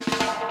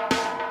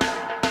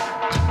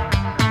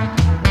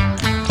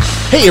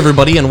Hey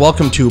everybody, and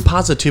welcome to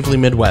Positively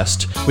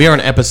Midwest. We are on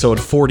episode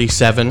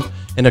 47,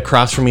 and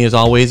across from me as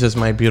always is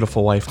my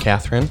beautiful wife,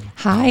 Catherine.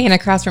 Hi, and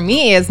across from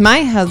me is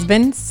my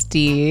husband,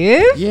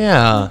 Steve.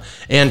 Yeah,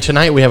 and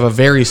tonight we have a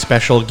very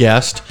special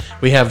guest.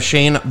 We have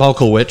Shane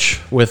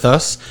Balkowicz with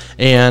us,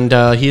 and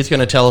he's going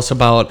to tell us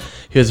about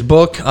his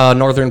book,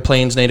 Northern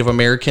Plains Native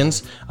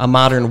Americans, A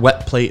Modern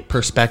Wet Plate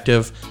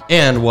Perspective,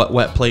 and what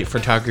wet plate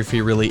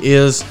photography really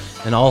is,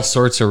 and all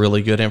sorts of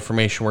really good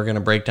information. We're going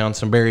to break down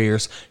some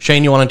barriers.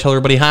 Shane, you want to tell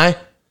everybody hi?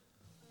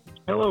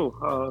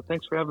 Hello.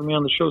 Thanks for having me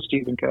on the show,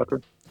 Steve and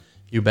Catherine.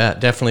 You bet.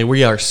 Definitely.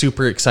 We are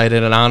super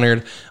excited and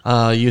honored.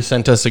 You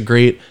sent us a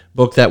great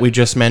book that we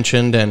just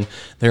mentioned, and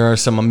there are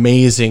some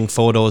amazing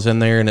photos in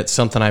there, and it's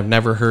something I've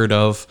never heard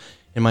of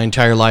in my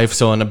entire life.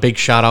 So, and a big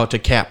shout out to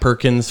Kat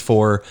Perkins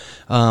for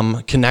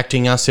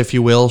connecting us, if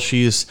you will.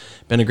 She's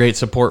been a great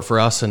support for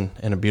us and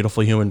a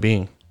beautiful human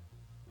being.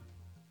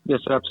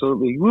 Yes,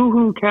 absolutely.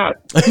 Woohoo, Kat.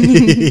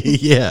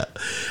 Yeah.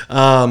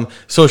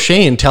 So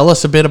Shane, tell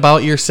us a bit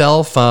about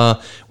yourself,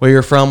 where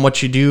you're from,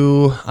 what you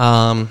do,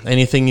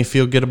 anything you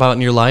feel good about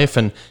in your life,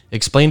 and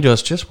explain to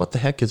us just what the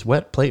heck is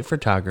wet plate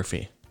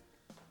photography.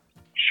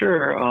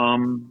 Sure.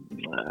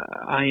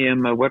 I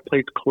am a wet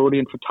plate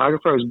collodion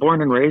photographer. I was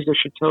born and raised, I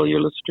should tell your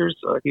listeners,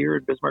 here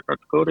in Bismarck, North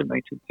Dakota in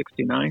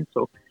 1969.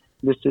 So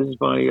this is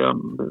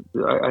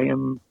I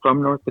am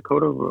from North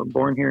Dakota,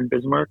 born here in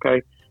Bismarck.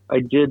 I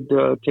did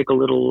take a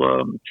little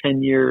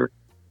 10-year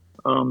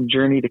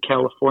journey to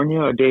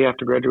California. A day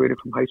after graduating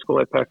from high school,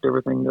 I packed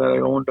everything that I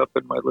owned up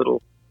in my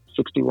little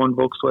 61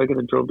 Volkswagen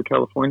and drove to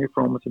California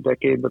for almost a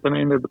decade. But then I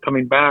ended up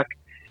coming back,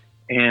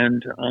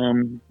 and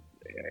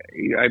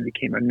I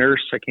became a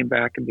nurse. I came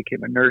back and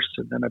became a nurse,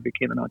 and then I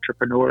became an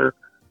entrepreneur.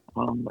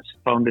 I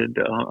founded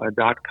a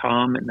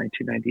 .com in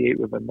 1998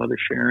 with my mother,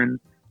 Sharon,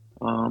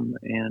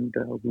 and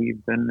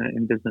we've been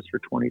in business for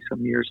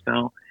 20-some years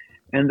now.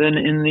 And then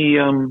in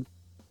the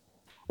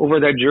over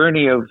that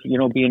journey of,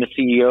 being a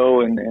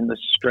CEO and the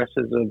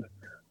stresses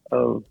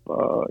of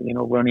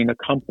running a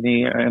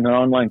company, and an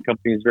online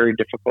company is very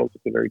difficult.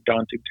 It's a very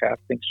daunting task.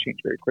 Things change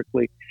very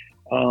quickly.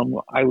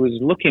 I was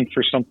looking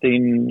for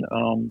something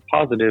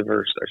positive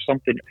or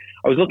something.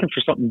 I was looking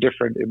for something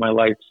different in my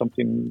life,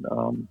 something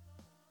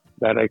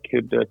that I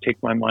could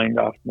take my mind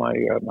off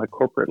my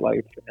corporate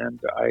life. And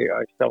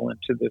I fell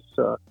into this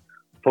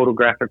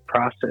photographic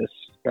process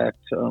that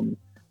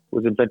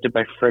was invented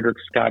by Frederick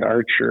Scott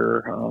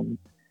Archer.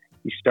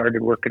 He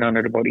started working on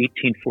it about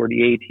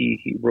 1848.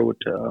 He wrote,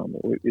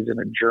 is in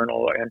a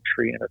journal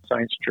entry in a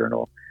science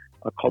journal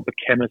called The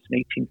Chemist in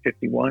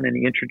 1851, and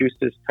he introduced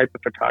this type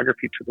of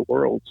photography to the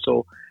world.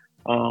 So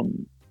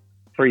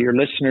for your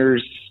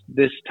listeners,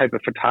 this type of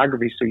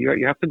photography, so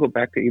you have to go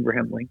back to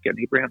Abraham Lincoln.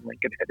 Abraham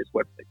Lincoln had his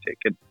wet plate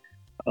taken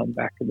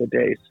back in the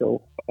day.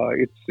 So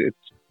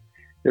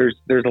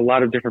there's a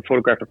lot of different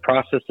photographic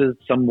processes,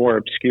 some more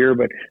obscure,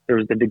 but there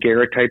was the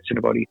daguerreotypes in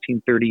about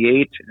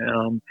 1838.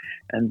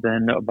 And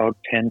then about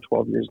 10,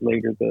 12 years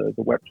later, the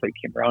wet plate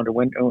came around. And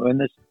when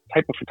this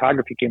type of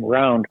photography came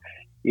around,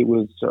 it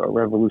was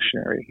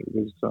revolutionary. It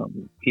was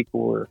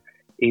people were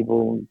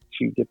able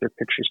to get their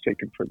pictures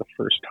taken for the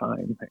first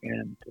time.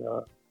 And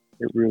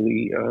it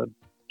really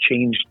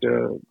changed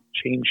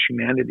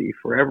humanity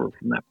forever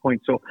from that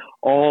point. So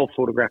all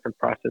photographic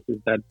processes,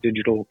 that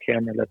digital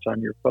camera that's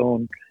on your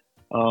phone,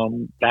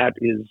 that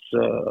is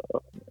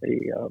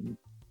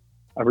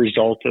a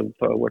result of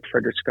what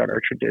Frederick Scott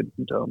Archer did,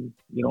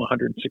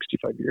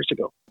 165 years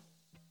ago.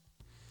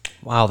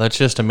 Wow, that's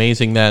just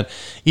amazing that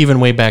even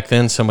way back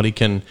then somebody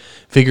can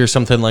figure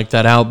something like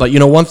that out. But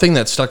one thing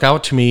that stuck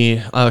out to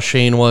me,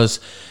 Shane, was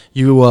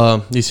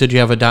you said you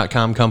have a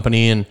 .com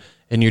company and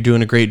you're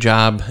doing a great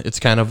job. It's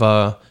kind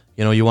of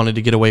you wanted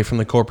to get away from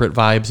the corporate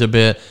vibes a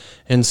bit,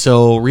 and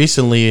so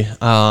recently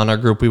on our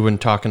group we've been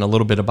talking a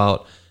little bit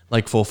about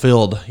like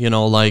fulfilled,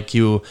 like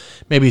you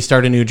maybe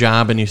start a new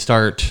job and you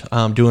start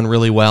doing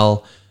really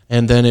well,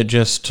 and then it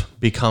just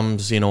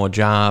becomes, a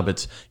job.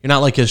 You're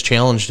not like as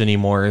challenged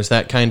anymore. Is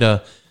that kind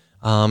of,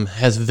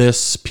 has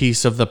this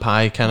piece of the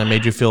pie kind of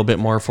made you feel a bit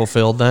more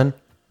fulfilled then?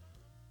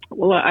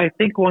 Well, I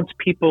think once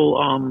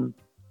people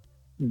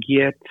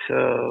get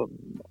a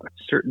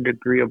certain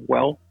degree of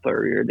wealth,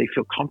 or they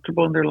feel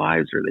comfortable in their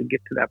lives, or they get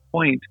to that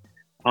point,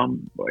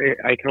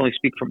 I can only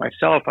speak for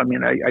myself. I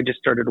mean, I just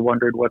started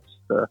wondering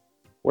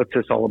what's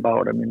this all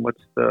about? I mean,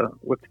 what's the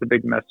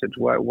big message?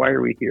 Why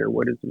are we here?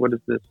 What is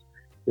this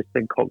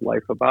thing called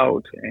life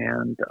about?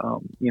 And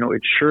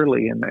it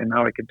surely, and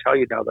now I can tell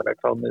you now that I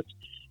found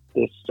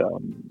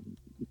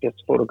this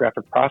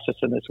photographic process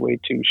and this way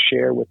to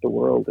share with the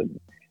world, and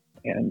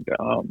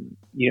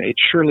it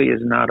surely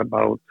is not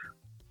about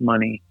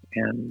money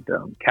and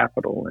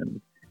capital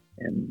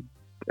and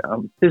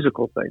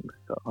physical things.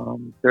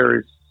 There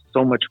is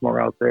so much more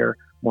out there,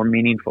 more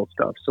meaningful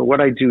stuff. So what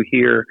I do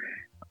here,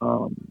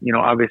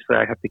 obviously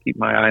I have to keep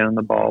my eye on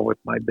the ball with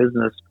my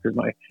business because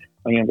my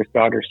youngest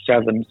daughter's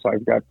 7, so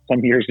I've got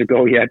some years to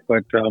go yet.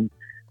 But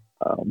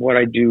what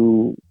I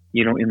do,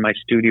 in my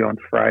studio on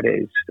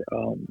Fridays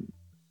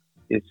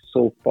is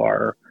so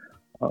far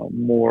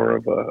more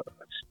of a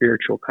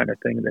spiritual kind of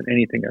thing than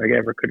anything I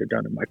ever could have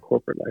done in my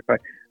corporate life.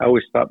 I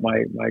always thought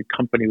my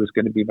company was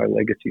going to be my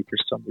legacy for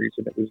some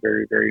reason. It was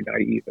very, very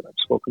naive, and I've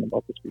spoken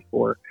about this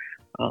before.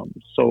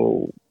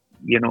 So,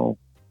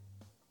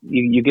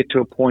 you get to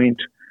a point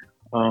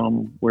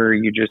where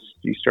you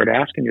start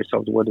asking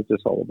yourselves, what is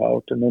this all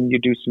about? And then you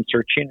do some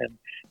searching,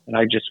 and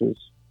I just was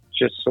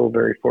just so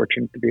very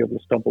fortunate to be able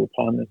to stumble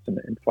upon this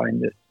and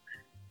find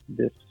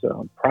this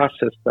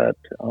process that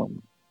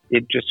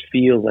it just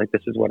feels like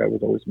this is what I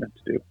was always meant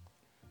to do.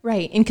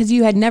 Right. And because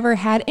you had never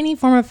had any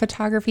form of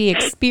photography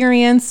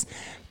experience,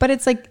 but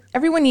it's like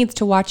everyone needs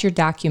to watch your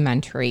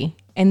documentary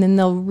and then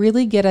they'll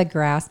really get a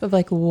grasp of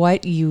like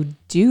what you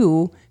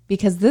do,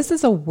 because this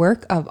is a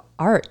work of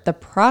art. The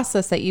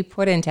process that you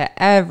put into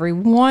every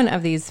one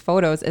of these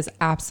photos is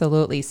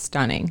absolutely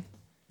stunning.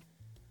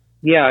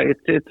 Yeah,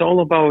 it's all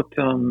about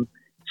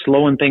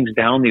slowing things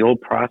down. The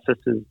old process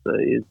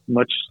is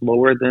much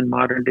slower than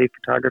modern day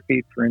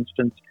photography. For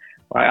instance,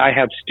 I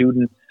have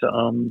students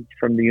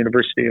from the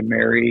University of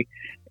Mary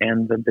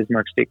and the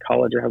Bismarck State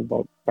College. I have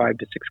about 5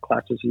 to 6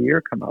 classes a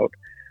year come out,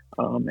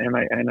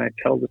 and I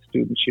tell the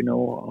students,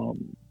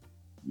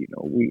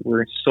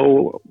 we're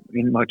so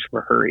in much of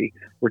a hurry.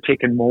 We're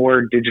taking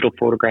more digital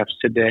photographs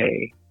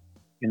today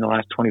in the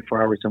last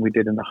 24 hours than we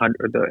did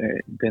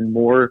than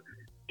more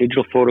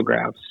digital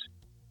photographs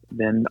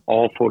than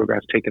all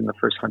photographs taken in the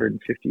first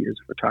 150 years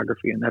of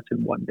photography, and that's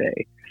in one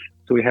day.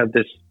 So we have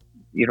this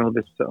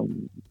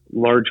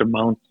large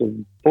amounts of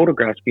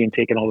photographs being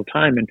taken all the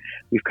time, and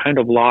we've kind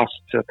of lost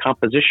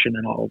composition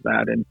and all of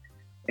that.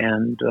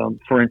 And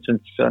for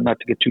instance, not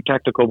to get too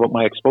technical, but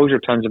my exposure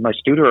times in my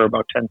studio are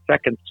about 10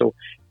 seconds. So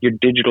your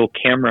digital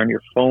camera on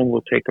your phone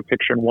will take a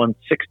picture in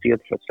 1/60th of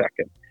a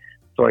second.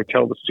 So I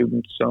tell the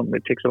students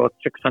it takes about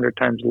 600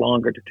 times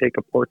longer to take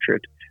a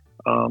portrait.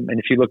 And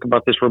if you look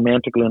about this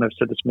romantically, and I've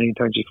said this many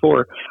times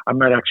before, I'm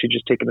not actually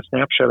just taking a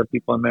snapshot of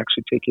people. I'm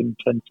actually taking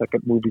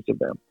 10-second movies of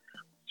them.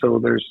 So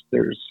there's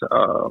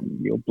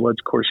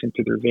blood's coursing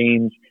through their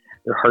veins.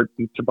 Their heart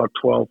beats about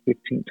 12,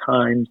 15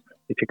 times.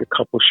 They take a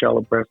couple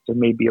shallow breaths. There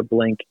may be a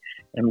blink.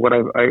 And what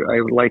I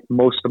like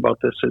most about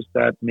this is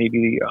that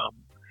maybe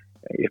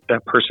if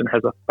that person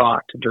has a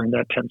thought during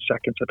that 10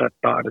 seconds, that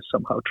thought is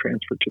somehow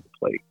transferred to the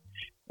plate.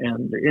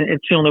 And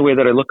it's the only way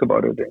that I look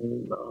about it.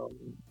 And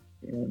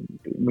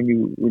when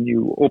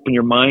you open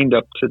your mind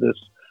up to this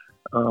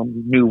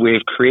new way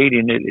of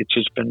creating it, it's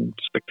just been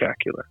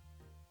spectacular.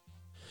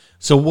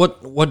 So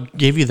what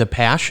gave you the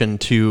passion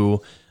to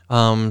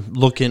want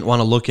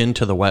to look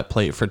into the wet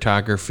plate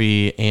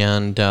photography,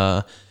 and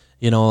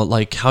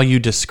like how you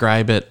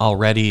describe it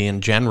already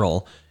in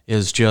general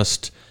is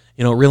just,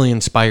 it really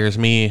inspires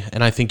me,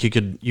 and I think you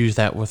could use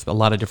that with a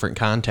lot of different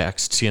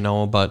contexts,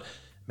 but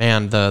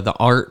man, the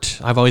art,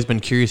 I've always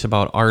been curious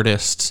about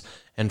artists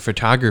and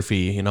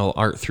photography,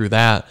 art through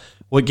that.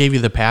 What gave you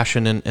the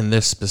passion in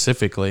this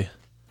specifically?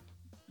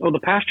 Well, the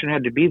passion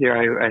had to be there.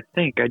 I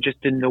think I just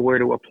didn't know where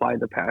to apply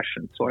the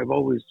passion. So I've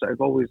always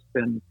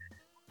been,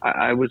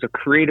 I was a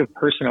creative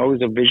person,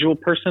 always a visual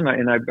person.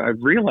 And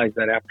I've realized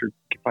that after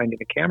finding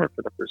a camera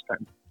for the first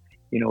time,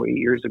 8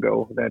 years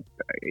ago, that,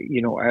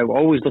 I've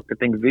always looked at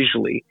things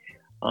visually,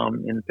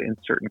 in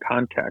certain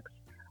contexts.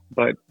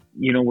 But,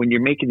 when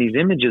you're making these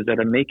images that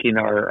I'm making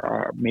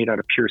are made out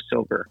of pure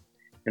silver,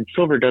 and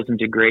silver doesn't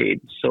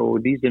degrade. So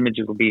these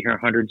images will be here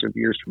hundreds of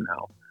years from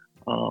now.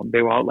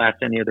 They will outlast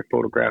any other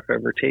photograph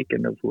ever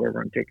taken of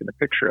whoever I'm taking a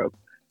picture of.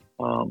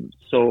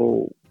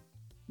 So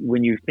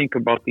when you think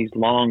about these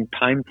long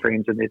time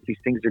frames and that these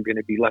things are going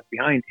to be left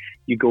behind,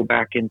 you go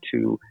back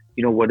into,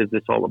 what is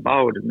this all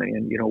about? And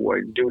what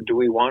do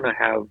we want to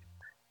have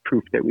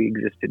proof that we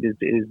existed?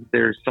 Is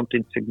there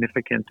something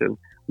significant of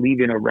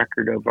leaving a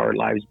record of our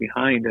lives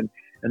behind? And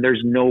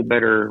there's no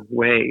better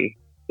way,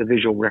 the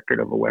visual record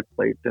of a wet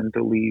plate, than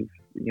to leave,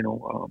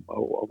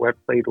 a wet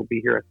plate will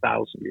be here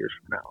 1,000 years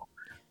from now.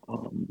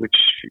 Which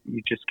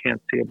you just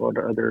can't say about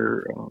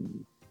other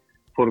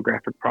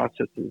photographic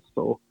processes.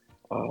 So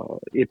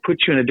it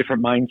puts you in a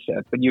different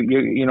mindset. But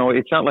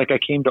it's not like I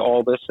came to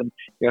all this and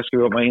you asked me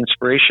about my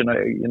inspiration.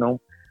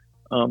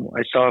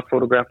 I saw a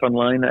photograph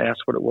online. I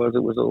asked what it was.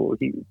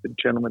 The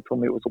gentleman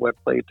told me it was a wet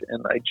plate,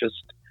 and I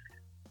just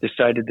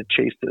decided to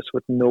chase this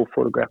with no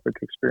photographic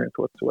experience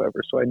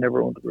whatsoever. So I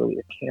never owned really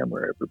a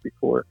camera ever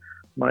before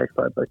my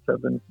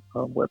 5x7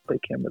 wet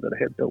plate camera that I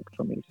had built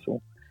for me.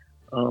 So.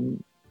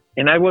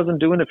 And I wasn't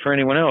doing it for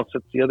anyone else.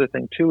 That's the other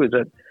thing too, is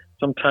that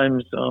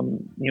sometimes,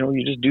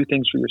 you just do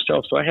things for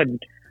yourself. So I had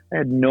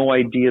no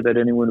idea that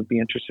anyone would be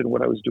interested in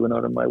what I was doing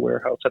out in my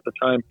warehouse at the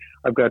time.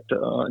 I've got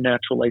a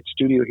natural light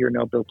studio here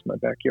now built in my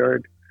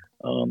backyard.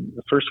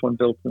 The first one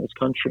built in this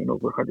country in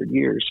over 100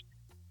 years,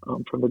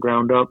 from the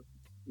ground up.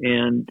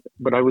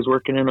 But I was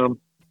working in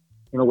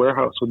a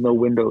warehouse with no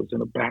windows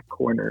in a back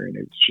corner, and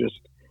it's just,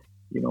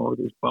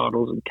 there's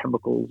bottles and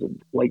chemicals and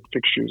light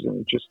fixtures, and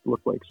it just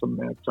looked like some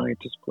mad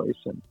scientist place.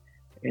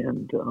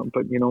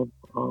 But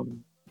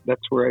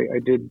that's where I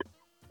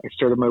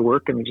started my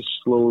work, and I just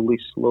slowly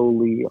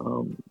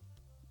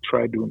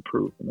tried to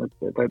improve.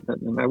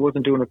 And I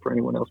wasn't doing it for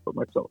anyone else but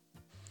myself.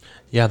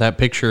 Yeah, that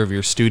picture of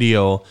your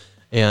studio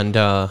and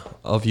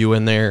of you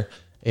in there,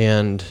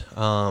 and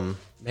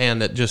man,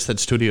 that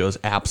studio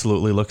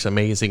absolutely looks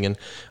amazing, and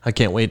I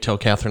can't wait till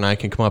Catherine and I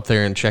can come up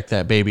there and check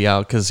that baby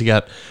out, because you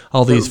got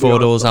all these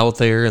photos out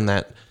there, and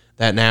that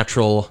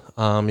natural,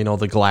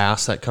 the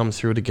glass that comes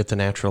through to get the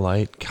natural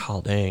light.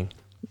 God dang.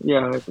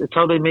 Yeah, it's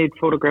how they made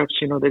photographs.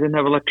 They didn't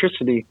have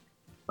electricity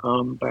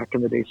back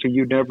in the day, so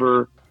you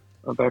never,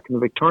 back in the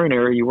Victorian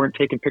era, you weren't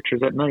taking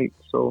pictures at night,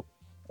 so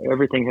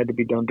everything had to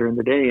be done during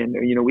the day. And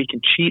we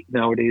can cheat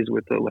nowadays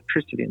with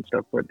electricity and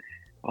stuff, but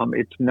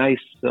it's nice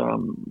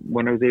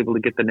when I was able to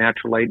get the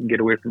natural light and get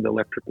away from the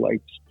electric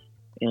lights,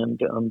 and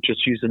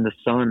just using the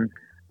sun.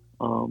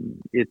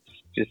 It's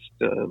just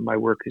my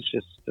work has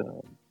just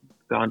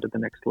gone to the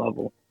next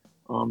level.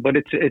 But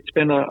it's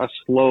been a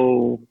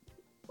slow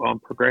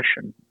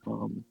progression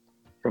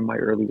from my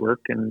early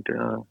work, and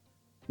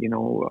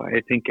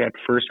I think at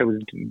first I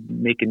was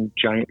making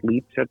giant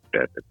leaps at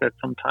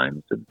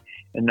sometimes, and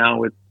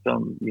now it's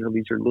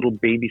these are little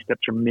baby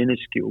steps or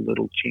minuscule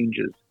little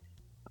changes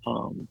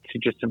to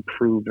just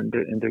improve and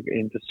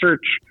to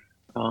search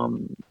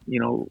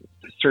to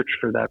search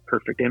for that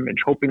perfect image,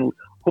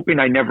 hoping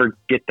I never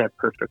get that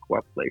perfect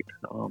wet plate.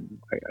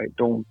 I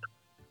don't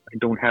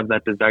have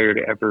that desire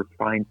to ever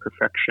find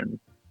perfection.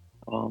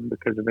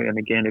 Because of it, and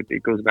again,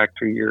 it goes back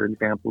to your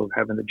example of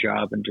having the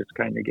job and just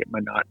kind of get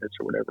monotonous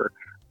or whatever.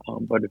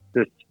 But it's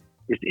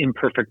this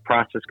imperfect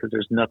process, because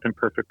there's nothing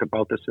perfect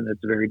about this, and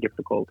it's very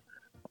difficult.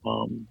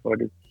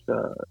 But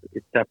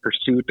it's that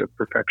pursuit of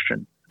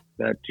perfection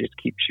that just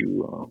keeps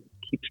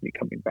me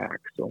coming back.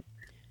 So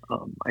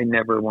I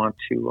never want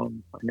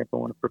to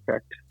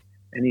perfect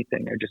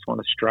anything. I just want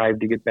to strive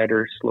to get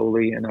better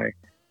slowly, and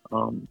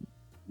one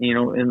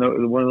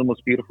of the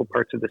most beautiful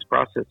parts of this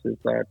process is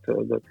that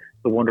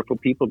the wonderful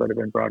people that have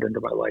been brought into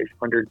my life,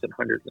 hundreds and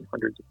hundreds and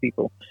hundreds of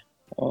people,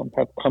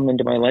 have come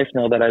into my life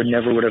now that I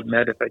never would have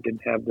met if I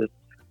didn't have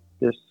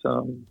this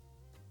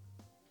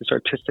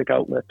artistic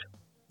outlet.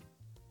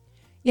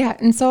 Yeah,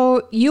 and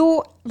so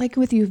you've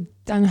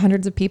done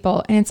hundreds of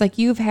people, and it's like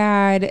you've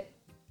had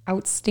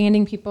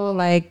outstanding people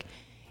like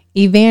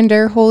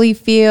Evander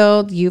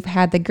Holyfield, you've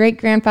had the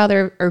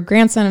great-grandfather or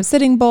grandson of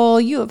Sitting Bull,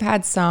 you have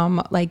had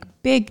some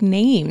big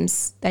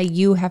names that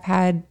you have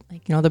had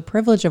the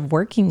privilege of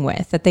working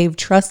with, that they've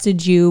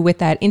trusted you with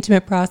that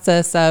intimate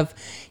process of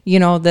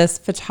this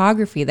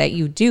photography that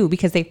you do,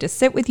 because they have to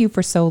sit with you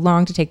for so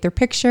long to take their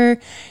picture,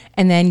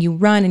 and then you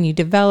run and you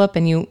develop,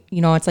 and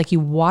it's like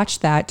you watch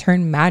that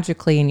turn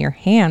magically in your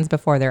hands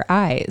before their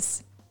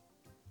eyes.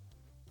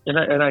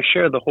 And I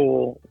share the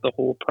whole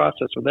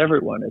process with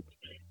everyone.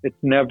 It's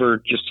never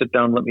just sit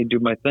down, let me do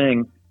my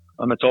thing.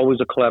 It's always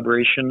a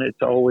collaboration.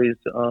 It's always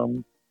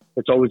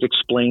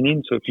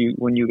explaining. So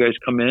when you guys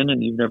come in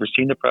and you've never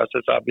seen the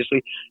process,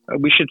 obviously,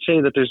 we should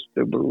say that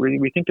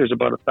we think there's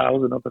about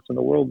 1,000 of us in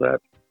the world that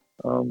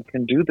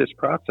can do this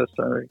process.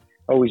 I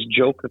always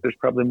joke that there's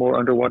probably more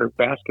underwater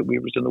basket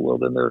weavers in the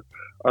world than there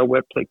are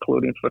wet plate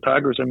collodion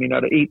photographers. I mean,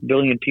 out of 8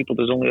 billion people,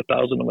 there's only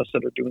 1,000 of us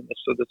that are doing this.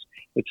 So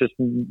it's this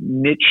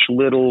niche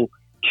little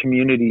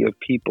community of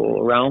people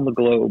around the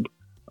globe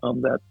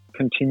that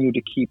continue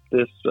to keep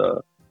this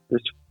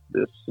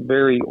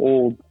very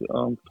old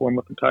form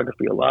of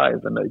photography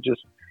alive, and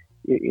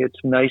it's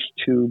nice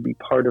to be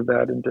part of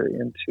that and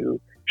to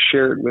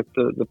share it with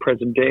the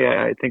present day.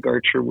 I think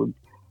Archer would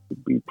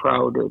be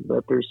proud of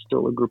that. There's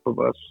still a group of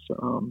us.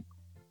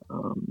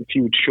 If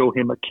you would show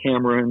him a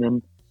camera and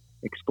then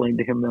explain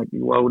to him that,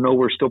 no,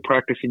 we're still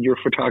practicing your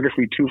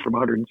photography too from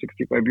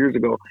 165 years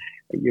ago,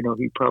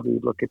 he'd probably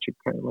look at you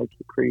kind of like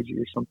you're crazy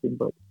or something.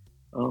 But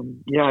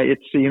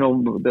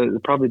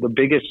it's probably the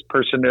biggest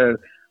person.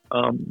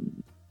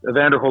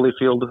 Evander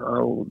Holyfield,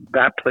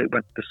 that plate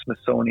went to the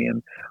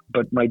Smithsonian,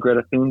 but my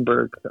Greta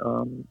Thunberg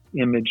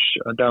image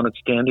down at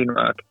Standing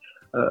Rock,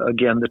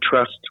 again, the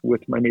trust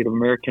with my Native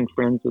American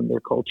friends and their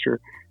culture.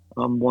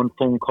 One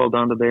phone call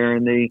down to there,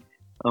 and they,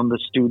 the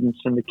students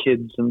and the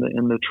kids and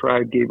the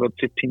tribe gave up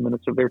 15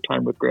 minutes of their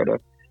time with Greta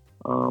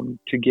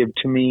to give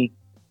to me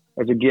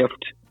as a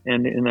gift.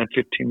 And in that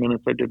 15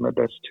 minutes, I did my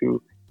best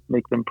to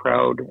make them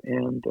proud.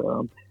 And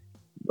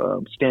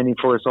Standing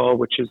for Us All,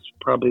 which is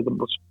probably the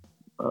most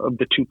of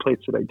the two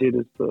plates that I did,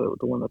 is the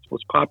one that's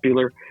most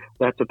popular.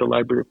 That's at the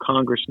Library of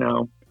Congress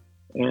now.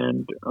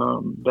 And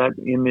that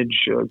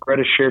image,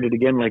 Greta shared it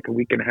again like a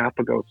week and a half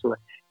ago. So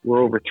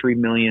we're over 3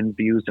 million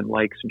views and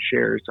likes and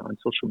shares on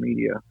social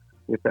media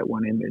with that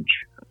one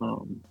image.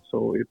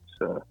 So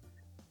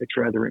it's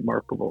rather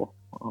remarkable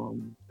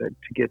that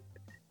to get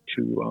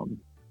to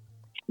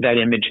that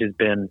image has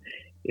been,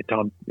 it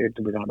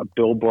was on a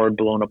billboard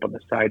blown up on the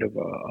side of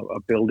a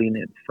building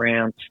in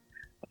France.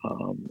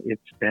 It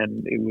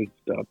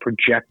was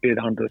projected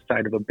onto the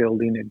side of a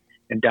building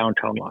in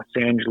downtown Los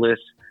Angeles.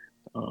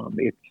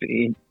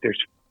 There's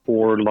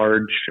 4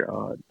 large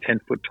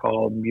 10-foot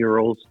tall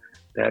murals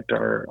that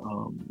are,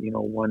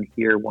 one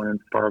here, one in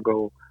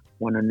Fargo,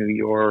 one in New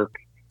York,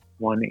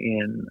 one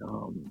in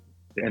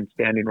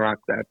Standing Rock,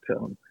 that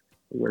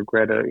where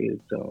Greta is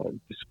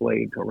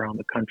displayed around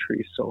the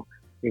country. So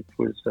it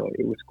was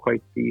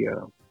quite the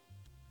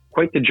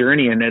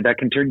journey, and that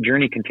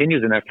journey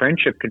continues, and that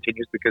friendship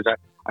continues, because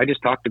I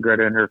just talked to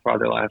Greta and her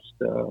father last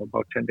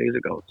about 10 days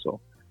ago. So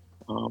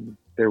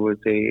there was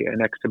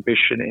an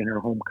exhibition in her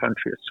home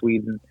country of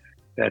Sweden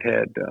that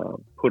had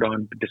put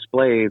on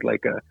display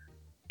like a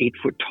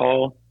 8-foot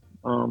tall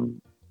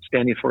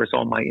standing for us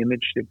all my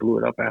image. They blew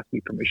it up, asked me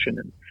permission,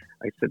 and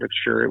I said,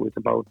 sure. It was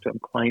about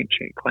climate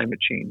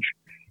change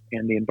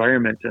and the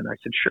environment, and I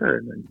said, sure.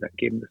 And then that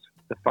gave them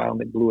the file, and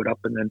they blew it up.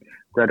 And then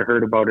Greta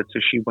heard about it, so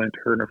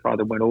her and her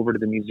father went over to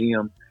the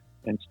museum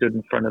and stood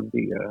in front of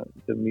the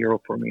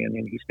mural for me, and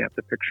then he snapped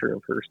a picture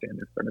of her standing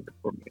in front of it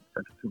for me, in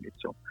front of me.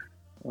 So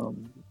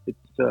it's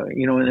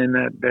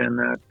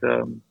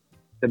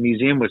the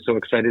museum was so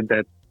excited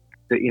that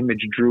the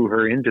image drew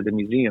her into the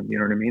museum. You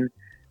know what I mean?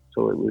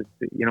 So it was,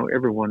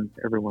 everyone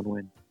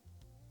wins.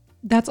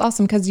 That's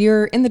awesome, because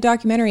you're in the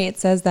documentary. It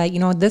says that,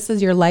 this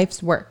is your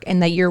life's work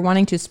and that you're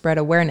wanting to spread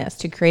awareness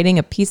to creating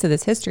a piece of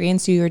this history. And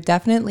so you're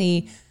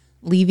definitely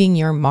leaving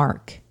your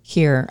mark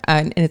here.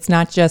 And it's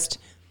not just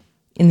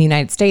in the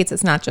United States.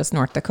 It's not just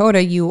North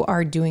Dakota. You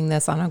are doing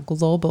this on a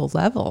global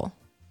level.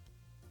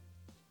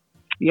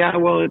 Yeah,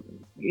 well,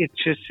 I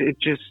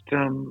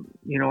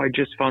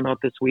just found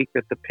out this week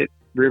that the Pitt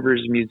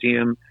Rivers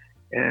Museum,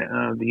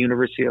 the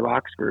University of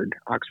Oxford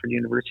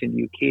University in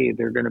the UK,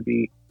 they're going to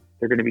be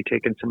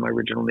taking some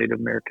original Native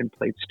American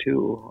plates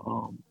too.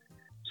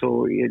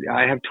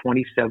 I have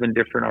 27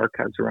 different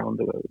archives around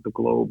the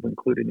globe,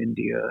 including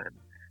India, and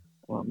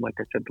like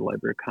I said, the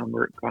Library of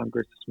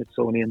Congress,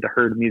 Smithsonian, the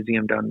Heard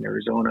Museum down in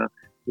Arizona,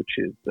 which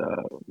is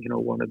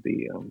one of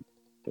the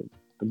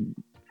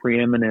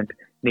preeminent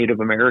Native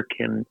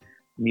American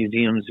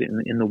museums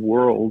in the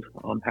world,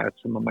 has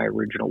some of my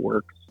original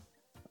works.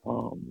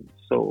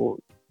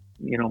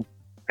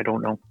 I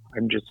don't know.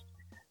 I'm just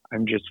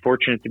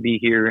fortunate to be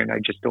here, and I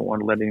just don't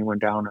want to let anyone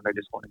down, and I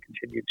just want to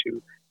continue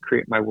to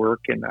create my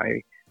work. And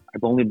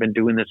I've only been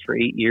doing this for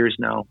 8 years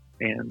now,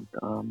 and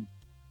I'm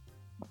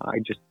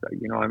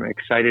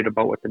excited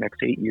about what the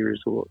next 8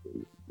 years will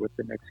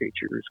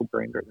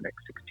bring, or the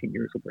next 16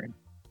 years will bring.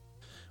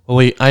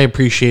 Well, I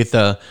appreciate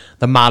the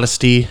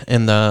modesty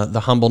and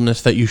the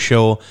humbleness that you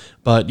show,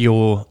 but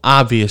you're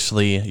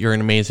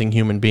an amazing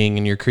human being,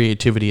 and your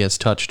creativity has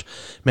touched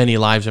many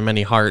lives and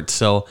many hearts.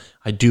 So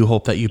I do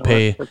hope that you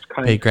pay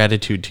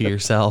gratitude to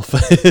yourself.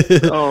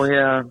 Oh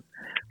yeah.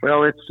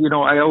 Well, it's,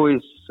 I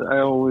always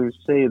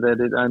say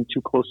that I'm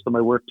too close to my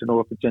work to know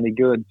if it's any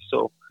good.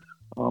 So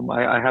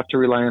I have to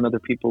rely on other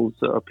people's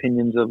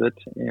opinions of it.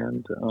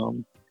 And,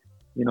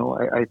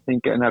 I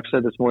think, and I've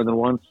said this more than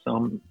once,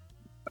 the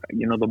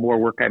more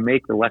work I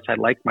make, the less I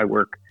like my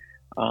work,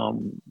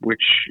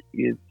 which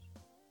is,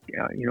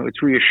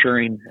 it's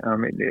reassuring.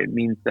 It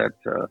means that,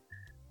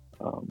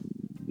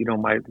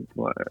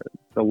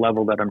 the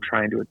level that I'm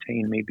trying to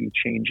attain may be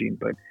changing,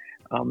 but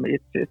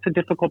it's a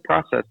difficult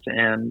process,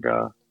 and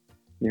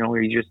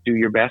you just do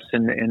your best,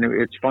 and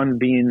it's fun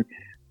being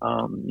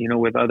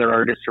with other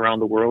artists around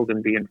the world,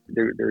 and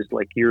there's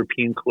like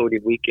European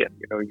Collodion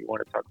Weekend. You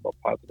want to talk about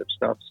positive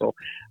stuff. So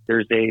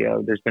there's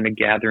been a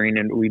gathering,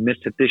 and we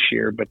missed it this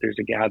year, but there's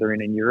a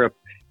gathering in Europe,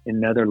 in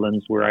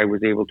Netherlands, where I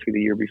was able to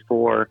the year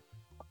before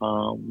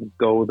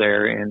go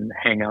there and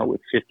hang out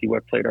with 50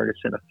 wet plate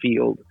artists in a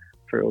field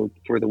for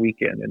the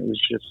weekend, and it was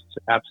just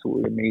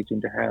absolutely amazing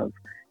to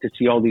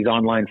see all these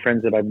online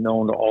friends that I've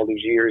known all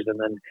these years, and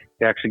then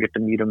to actually get to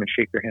meet them and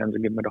shake their hands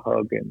and give them a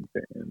hug, and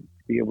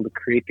be able to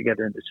create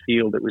together in this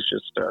field. It was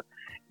just,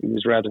 it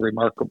was rather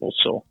remarkable.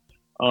 So,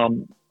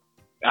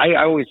 I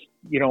always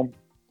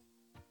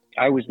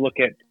look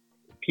at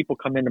people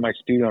come into my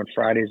studio on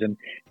Fridays, and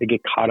they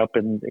get caught up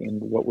in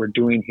what we're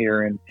doing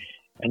here. And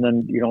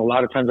then, a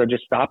lot of times I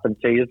just stop and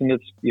say, isn't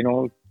this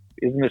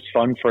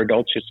fun for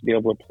adults just to be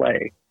able to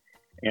play?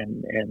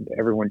 And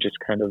everyone just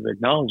kind of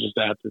acknowledges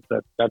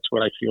that's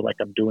what I feel like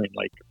I'm doing.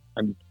 Like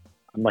I'm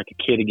like a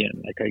kid again.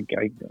 Like I'm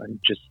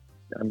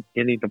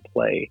getting to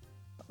play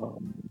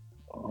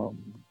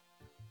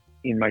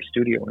in my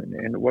studio,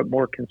 and what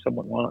more can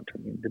someone want? I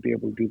mean, to be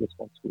able to do this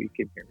once a week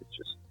in here,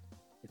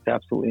 it's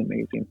absolutely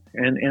amazing.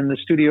 And the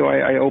studio,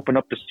 I open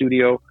up the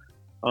studio,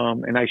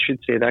 and I should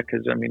say that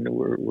because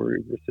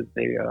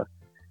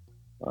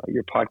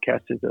your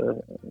podcast is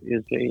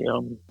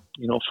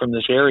from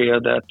this area,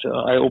 that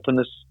I open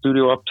this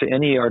studio up to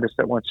any artist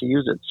that wants to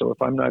use it. So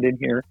if I'm not in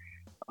here,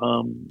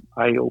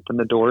 I open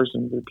the doors,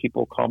 and the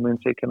people call me and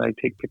say, can I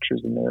take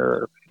pictures in there,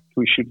 or can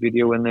we shoot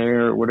video in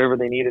there, or whatever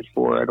they need it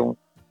for. I don't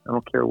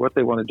care what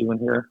they want to do in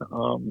here.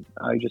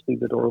 I just leave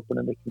the door open,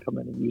 and they can come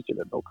in and use it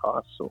at no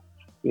cost. So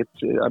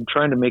I'm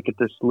trying to make it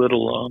this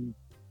little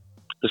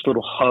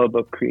hub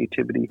of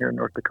creativity here in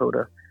North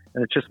Dakota.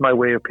 And it's just my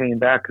way of paying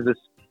back, because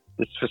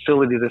this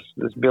facility,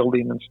 this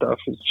building and stuff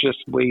is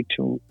just way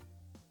too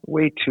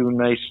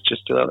nice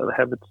just to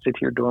have it sit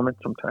here dormant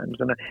sometimes.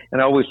 And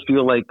I always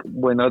feel like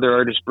when other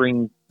artists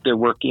bring their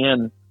work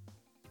in,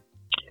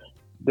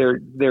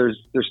 there's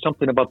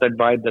something about that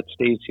vibe that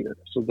stays here.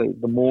 So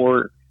the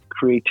more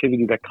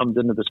creativity that comes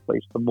into this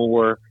place, the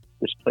more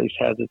this place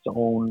has its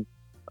own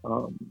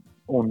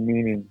own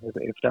meaning,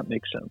 if that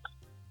makes sense.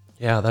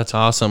 Yeah, that's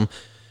awesome.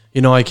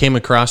 You know, I came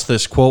across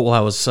this quote while I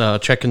was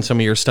checking some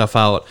of your stuff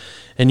out,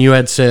 and you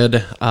had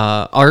said,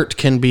 art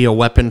can be a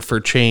weapon for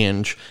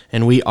change,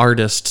 and we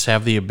artists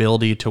have the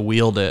ability to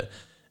wield it.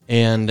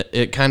 And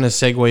it kind of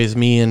segues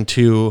me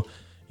into,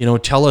 you know,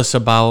 tell us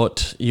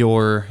about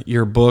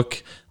your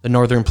book, The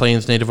Northern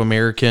Plains Native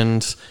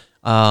Americans,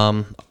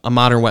 A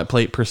Modern Wet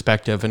Plate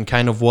Perspective, and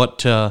kind of what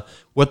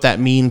that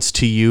means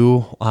to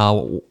you,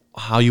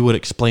 how you would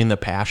explain the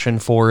passion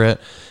for it,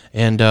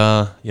 and,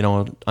 you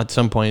know, at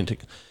some point,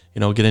 you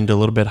know, get into a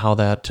little bit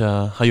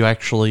how you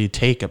actually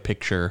take a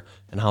picture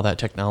and how that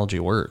technology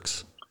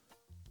works.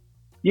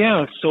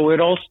 Yeah, so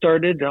it all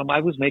started. I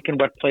was making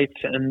wet plates,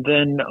 and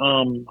then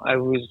I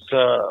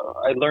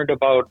learned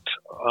about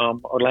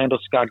Orlando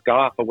Scott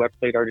Goff, a wet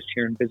plate artist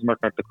here in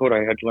Bismarck, North Dakota.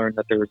 I had learned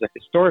that there was a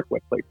historic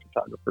wet plate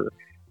photographer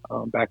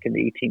back in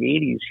the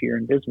 1880s here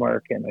in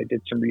Bismarck, and I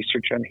did some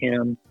research on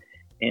him,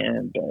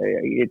 and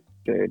it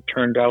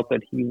turned out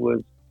that he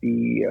was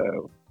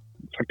the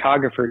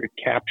photographer to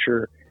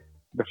capture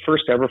the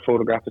first ever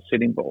photograph of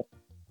Sitting Bull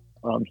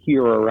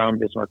here or around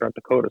Bismarck, North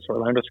Dakota. So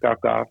Orlando Scott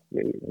Goff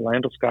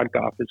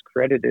is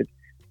credited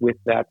with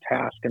that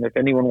task. And if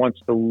anyone wants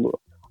to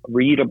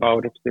read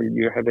about it, if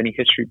you have any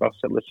history buffs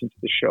that listen to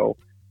the show,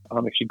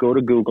 if you go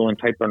to Google and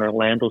type in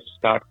Orlando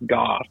Scott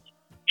Goff,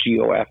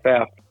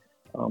 Goff,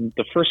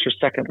 the first or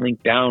second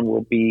link down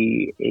will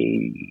be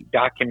a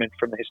document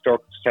from the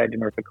Historical Society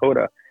of North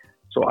Dakota.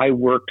 So I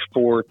worked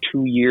for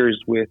 2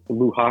 years with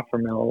Lou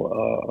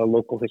Hoffermel, a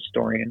local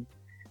historian,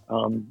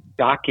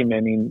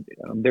 documenting.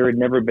 There had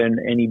never been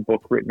any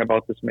book written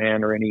about this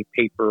man or any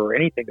paper or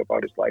anything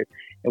about his life.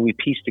 And we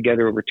pieced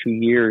together over 2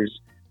 years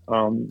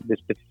this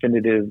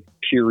definitive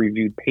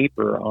peer-reviewed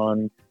paper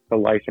on the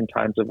life and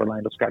times of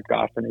Orlando Scott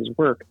Goff and his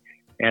work.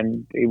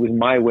 And it was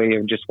my way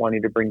of just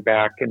wanting to bring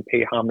back and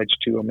pay homage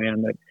to a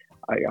man that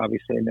I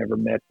obviously never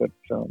met. But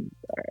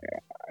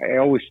I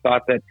always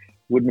thought that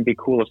wouldn't it be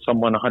cool if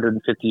someone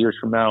 150 years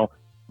from now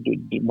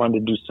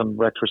wanted to do some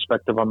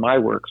retrospective on my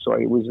work? So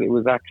it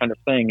was that kind of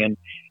thing.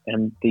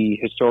 And the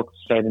Historical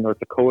Society of North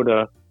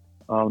Dakota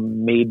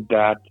made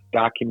that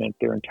document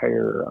their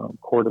entire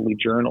quarterly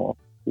journal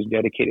was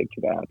dedicated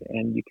to that,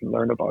 and you can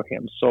learn about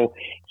him. So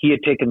he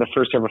had taken the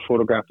first ever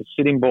photograph of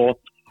Sitting Bull.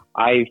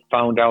 I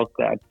found out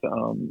that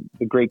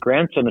the great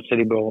grandson of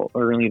Sitting Bull,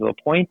 Ernie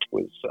LaPointe,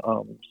 was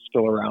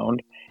still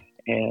around,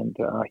 and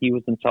he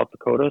was in South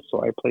Dakota.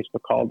 So I placed a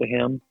call to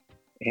him,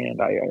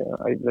 and I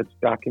that's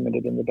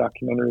documented in the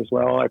documentary as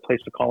well. I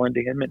placed a call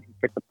into him, and he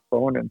picked up the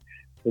phone, and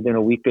within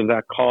a week of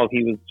that call,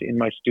 he was in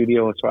my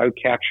studio. So I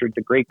captured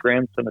the great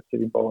grandson of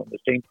Sitting Bull in the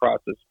same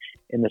process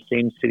in the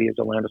same city as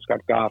Orlando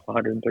Scott Goff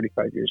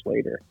 135 years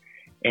later.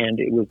 And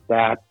it was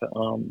that,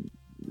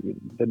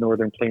 the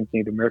Northern Plains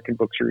Native American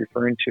books you're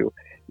referring to.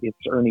 It's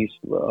Ernie's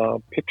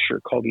picture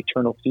called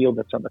Eternal Field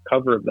that's on the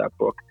cover of that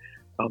book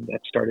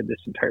that started this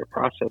entire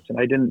process. And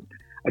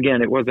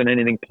it wasn't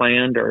anything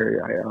planned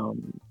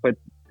but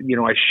you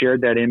know, I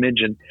shared that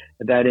image, and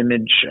that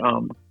image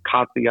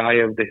caught the eye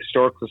of the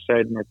Historical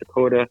Society of North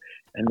Dakota,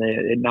 and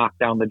it knocked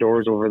down the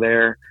doors over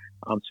there.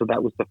 So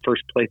that was the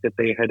first plate that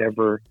they had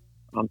ever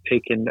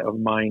taken of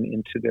mine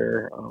into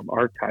their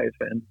archive,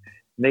 and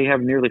they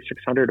have nearly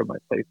 600 of my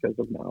plates as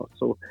of now.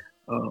 So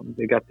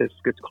they got this,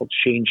 it's called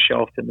Shane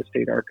Shelf in the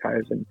state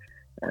archives, and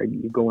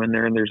you go in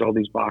there and there's all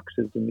these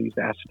boxes and these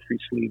acid-free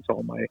sleeves,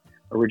 all my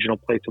original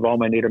plates of all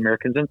my Native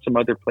Americans and some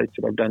other plates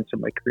that I've done some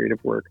of my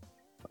creative work.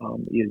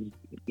 Is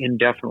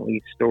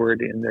indefinitely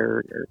stored in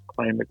their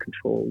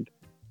climate-controlled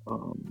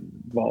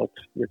vault,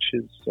 which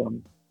is,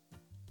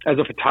 as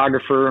a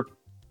photographer,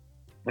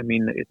 I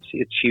mean,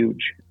 it's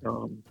huge,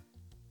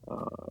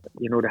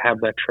 you know, to have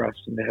that trust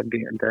and to have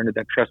garnered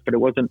that trust. But it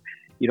wasn't,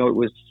 you know, it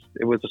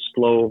was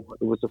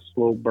a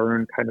slow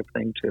burn kind of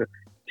thing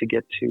to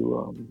get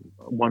to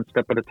one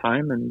step at a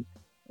time,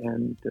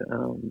 and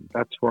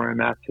that's where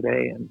I'm at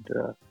today. And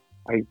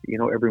I, you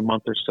know, every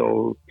month or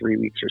so, 3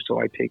 weeks or so,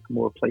 I take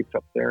more plates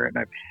up there. And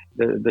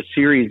the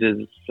series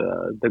is,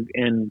 the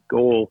end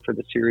goal for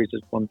the series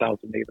is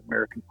 1,000 Native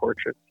American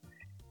portraits.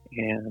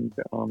 And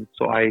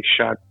so I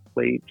shot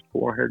plate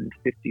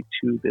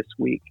 452 this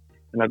week,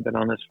 and I've been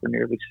on this for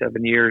nearly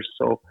 7 years.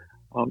 So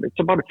it's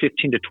about a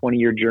 15 to 20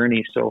 year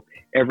journey. So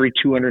every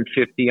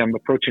 250, I'm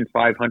approaching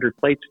 500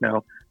 plates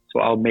now.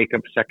 So I'll make a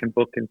second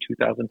book in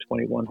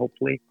 2021,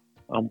 hopefully.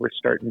 We're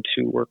starting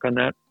to work on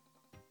that.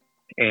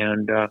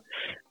 And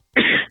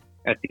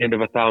at the end of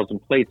 1,000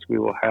 plates, we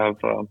will have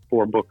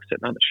 4 books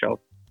sitting on the shelf,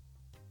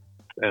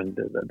 and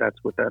that's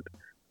what that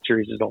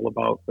series is all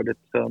about. But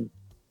it's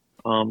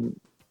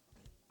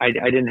I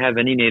didn't have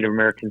any Native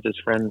Americans as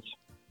friends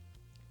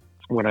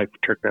when I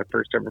took that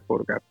first ever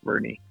photograph of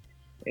Ernie,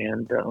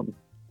 and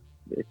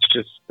it's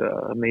just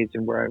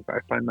amazing where I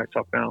find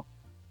myself now.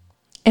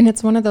 And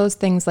it's one of those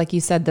things, like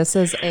you said, this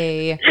is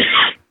a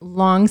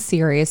long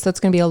series, so it's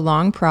going to be a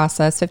long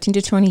process, 15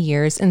 to 20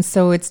 years. And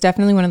so it's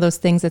definitely one of those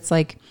things that's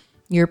like,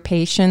 Your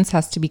patience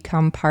has to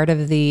become part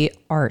of the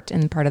art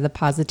and part of the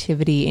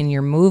positivity in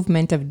your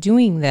movement of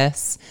doing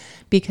this,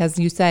 because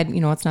you said,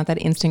 it's not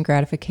that instant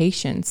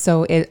gratification.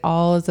 So it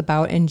all is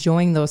about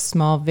enjoying those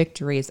small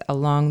victories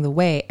along the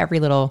way. Every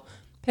little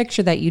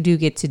picture that you do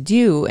get to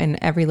do and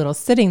every little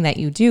sitting that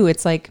you do,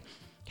 it's like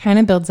kind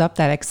of builds up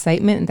that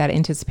excitement and that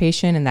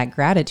anticipation and that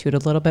gratitude a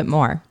little bit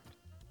more.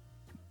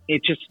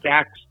 It just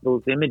stacks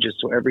those images.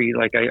 So I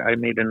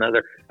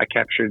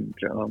captured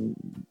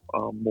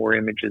more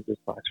images this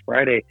last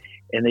Friday,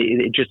 and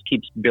it just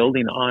keeps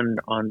building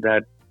on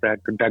that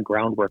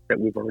groundwork that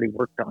we've already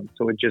worked on.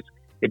 So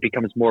it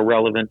becomes more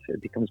relevant.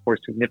 It becomes more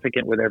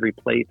significant with every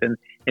plate. And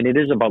it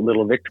is about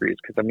little victories,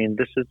 because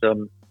this is,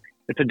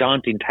 it's a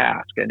daunting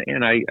task.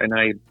 And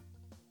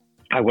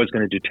I was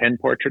going to do 10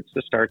 portraits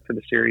to start for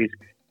the series.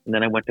 And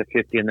then I went to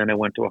 50, and then I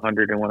went to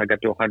 100. And when I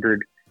got to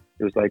 100,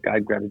 it was like,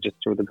 I've got to just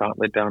throw the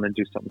gauntlet down and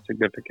do something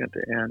significant.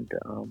 And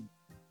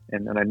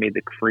then I made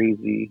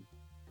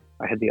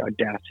I had the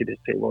audacity to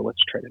say, well,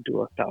 let's try to do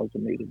 1,000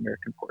 Native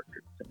American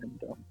portraits. And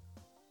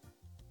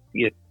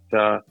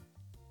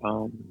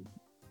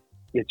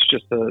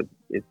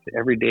it's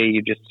every day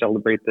you just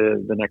celebrate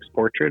the next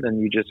portrait, and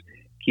you just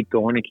keep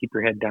going and keep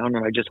your head down.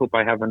 And I just hope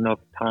I have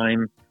enough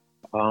time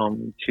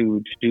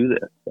to do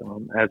this.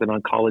 As an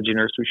oncology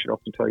nurse, we should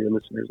also tell your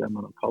listeners I'm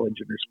an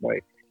oncology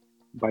nurse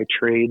by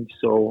trade.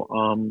 So,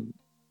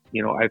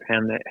 I've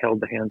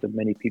held the hands of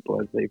many people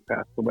as they've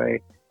passed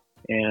away,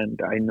 and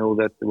I know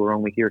that we're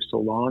only here so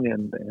long.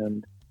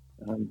 And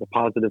the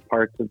positive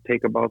part to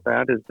take about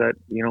that is that,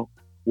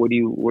 what do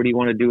you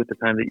want to do at the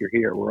time that you're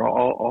here? We're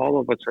all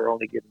of us are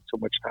only given so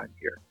much time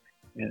here,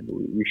 and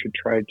we should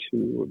try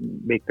to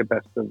make the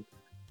best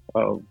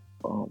of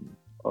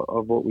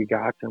what we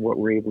got and what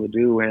we're able to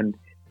do. And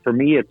for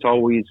me, it's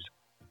always,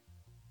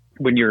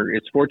 when you're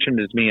as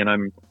fortunate as me,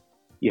 and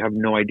you have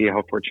no idea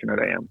how fortunate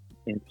I am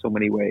in so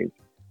many ways.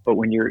 But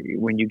when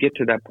you get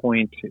to that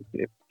point,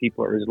 if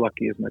people are as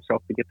lucky as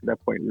myself to get to that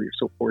point where you're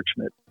so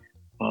fortunate,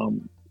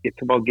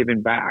 it's about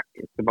giving back.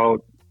 It's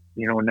about,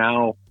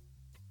 now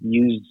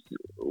use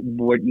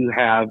what you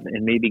have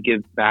and maybe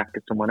give back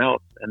to someone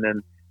else. And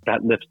then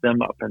that lifts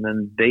them up, and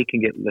then they can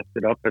get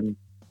lifted up, and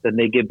then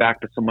they give back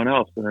to someone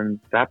else, and then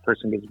that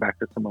person gives back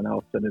to someone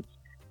else. And it's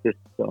this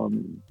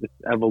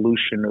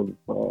evolution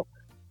of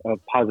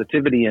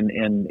positivity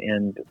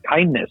and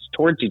kindness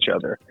towards each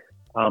other.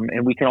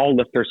 And we can all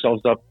lift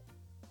ourselves up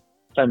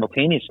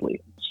simultaneously,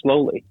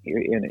 slowly,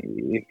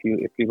 if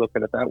you look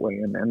at it that way.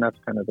 And that's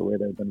kind of the way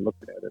that I've been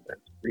looking at it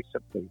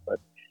recently. But,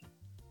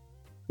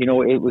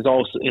 it was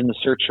also in the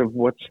search of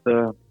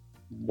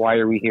why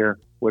are we here?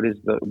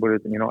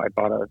 I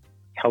bought a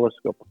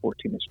telescope, a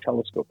 14-inch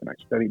telescope, and I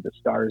studied the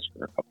stars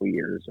for a couple of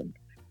years, and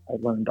I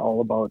learned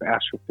all about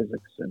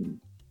astrophysics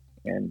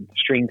and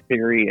string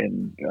theory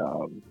and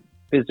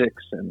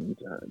physics and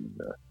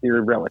theory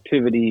of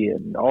relativity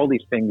and all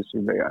these things.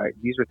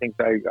 These are things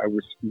I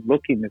was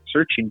looking and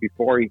searching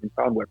before I even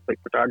found wet plate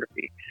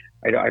photography.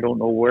 I don't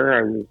know where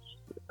I was.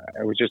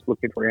 I was just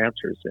looking for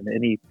answers in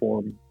any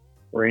form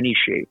or any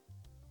shape.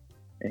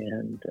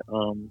 And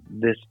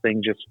this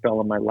thing just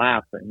fell in my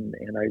lap, and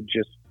I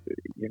just,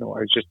 I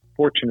was just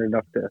fortunate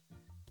enough to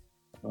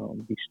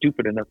be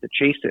stupid enough to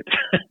chase it,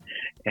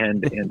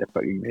 and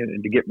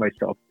to get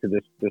myself to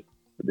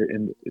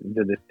into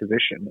this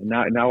position. And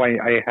now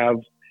I have,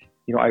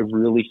 I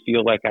really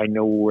feel like I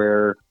know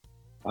where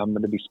I'm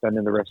going to be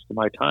spending the rest of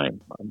my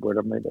time. Where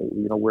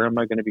am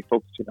I going to be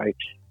focusing?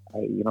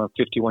 I'm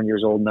 51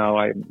 years old now.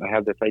 I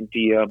have this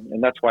idea,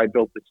 and that's why I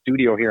built the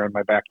studio here in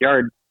my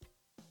backyard.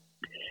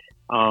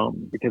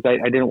 Because I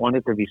didn't want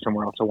it to be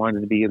somewhere else. I wanted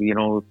it to be,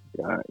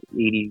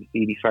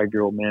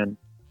 85-year-old man.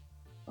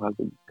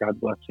 God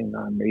blessing,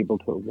 I'm able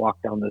to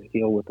walk down the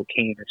hill with a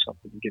cane or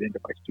something and get into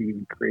my studio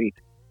and create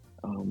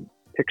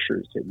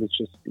pictures. It was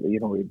just,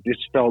 it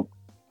just felt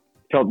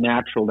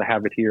natural to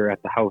have it here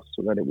at the house,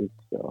 so that it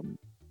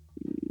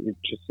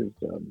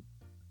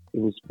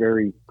was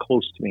very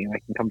close to me. I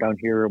can come down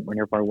here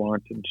whenever I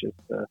want and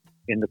just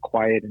in the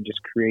quiet and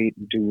just create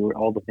and do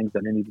all the things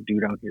that I need to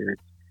do down here.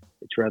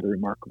 It's rather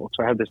remarkable.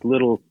 So I have this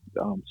little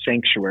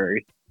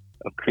sanctuary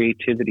of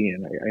creativity,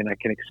 and I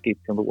can escape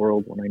from the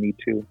world when I need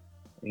to.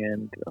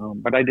 And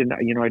but I didn't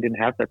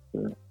have that.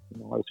 I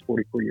was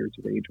 44 years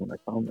of age when I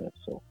found this.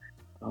 So,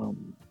 so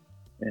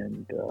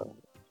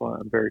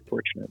I'm very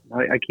fortunate.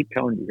 I keep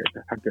telling you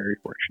guys I'm very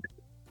fortunate.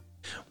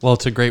 Well,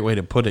 it's a great way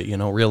to put it.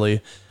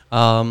 Really.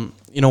 One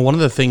of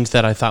the things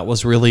that I thought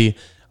was really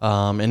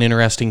an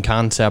interesting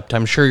concept.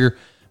 I'm sure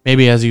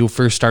maybe as you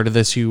first started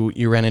this,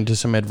 you ran into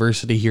some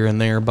adversity here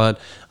and there, but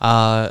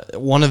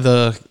one of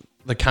the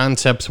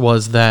concepts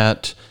was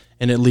that,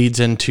 and it leads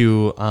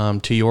into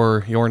to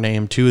your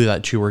name too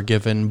that you were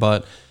given,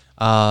 but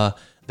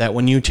that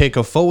when you take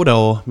a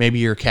photo, maybe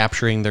you're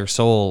capturing their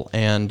soul.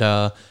 And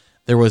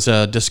there was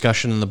a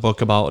discussion in the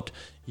book about,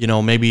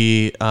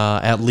 maybe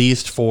at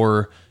least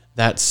for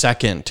that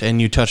second,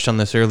 and you touched on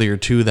this earlier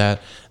too,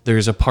 that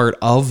there's a part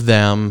of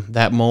them,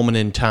 that moment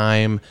in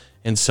time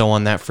and so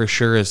on, that for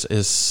sure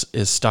is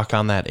stuck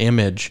on that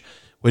image.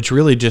 which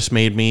really just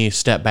made me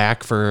step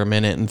back for a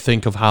minute and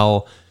think of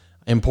how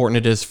important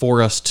it is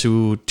for us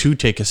to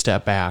take a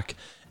step back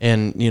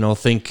and,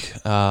 think,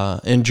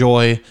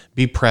 enjoy,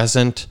 be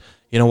present,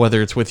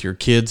 whether it's with your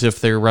kids, if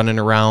they're running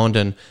around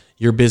and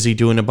you're busy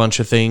doing a bunch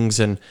of things,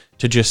 and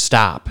to just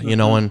stop,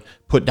 and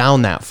put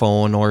down that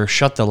phone or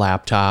shut the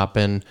laptop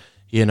and,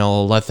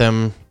 let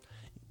them,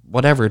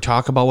 whatever,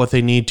 talk about what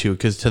they need to,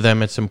 because to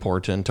them it's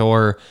important.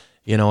 Or,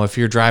 if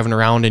you're driving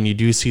around and you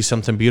do see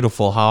something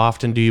beautiful, how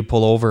often do you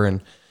pull over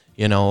and,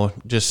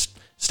 just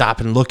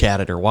stop and look at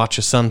it or watch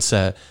a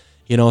sunset?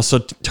 So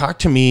talk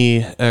to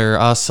me or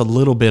us a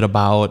little bit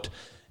about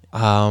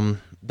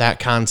that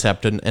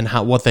concept and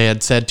how, what they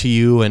had said to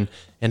you and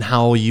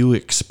how you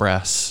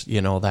express,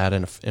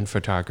 that in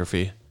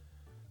photography.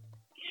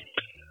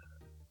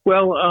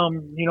 Well,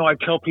 I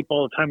tell people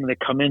all the time when they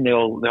come in,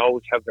 they'll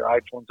always have their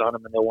iPhones on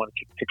them and they'll want to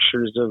take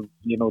pictures of,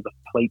 the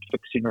plate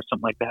fixing or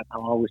something like that.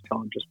 And I'll always tell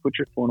them, just put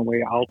your phone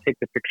away. I'll take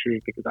the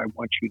pictures because I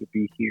want you to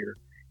be here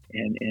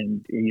and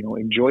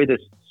enjoy this.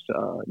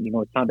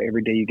 It's not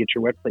every day you get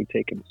your wet plate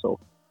taken. So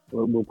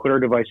we'll put our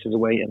devices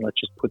away and let's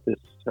just put this,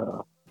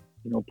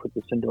 put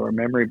this into our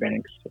memory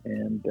banks.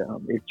 And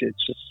it's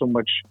just so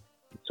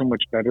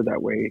much better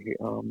that way,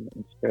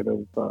 instead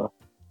of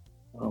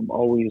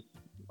always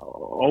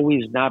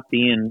not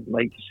being,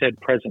 like you said,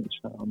 present.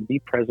 Be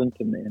present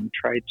and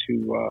try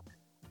to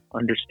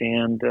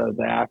understand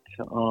that.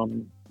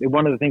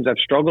 One of the things I've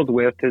struggled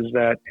with is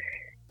that,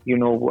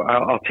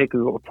 I'll take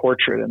a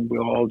portrait and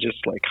we'll all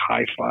just like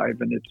high five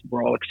and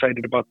we're all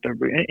excited about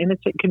and it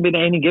can be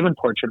any given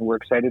portrait and we're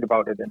excited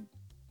about it.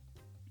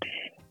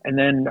 And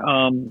then,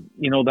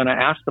 then I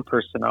ask the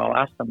person,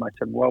 I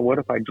said, well, what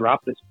if I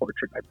drop this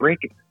portrait? I break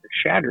it, I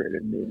shatter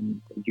it. And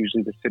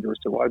usually the sitter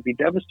said, well, I'd be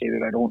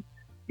devastated. I don't,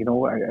 I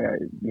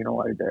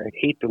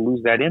hate to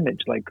lose that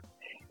image.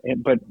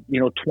 But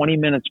 20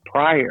 minutes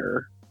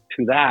prior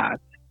to that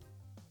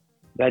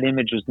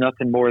image was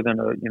nothing more than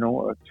a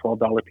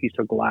 $12 piece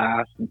of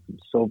glass and some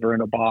silver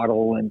in a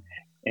bottle. And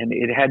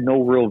it had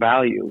no real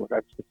value.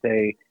 That's to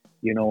say,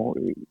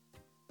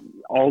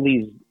 all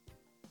these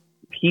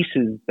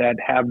pieces that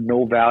have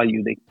no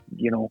value,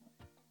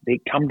 they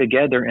come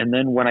together. And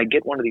then when I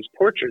get one of these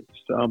portraits,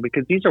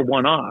 because these are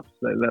one-offs,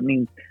 that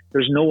means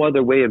there's no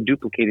other way of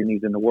duplicating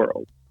these in the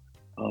world.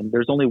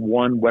 There's only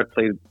one wet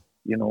plate,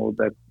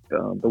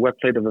 the wet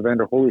plate of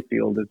Evander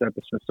Holyfield is at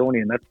the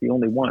Smithsonian. That's the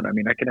only one. I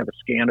mean, I can have a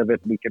scan of it.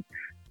 We could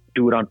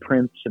do it on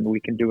prints and we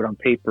can do it on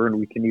paper and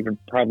we can even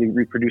probably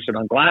reproduce it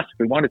on glass if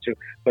we wanted to,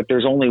 but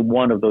there's only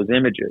one of those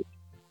images.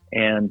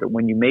 And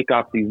when you make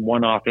off these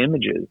one-off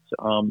images,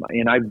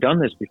 and I've done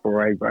this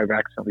before, I've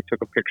accidentally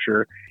took a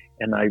picture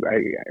and I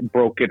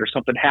broke it or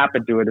something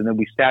happened to it. And then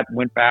we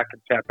went back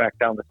and sat back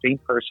down, the same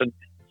person,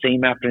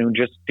 same afternoon,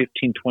 just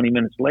 15, 20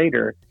 minutes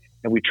later.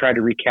 And we tried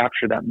to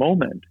recapture that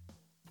moment.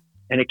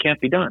 And it can't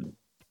be done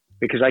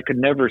because I could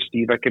never,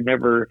 Steve,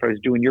 if I was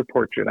doing your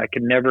portrait, I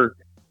could never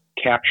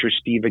capture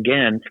Steve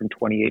again from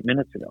 28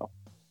 minutes ago.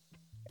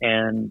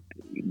 And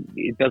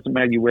it doesn't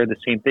matter. You wear the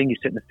same thing. You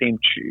sit in the same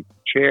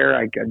chair.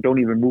 I don't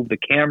even move the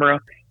camera.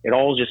 It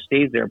all just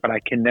stays there, but I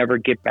can never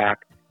get back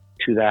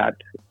to that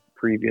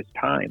previous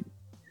time.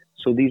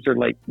 So these are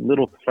like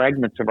little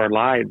fragments of our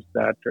lives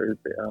that are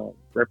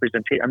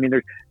representation. I mean,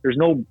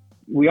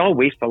 we all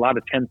waste a lot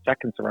of 10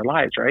 seconds of our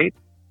lives, right?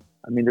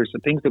 I mean, there's the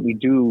things that we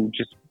do,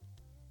 just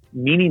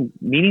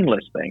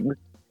meaningless things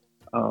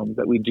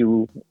that we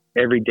do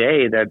every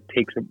day that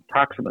takes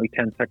approximately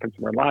 10 seconds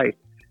of our life.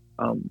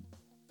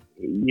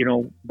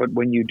 But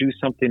when you do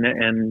something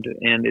and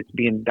it's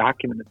being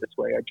documented this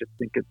way, I just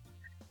think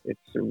it's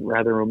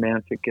rather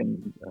romantic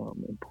and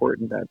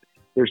important that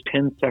there's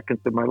 10 seconds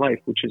of my life,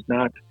 which is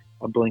not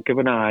a blink of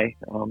an eye.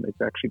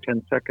 It's actually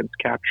 10 seconds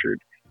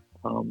captured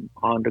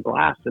onto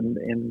glass, and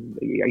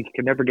you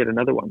can never get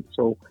another one.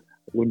 So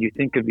when you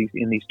think of these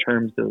in these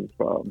terms of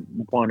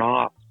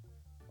one-offs,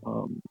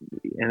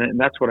 and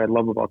that's what I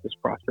love about this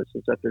process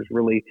is that there's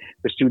really,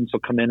 the students will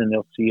come in and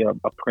they'll see a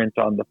print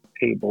on the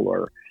table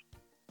or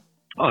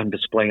on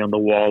display on the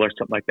wall or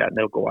something like that, and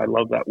they'll go, I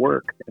love that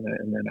work.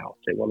 And then I'll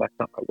say, well, that's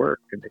not my work.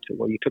 And they say,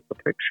 well, you took the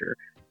picture.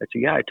 I say,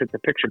 yeah, I took the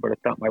picture, but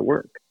it's not my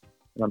work.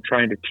 And I'm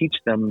trying to teach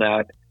them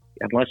that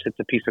unless it's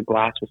a piece of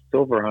glass with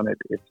silver on it,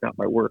 it's not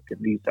my work.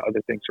 And these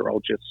other things are all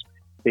just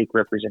fake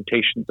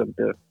representations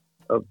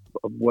of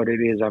what it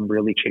is I'm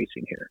really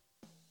chasing here.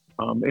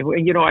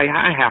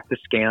 I have to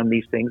scan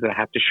these things and I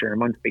have to share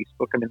them on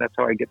Facebook. I mean, that's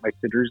how I get my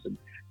sitters, and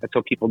that's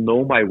how people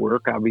know my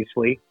work,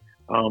 obviously.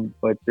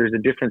 But there's a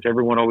difference.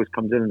 Everyone always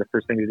comes in and the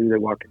first thing they do, they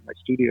walk in my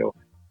studio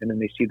and then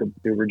they see the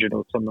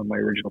original, some of my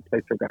original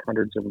plates. I've got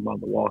hundreds of them on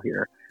the wall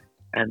here.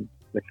 And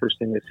the first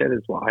thing they said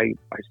is, well, I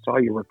saw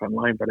your work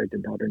online, but I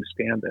did not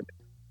understand that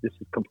this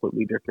is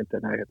completely different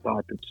than I had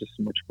thought. It's just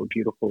so much more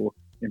beautiful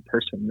in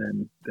person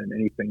than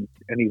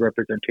any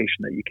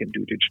representation that you can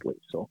do digitally.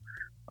 So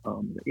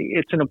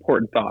it's an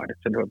important thought.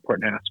 It's an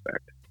important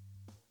aspect.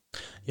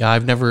 Yeah,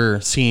 I've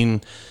never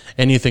seen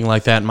anything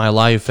like that in my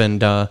life.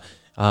 And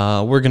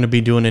we're going to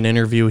be doing an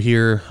interview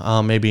here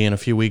maybe in a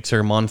few weeks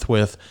or a month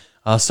with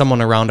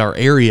someone around our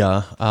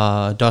area.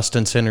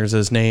 Dustin Sinner's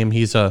his name.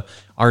 He's a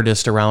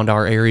artist around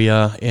our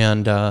area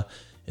and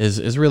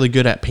is really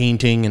good at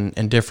painting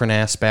and different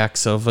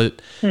aspects of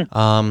it.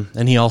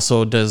 And he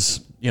also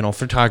does,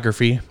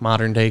 photography,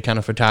 modern day kind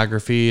of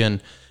photography.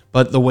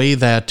 But the way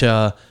that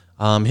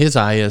his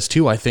eye is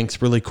too, I think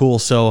is really cool.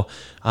 So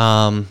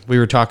we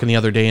were talking the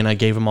other day and I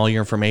gave him all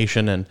your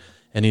information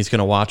and he's going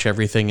to watch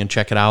everything and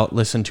check it out,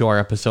 listen to our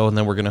episode, and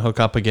then we're going to hook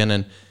up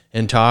again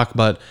and talk.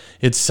 But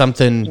it's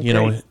something,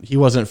 he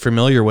wasn't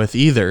familiar with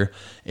either.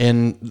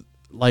 And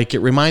like, it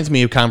reminds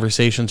me of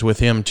conversations with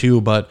him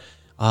too. But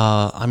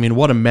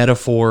what a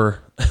metaphor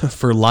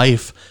for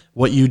life,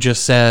 what you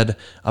just said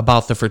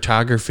about the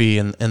photography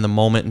and the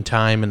moment in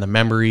time and the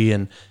memory,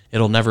 and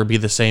it'll never be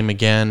the same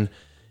again.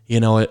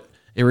 It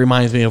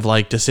reminds me of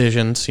like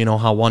decisions,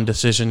 how one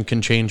decision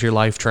can change your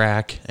life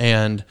track.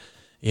 And,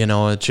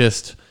 it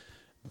just,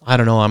 I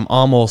don't know, I'm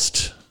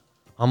almost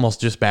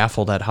just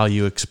baffled at how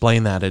you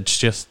explain that. It's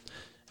just,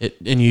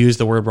 and you use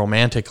the word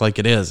romantic like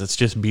it is. It's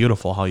just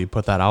beautiful how you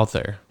put that out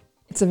there.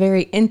 It's a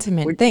very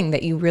intimate thing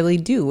that you really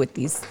do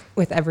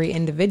with every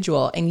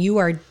individual. And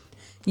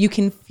you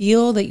can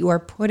feel that you are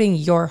putting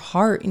your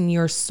heart and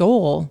your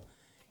soul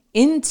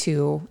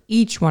into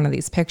each one of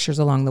these pictures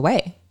along the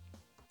way.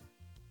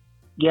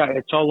 Yeah, and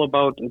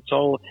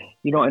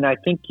I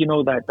think,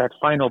 that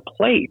final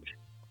plate.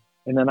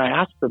 And then I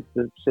asked the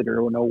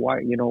sitter, why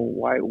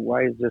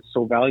is this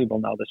so valuable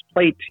now, this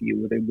plate to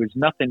you? There was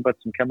nothing but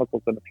some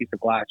chemicals and a piece of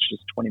glass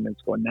just 20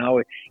 minutes ago. And now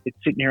it's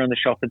sitting here on the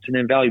shelf. It's an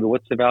invaluable.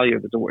 What's the value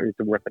of it? Is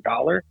it worth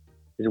 $1?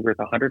 Is it worth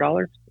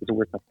 $100? Is it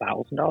worth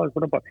 $1,000?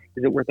 What about,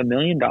 is it worth $1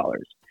 million?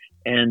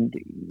 And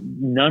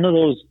none of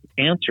those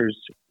answers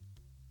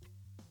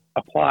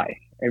apply.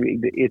 I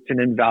mean, it's an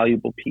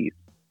invaluable piece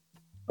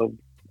of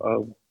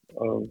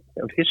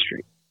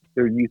history.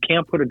 You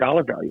can't put a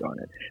dollar value on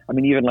it. I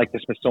mean, even like the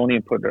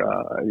Smithsonian put, a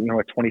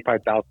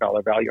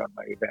 $25,000 value on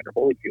my Evander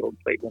Holyfield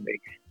plate when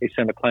they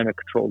sent a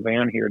climate-controlled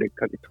van here to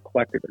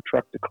collect it, a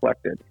truck to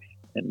collect it,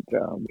 and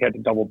we had to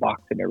double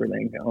box and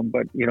everything.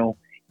 But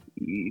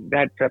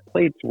that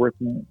plate's worth.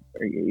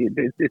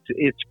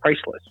 It's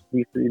priceless.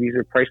 These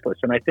are priceless,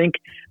 and I think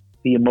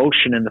the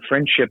emotion and the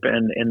friendship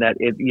and that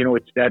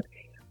it's that.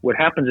 What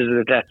happens is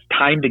that that's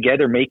time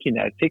together making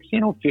that. It takes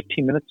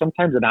 15 minutes,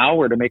 sometimes an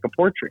hour to make a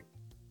portrait.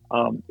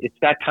 It's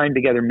that time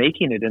together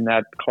making it, and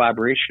that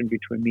collaboration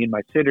between me and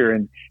my sitter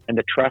and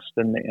the trust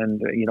and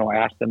I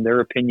ask them their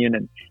opinion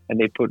and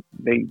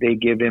they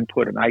give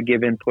input and I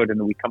give input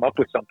and we come up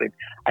with something.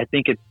 I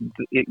think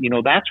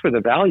that's where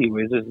the value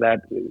is that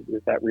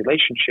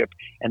relationship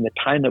and the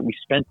time that we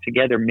spent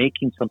together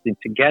making something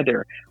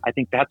together. I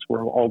think that's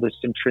where all this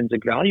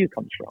intrinsic value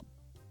comes from.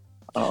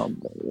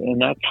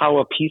 And that's how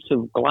a piece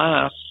of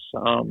glass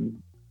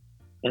and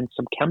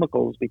some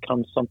chemicals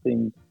become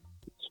something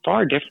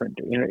far different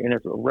in a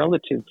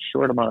relative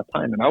short amount of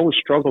time. And I always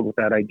struggled with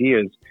that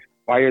idea: is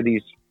why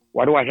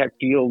do I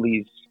feel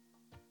these?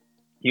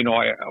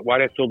 Why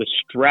do I feel the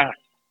stress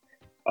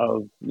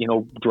of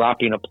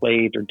dropping a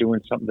plate or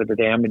doing something to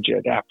damage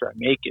it after I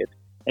make it?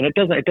 And it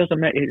doesn't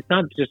matter. It's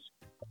not just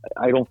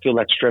I don't feel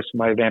that stress in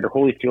my Evander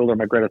Holyfield or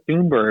my Greta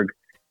Thunberg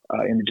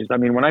images. I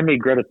mean, when I made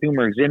Greta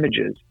Thunberg's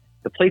images,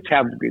 the plates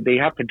have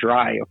to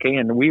dry, okay?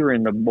 And we were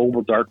in the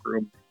mobile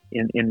darkroom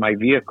in my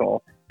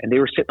vehicle, and they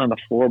were sitting on the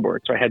floorboard.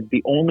 So I had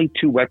the only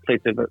 2 wet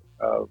plates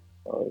of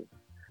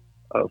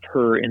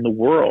her in the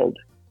world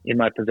in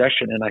my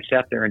possession, and I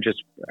sat there and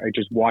I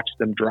just watched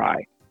them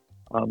dry.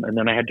 And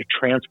then I had to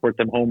transport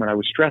them home, and I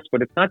was stressed.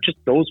 But it's not just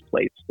those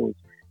plates; those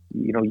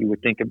you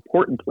would think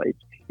important plates.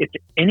 It's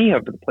any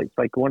of the plates,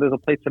 like one of the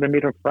plates that I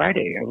made on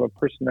Friday of a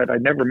person that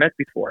I'd never met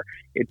before.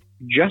 It's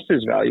just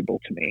as valuable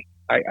to me.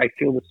 I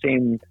feel the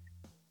same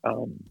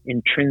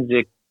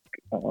intrinsic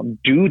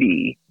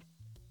duty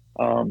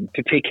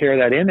to take care of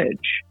that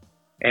image,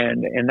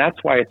 and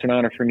that's why it's an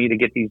honor for me to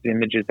get these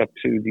images up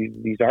to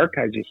these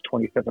archives, these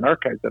 27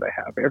 archives that I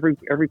have.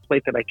 Every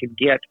plate that I could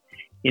get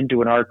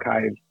into an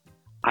archive,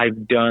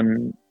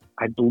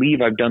 I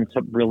believe I've done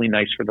something really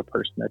nice for the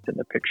person that's in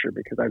the picture,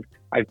 because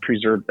I've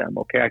preserved them.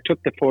 Okay, I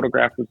took the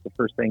photograph was the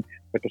first thing,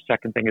 but the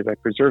second thing is I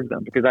preserved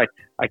them, because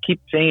I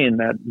keep saying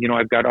that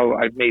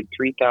I've made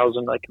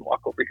 3,000. I can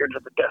walk over here to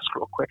the desk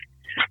real quick.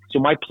 So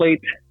my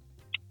plate,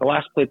 the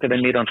last plate that I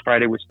made on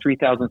Friday was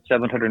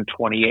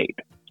 3,728.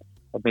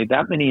 I've made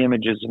that many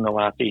images in the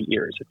last 8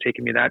 years. It's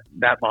taken me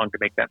that long to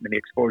make that many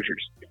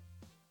exposures,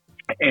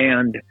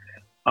 and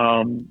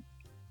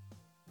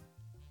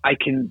I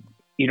can.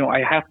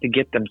 I have to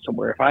get them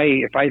somewhere.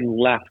 If I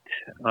left,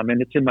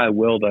 and it's in my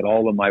will that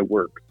all of my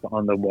works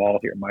on the wall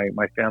here,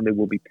 my family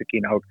will be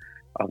picking out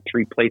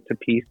 3 plates a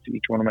piece to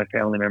each one of my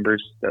family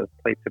members, the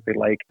plates that they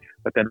like,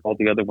 but then all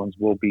the other ones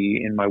will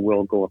be in my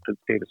will go up to the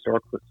State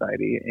Historical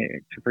Society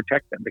to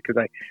protect them, because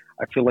I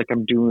feel like I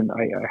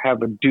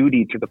have a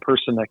duty to the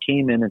person that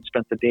came in and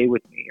spent the day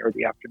with me, or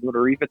the afternoon,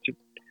 or even to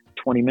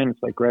 20 minutes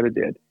like Greta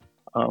did.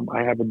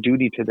 I have a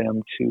duty to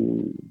them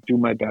to do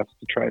my best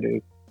to try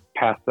to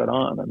pass that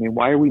on. I mean,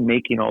 why are we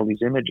making all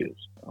these images?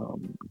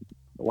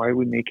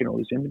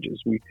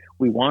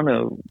 We want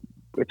to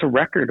it's a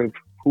record of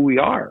who we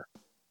are.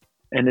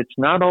 And it's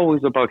not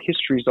always about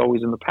history is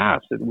always in the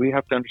past. We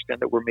have to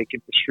understand that we're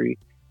making history,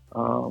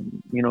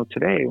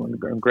 today. When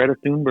Greta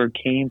Thunberg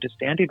came to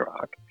Standing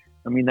Rock,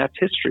 I mean, that's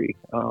history.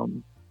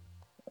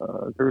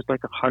 There's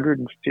like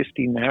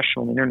 150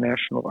 national and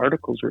international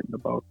articles written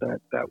about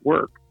that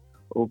work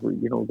over,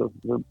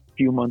 the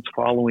few months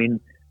following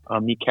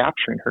me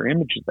capturing her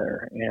images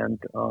there. And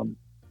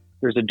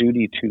there's a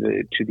duty to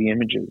the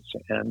images,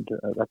 and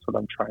that's what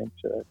I'm trying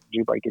to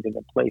do by getting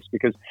in place.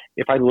 Because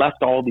if I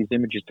left all these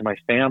images to my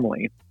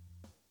family,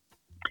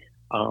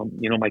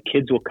 my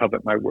kids will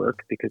covet my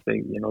work because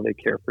they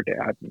care for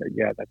dad, and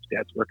that's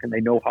dad's work, and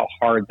they know how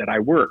hard that I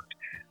worked.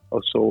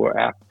 So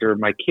after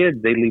my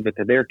kids, they leave it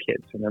to their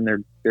kids, and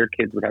then their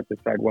kids would have to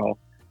decide, well,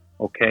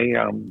 okay,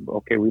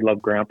 we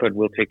love Grandpa, and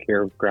we'll take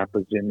care of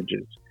Grandpa's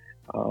images.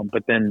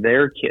 But then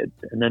their kids,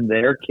 and then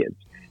their kids.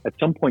 At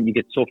some point, you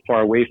get so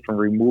far away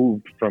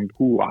removed from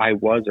who I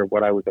was or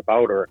what I was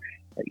about, or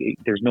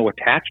there's no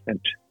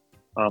attachment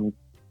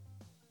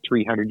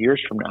 300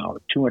 years from now,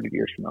 200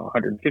 years from now,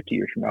 150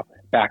 years from now,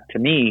 back to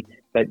me,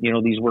 that,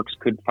 these works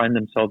could find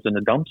themselves in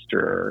a dumpster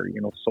or,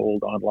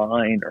 sold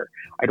online, or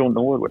I don't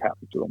know what would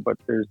happen to them. But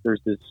there's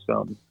this,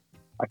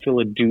 I feel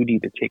a duty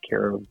to take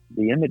care of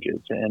the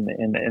images, and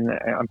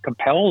I'm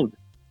compelled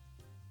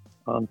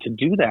to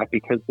do that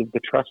because of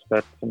the trust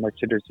that my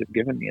sitters have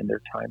given me and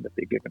their time that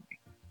they've given me.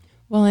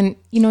 Well, and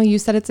you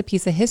said it's a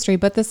piece of history,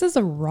 but this is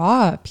a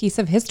raw piece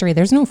of history.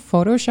 There's no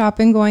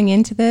Photoshopping going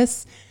into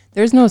this.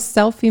 There's no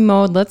selfie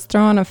mode. Let's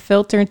throw on a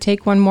filter and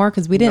take one more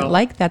because we didn't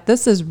like that.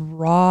 This is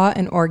raw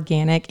and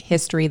organic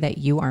history that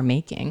you are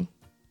making.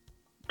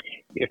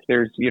 If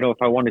there's,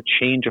 if I want to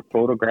change a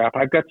photograph,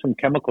 I've got some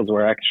chemicals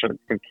where I actually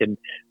can,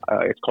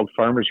 it's called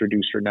Farmer's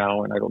Reducer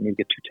now, and I don't need to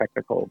get too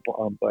technical,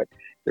 but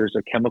there's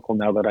a chemical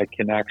now that I've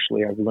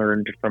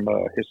learned from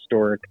a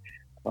historic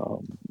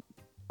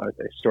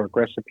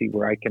recipe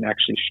where I can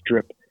actually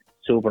strip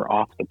silver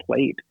off the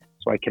plate.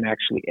 So I can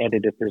actually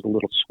edit if there's a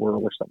little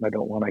swirl or something I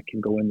don't want. I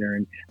can go in there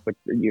but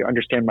you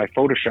understand my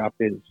Photoshop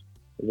is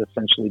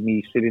essentially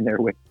me sitting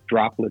there with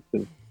droplets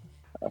of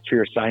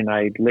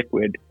ferrocyanide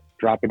liquid,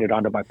 dropping it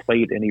onto my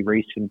plate and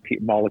erasing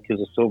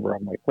molecules of silver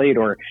on my plate.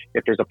 Or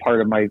if there's a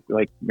part of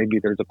maybe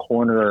there's a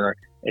corner or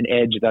an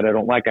edge that I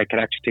don't like, I can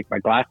actually take my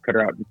glass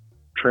cutter out and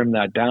trim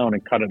that down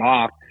and cut it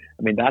off.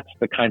 I mean, that's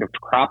the kind of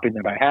cropping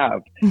that I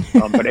have.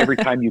 But every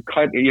time you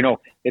cut,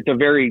 it's a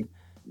very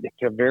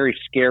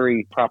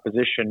scary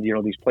proposition.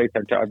 These plates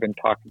I've been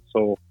talking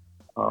so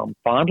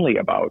fondly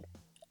about,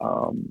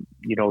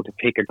 to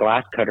take a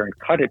glass cutter and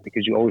cut it,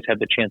 because you always have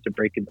the chance of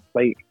breaking the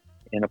plate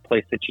in a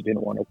place that you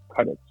didn't want to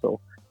cut it. So,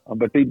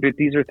 but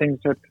these are things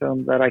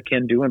that I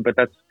can do. But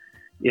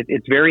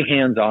it's very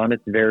hands-on.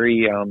 It's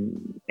very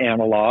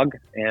analog.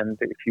 And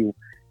if you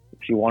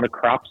want to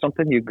crop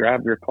something, you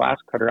grab your glass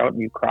cutter out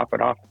and you crop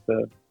it off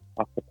the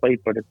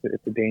plate. But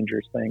it's a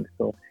dangerous thing.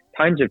 So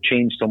times have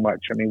changed so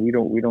much. I mean, we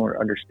don't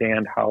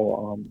understand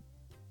how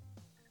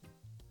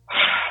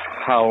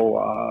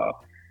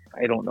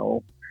I don't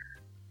know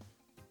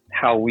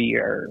how we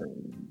are.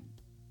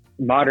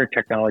 Modern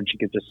technology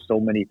gives us so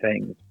many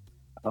things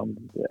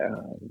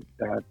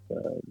that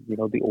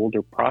the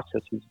older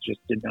processes just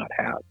did not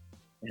have,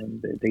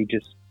 and they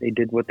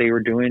did what they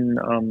were doing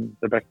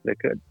the best they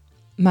could.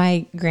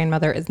 My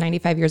grandmother is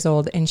 95 years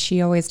old, and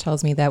she always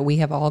tells me that we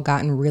have all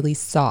gotten really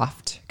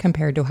soft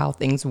compared to how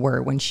things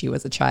were when she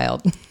was a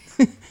child.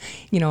 And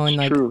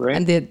true, right?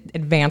 And the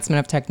advancement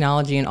of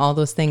technology and all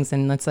those things.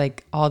 And that's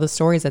like all the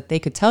stories that they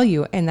could tell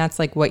you. And that's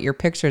like what your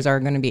pictures are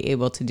going to be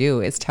able to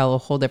do, is tell a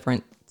whole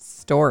different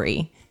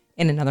story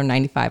in another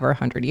 95 or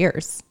 100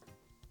 years.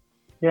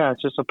 Yeah,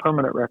 it's just a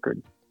permanent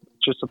record.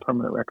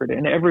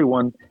 And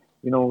everyone,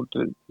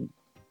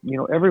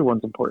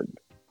 everyone's important.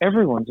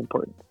 Everyone's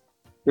important.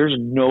 There's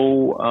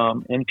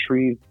no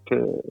entry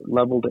to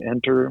level to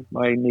enter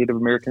my Native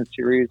American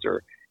series,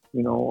 or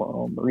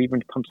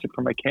even come sit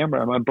for my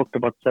camera. I'm booked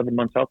about 7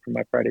 months out from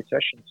my Friday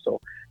session,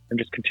 so I'm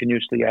just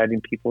continuously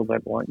adding people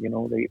that want.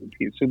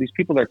 So these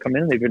people that come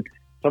in, they've been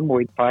some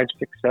wait 5,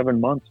 6,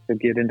 7 months to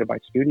get into my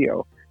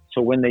studio.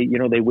 So when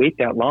they wait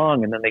that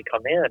long and then they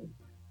come in,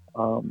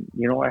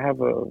 I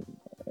have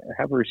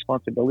a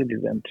responsibility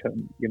to them to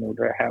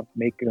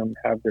make them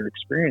have their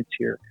experience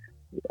here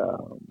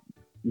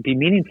be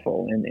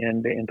meaningful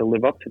and to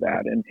live up to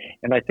that.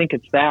 And I think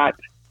it's that.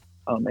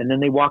 And then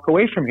they walk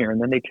away from here, and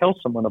then they tell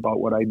someone about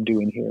what I'm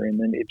doing here, and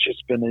then it's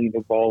just been an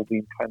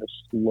evolving kind of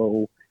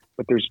slow.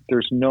 But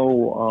there's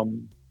no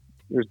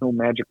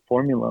magic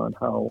formula on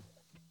how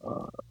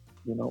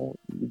you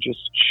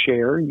just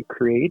share, you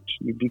create,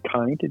 you be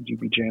kind, and you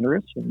be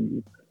generous,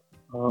 and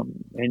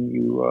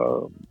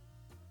you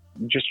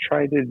just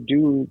try to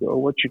do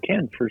what you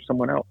can for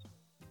someone else.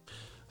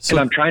 So, and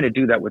I'm trying to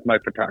do that with my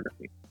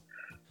photography.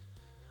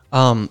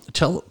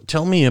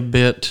 Tell me a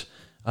bit.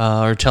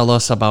 Or tell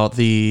us about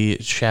the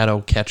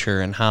Shadow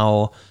Catcher and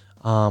how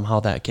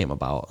that came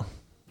about.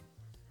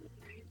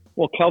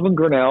 Well, Calvin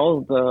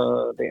Grinnell,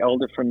 the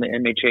elder from the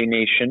MHA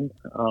Nation,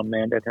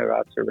 Mandan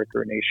Haratsa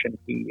Ricker Nation,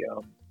 he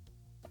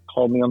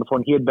called me on the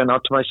phone. He had been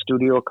out to my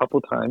studio a couple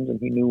of times, and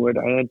he knew it.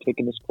 I had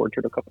taken this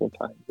portrait a couple of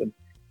times,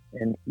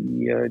 and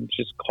he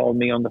just called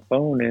me on the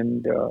phone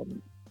and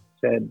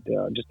said,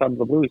 just out of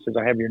the blue, he says,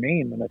 "I have your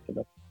name." And I said,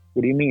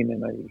 "What do you mean?"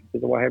 And he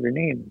said, "Well, I have your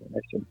name." And I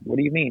said, "What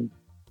do you mean?"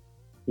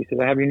 He says,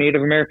 "I have your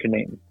Native American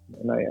name."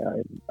 And I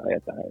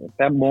at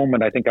that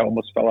moment, I think I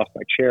almost fell off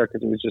my chair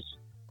because it was just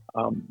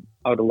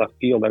out of left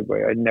field.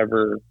 I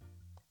never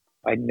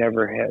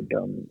had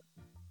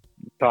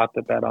thought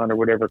that honor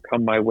would ever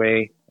come my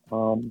way.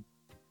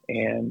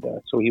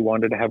 So he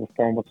wanted to have a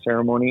formal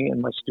ceremony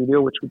in my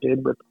studio, which we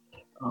did with,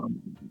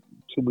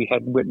 so we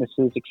had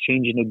witnesses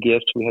exchanging a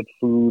gift, we had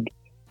food,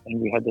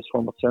 and we had this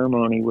formal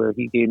ceremony where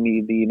he gave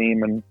me the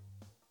name and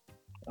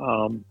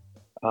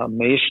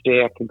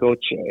Meishte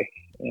Akagoche,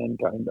 and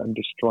I'm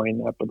destroying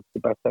that, but it's the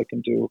best I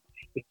can do.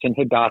 It's in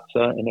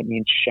Hidatsa, and it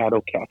means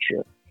shadow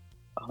catcher.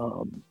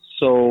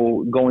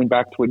 So going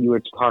back to what you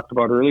had talked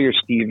about earlier,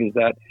 Steve, is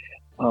that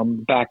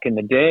back in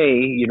the day,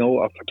 you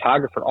know, a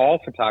photographer, all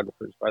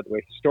photographers, by the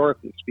way,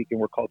 historically speaking,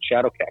 were called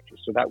shadow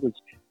catchers. So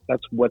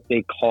that's what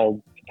they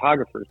called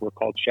photographers, were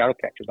called shadow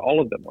catchers.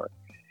 All of them were.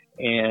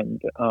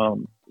 And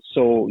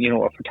so, you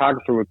know, a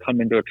photographer would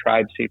come into a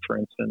tribe, say, for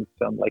instance,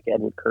 like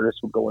Edward Curtis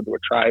would go into a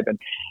tribe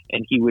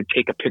and he would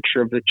take a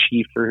picture of the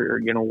chief or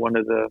you know, one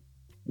of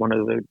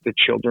the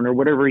children or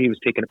whatever he was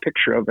taking a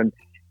picture of.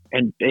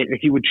 And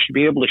he would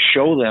be able to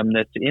show them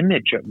this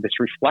image of this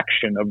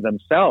reflection of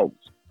themselves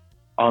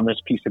on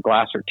this piece of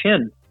glass or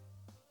tin.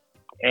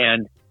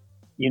 And,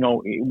 you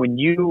know, when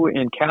you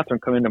and Catherine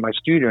come into my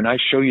studio and I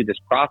show you this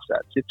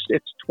process,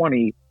 it's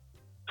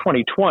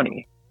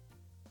 2020,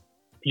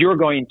 you're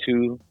going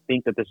to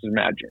think that this is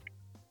magic.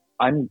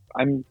 I'm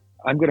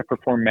going to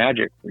perform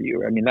magic for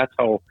you. I mean, that's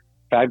how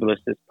fabulous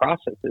this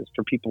process is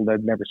for people that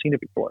have never seen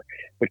it before.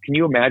 But can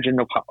you imagine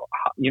how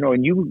you know,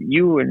 and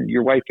you and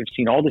your wife have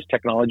seen all this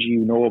technology,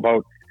 you know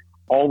about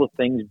all the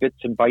things, bits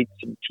and bytes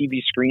and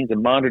TV screens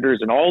and monitors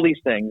and all these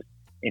things.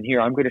 And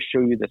here I'm going to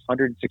show you this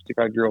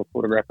 165-year-old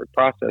photographic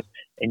process,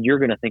 and you're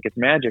going to think it's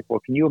magic. Well,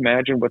 can you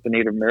imagine what the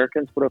Native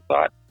Americans would have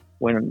thought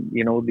when,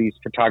 you know, these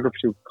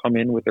photographers would come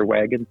in with their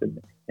wagons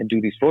and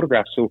do these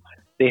photographs? So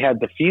they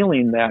had the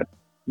feeling that,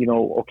 you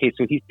know, okay,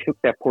 so he took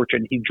that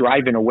portrait and he's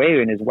driving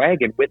away in his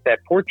wagon with that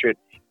portrait,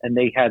 and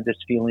they had this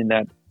feeling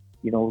that,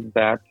 you know,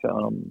 that,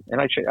 and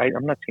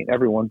I'm not saying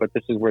everyone, but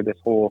this is where this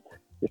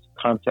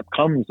concept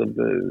comes of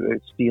the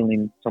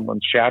stealing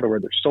someone's shadow or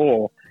their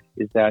soul,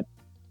 is that,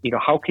 you know,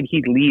 how can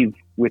he leave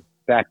with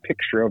that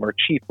picture of our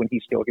chief when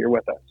he's still here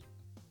with us?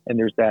 And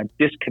there's that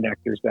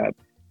disconnect. There's that,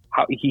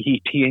 how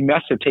he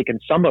must have taken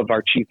some of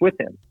our chief with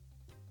him,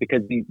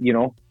 because you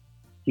know,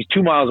 he's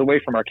 2 miles away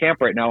from our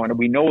camp right now, and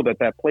we know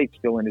that plate's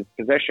still in his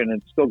possession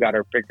and still got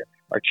our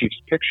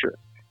chief's picture.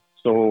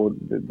 So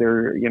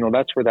there, you know,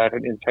 that's where that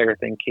entire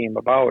thing came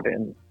about.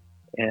 And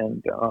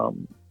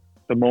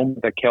the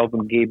moment that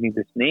Kelvin gave me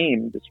this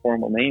name, this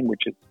formal name,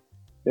 which is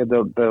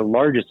the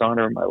largest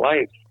honor of my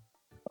life,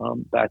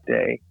 that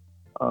day,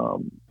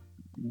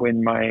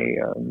 when my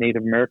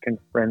Native American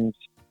friends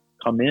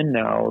come in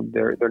now,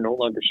 they're no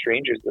longer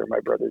strangers. They're my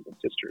brothers and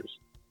sisters.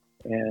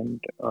 And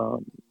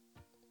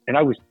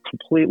I was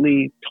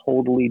completely,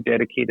 totally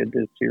dedicated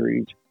to the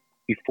series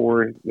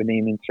before the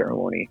naming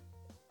ceremony.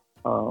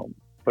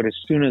 But as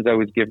soon as I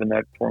was given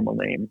that formal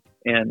name,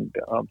 and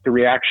the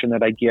reaction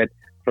that I get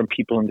from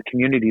people in the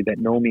community that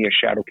know me as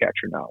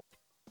Shadowcatcher now,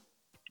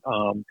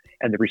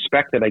 and the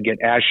respect that I get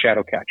as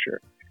Shadowcatcher,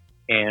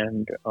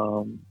 and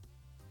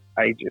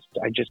I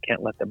just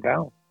can't let them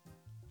down.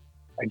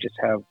 I just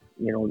have,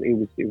 you know,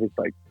 it was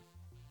like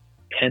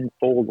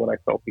tenfold what I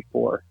felt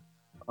before.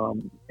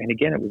 And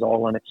again, it was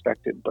all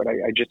unexpected, but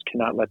I just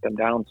cannot let them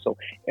down. So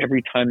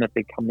every time that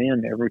they come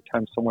in, every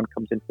time someone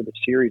comes in for the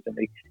series and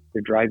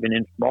they're driving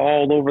in from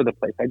all over the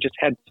place. I just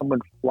had someone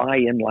fly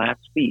in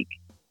last week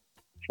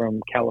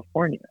from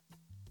California.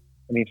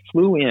 I mean,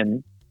 flew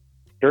in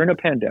during a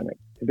pandemic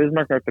to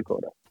Bismarck, North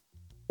Dakota,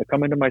 to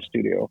come into my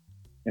studio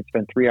and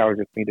spend 3 hours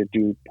with me to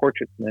do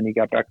portraits. And then he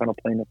got back on a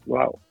plane and flew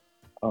out.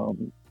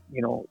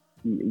 You know,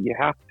 you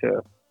have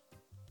to,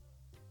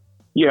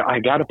 I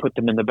got to put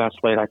them in the best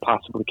light I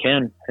possibly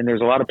can. And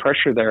there's a lot of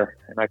pressure there,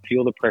 and I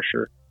feel the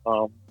pressure.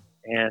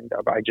 And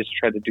I just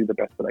try to do the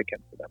best that I can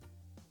for them.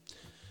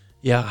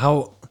 Yeah.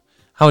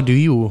 How do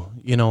you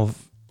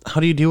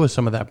deal with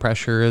some of that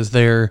pressure? Is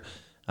there,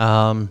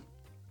 I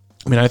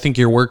mean, I think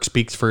your work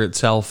speaks for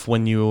itself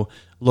when you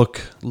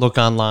look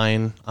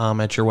online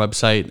at your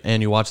website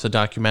and you watch the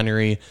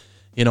documentary.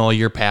 You know,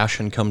 your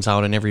passion comes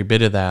out in every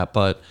bit of that.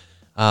 But,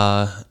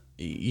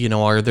 you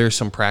know, are there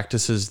some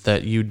practices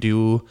that you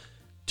do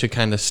to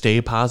kind of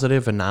stay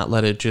positive and not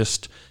let it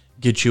just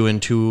get you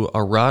into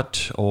a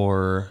rut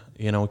or,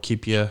 you know,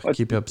 keep you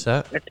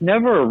upset? It's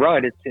never a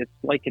rut. It's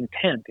like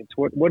intent. It's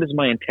what is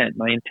my intent?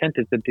 My intent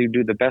is to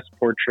do the best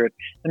portrait.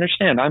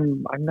 Understand,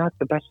 I'm not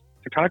the best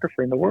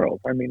photographer in the world.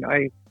 I mean,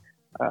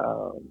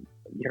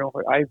 you know,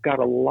 I've got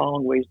a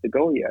long ways to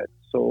go yet.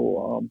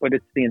 So, but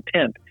it's the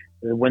intent.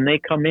 When they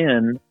come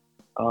in,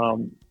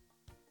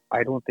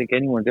 I don't think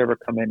anyone's ever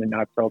come in and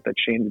not felt that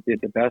Shane did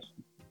the best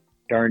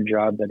darn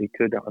job that he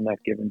could on that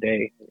given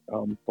day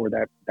for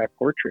that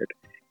portrait.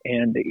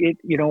 And it,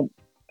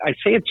 I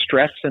say it's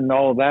stress and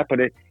all of that, but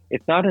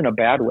it's not in a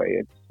bad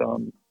way.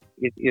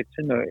 It's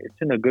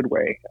in a good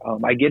way.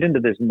 I get into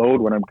this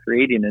mode when I'm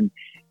creating,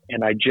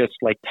 and I just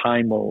like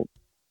time will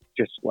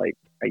just like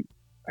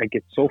I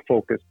get so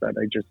focused that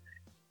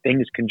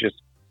things can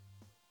just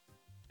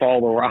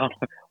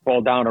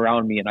fall down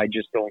around me, and I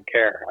just don't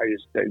care.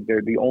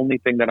 They're the only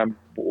thing that I'm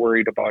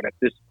worried about at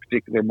this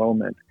particular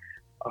moment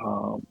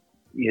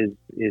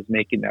is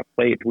making that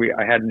plate.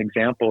 I had an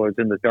example. I was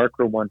in the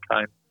darkroom one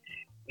time,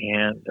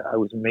 and I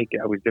was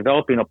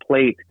developing a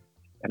plate,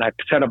 and I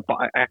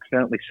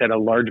accidentally set a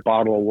large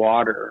bottle of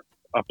water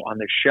up on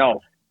the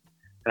shelf,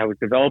 and I was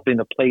developing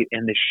the plate,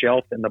 and the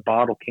shelf and the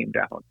bottle came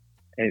down,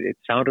 and it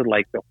sounded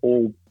like the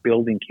whole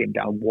building came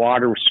down.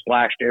 Water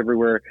splashed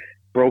everywhere,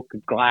 broke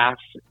glass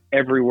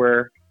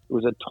everywhere. It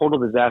was a total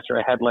disaster.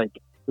 It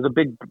was a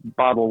big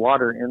bottle of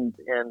water, and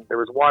there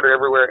was water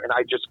everywhere, and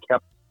I just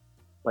kept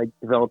like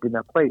developing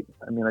that plate.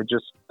 I mean, I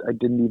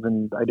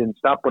didn't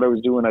stop what I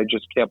was doing. I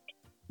just kept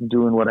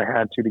doing what I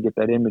had to get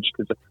that image,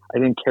 because I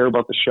didn't care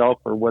about the shelf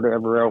or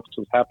whatever else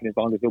was happening as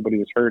long as nobody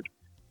was hurt.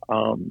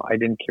 I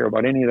didn't care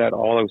about any of that.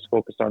 All I was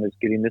focused on is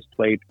getting this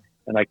plate,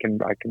 and I can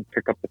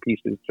pick up the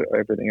pieces to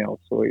everything else.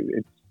 So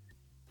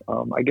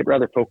I get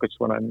rather focused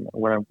when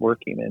I'm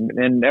working,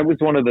 and that was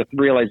one of the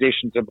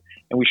realizations of.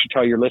 And we should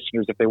tell your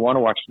listeners, if they want to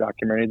watch the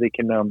documentary, they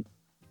can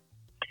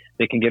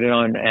get it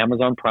on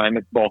Amazon Prime.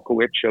 It's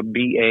Balkowitsch,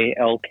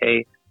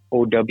 Balkowitsch.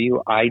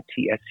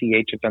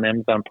 It's on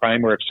Amazon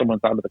Prime, or if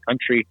someone's out of the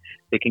country,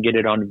 they can get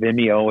it on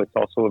Vimeo. It's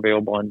also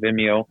available on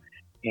Vimeo,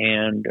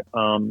 and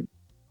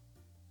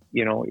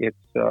it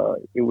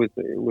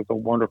was a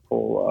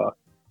wonderful.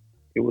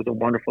 It was a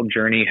wonderful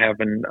journey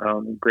having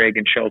Greg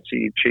and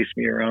Chelsea chase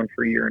me around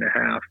for a year and a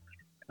half,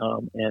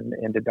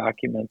 and to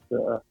document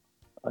the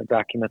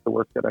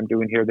work that I'm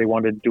doing here. They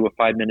wanted to do a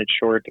 5-minute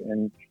short,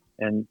 and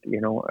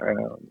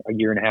a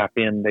year and a half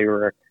in,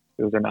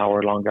 it was an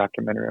hour-long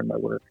documentary on my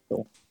work.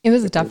 So it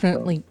was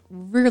definitely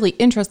really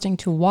interesting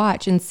to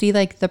watch and see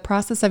like the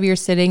process of your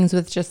sittings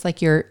with just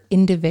like your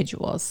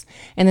individuals,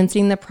 and then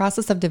seeing the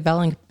process of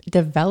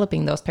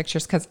developing those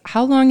pictures. Because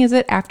how long is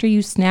it after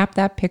you snap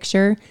that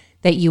picture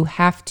that you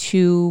have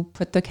to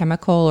put the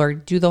chemical or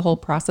do the whole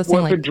processing?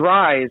 Well, if it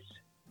dries,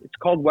 it's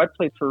called wet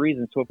plate for a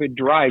reason. So if it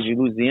dries, you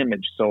lose the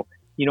image. So,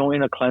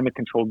 in a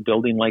climate-controlled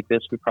building like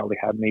this, we probably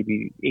have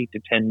maybe 8 to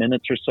 10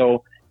 minutes or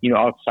so.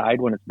 Outside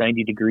when it's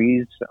 90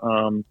 degrees,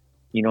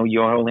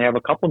 you only have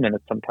a couple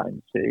minutes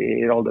sometimes.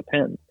 It all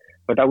depends.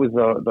 But that was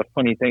the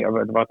funny thing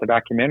about the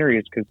documentary,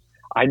 is because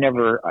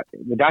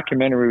the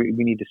documentary,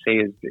 we need to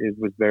say,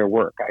 was their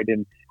work. I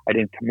didn't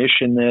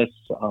commission this.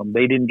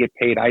 They didn't get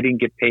paid. I didn't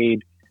get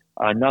paid.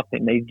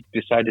 Nothing. They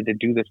decided to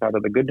do this out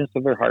of the goodness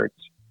of their hearts,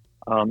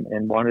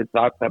 and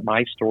thought that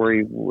my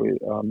story.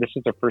 This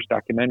is their first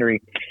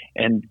documentary,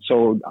 and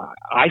so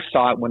I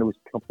saw it when it was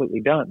completely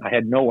done. I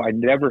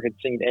never had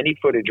seen any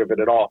footage of it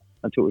at all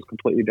until it was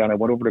completely done. I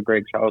went over to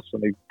Greg's house,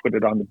 and they put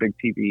it on the big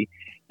TV,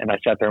 and I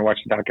sat there and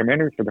watched the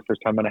documentary for the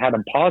first time. And I had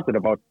him pause it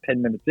about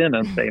 10 minutes in, and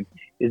I'm saying,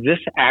 "Is this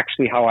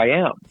actually how I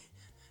am?"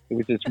 It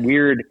was this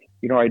weird.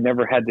 I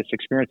never had this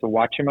experience of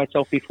watching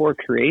myself before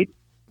create.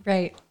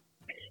 Right.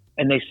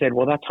 And they said,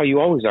 "Well, that's how you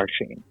always are,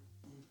 Shane."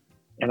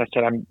 And I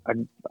said, I'm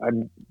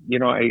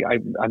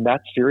that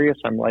serious.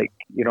 I'm like,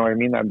 I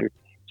mean, I'm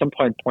some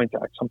points,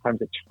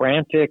 sometimes it's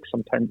frantic.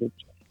 Sometimes it's,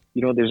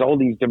 there's all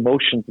these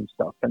emotions and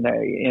stuff. And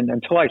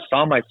until I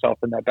saw myself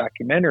in that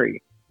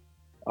documentary,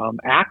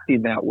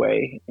 acting that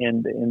way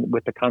and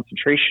with the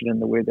concentration in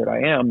the way that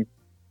I am,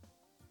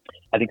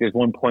 I think there's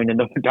one point in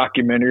the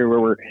documentary where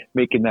we're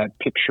making that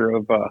picture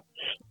of,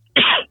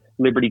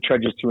 liberty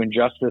trudges to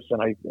injustice.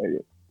 And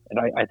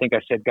I think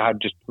I said,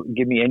 "God, just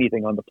give me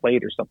anything on the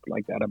plate," or something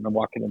like that. I'm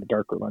walking in the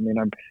darkroom. I mean,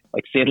 I'm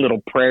like saying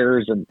little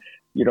prayers, and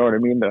you know what I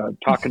mean,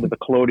 talking to the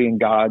collodion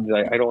gods.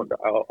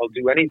 I'll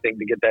do anything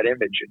to get that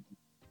image. And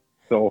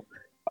so,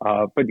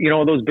 but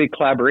those big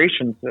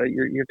collaborations,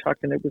 you're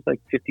talking. It was like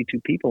 52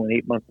 people in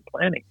 8 months of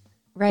planning.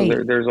 Right.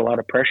 So there's a lot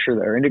of pressure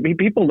there, and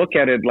people look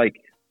at it like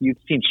you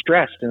seem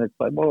stressed, and it's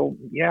like, well,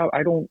 yeah,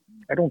 I don't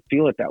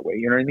feel it that way.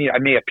 You know what I mean? I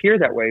may appear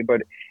that way,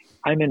 but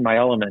I'm in my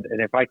element, and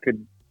if I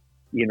could,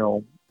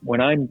 when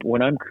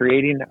I'm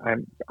creating,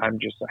 I'm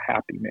just a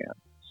happy man.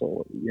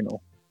 So,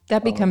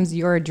 that becomes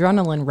your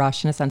adrenaline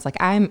rush in a sense. Like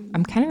I'm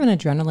kind of an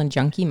adrenaline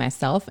junkie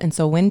myself. And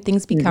so when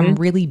things become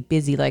really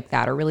busy like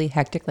that or really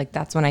hectic, like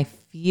that's when I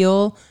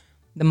feel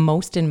the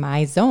most in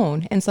my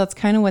zone. And so that's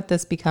kind of what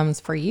this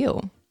becomes for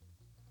you.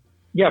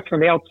 Yeah.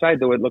 From the outside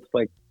though, it looks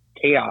like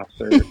chaos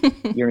or, you know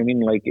what I mean?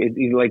 Like,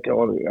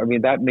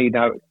 that may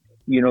not,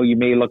 you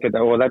may look at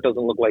that. Well, that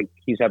doesn't look like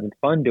he's having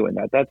fun doing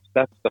that. That's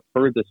the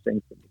furthest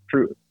thing from the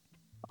truth.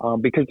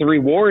 Because the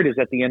reward is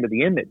at the end of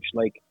the image,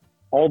 like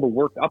all the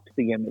work up to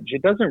the image.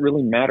 It doesn't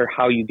really matter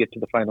how you get to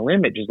the final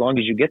image as long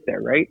as you get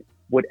there, right?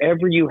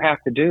 Whatever you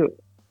have to do,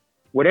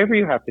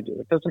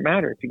 it doesn't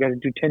matter if you got to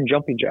do 10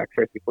 jumping jacks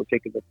right before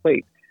taking the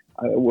plate.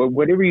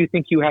 Whatever you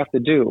think you have to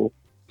do,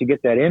 to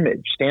get that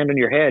image. Stand on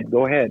your head.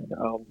 Go ahead.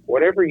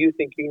 Whatever you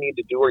think you need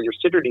to do or your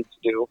sitter needs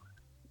to do.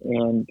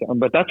 And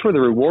but that's where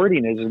the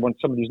rewarding is when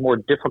some of these more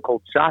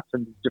difficult shots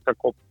and these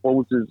difficult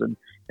poses and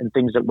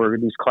things that we're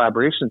these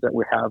collaborations that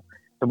we have,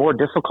 the more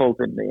difficult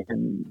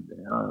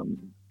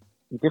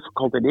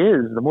difficult it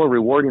is, the more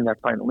rewarding that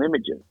final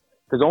image is.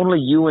 Because only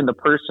you and the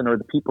person or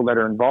the people that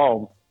are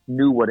involved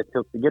knew what it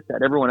took to get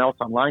that. Everyone else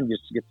online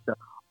just gets to,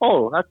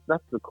 oh,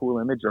 that's a cool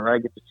image, or I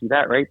get to see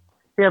that, right?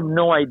 They have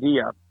no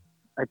idea.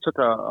 I took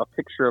a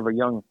picture of a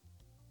young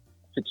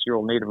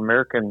 6-year-old Native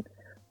American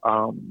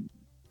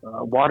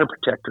water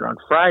protector on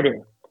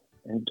Friday.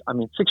 And I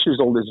mean, 6 years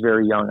old is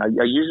very young.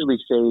 I usually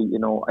say,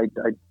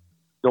 I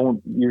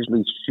don't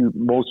usually shoot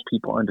most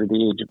people under the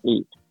age of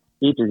 8.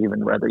 8 is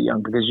even rather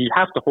young because you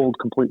have to hold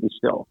completely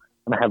still.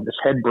 And I have this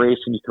head brace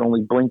and you can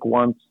only blink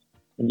once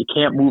and you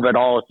can't move at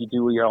all. If you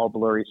do, you're all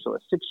blurry. So a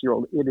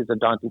 6-year-old, it is a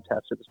daunting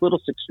task. So this little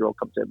 6-year-old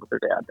comes in with her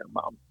dad and her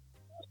mom.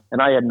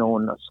 And I had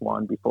known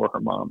Swan before her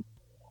mom.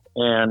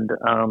 And,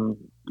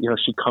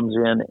 she comes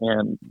in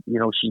and,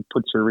 she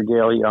puts her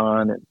regalia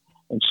on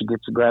and she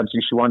grabs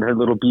you. She wanted her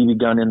little BB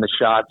gun in the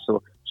shot.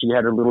 So she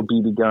had her little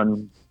BB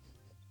gun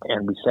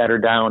and we sat her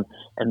down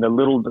and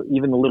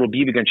even the little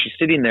BB gun, she's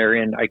sitting there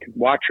and I could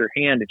watch her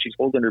hand and she's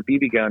holding her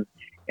BB gun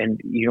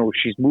and,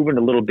 she's moving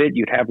a little bit.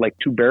 You'd have like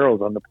 2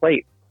 barrels on the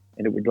plate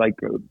and it would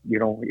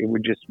it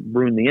would just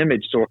ruin the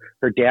image. So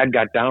her dad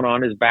got down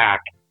on his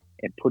back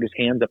and put his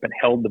hands up and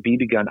held the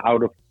BB gun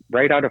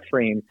right out of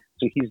frame.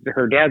 So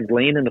her dad's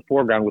laying in the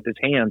foreground with his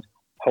hands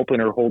helping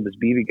her hold this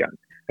BB gun.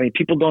 I mean,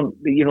 people don't,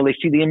 they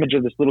see the image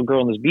of this little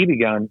girl and this BB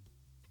gun.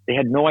 They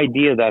had no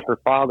idea that her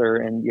father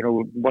and,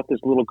 what this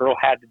little girl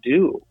had to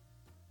do.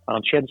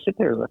 She had to sit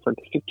there for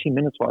 15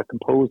 minutes while I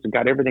composed and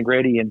got everything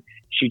ready. And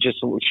she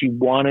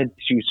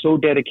was so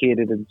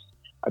dedicated. And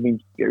I mean,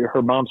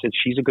 her mom said,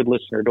 she's a good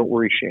listener. Don't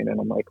worry, Shane. And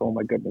I'm like, oh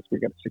my goodness, we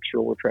got a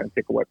 6-year-old we're trying to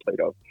take a wet plate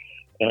of.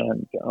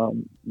 And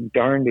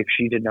darned if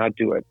she did not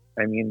do it.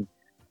 I mean,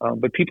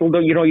 but people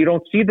don't, you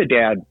don't see the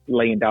dad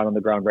laying down on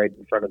the ground right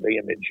in front of the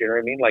image. You know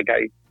what I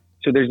mean?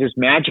 So there's this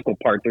magical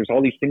part. There's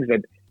all these things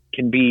that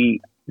can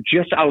be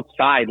just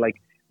outside, like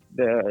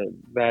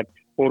that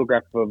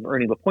photograph of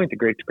Ernie Lapointe, the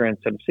great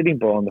grandson of Sitting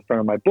Bull, on the front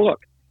of my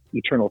book,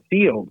 Eternal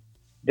Field.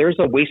 There's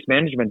a waste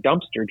management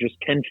dumpster just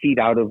 10 feet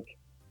out of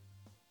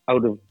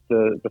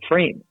the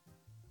frame.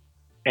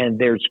 And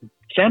there's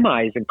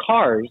semis and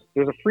cars.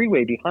 There's a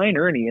freeway behind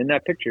Ernie in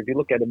that picture. If you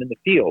look at him in the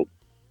field,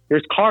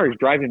 there's cars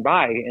driving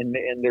by and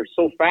they're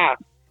so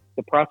fast.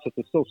 The process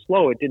is so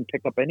slow. It didn't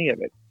pick up any of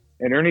it.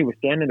 And Ernie was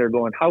standing there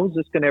going, how is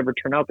this going to ever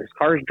turn out? There's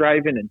cars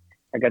driving and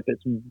I got this,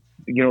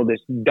 this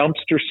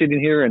dumpster sitting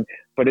here.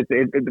 But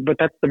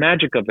that's the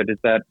magic of it, is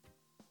that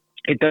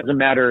it doesn't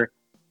matter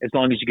as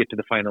long as you get to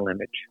the final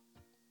image.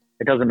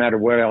 It doesn't matter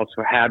what else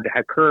had to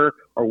occur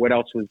or what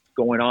else was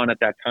going on at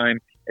that time.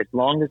 As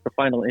long as the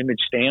final image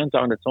stands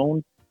on its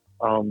own,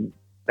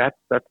 that's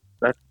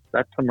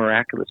the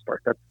miraculous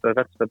part.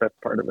 That's the best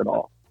part of it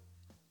all.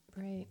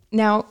 Right.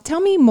 Now,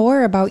 tell me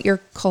more about your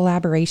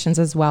collaborations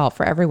as well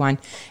for everyone.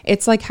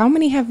 It's like, how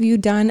many have you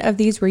done of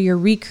these where you're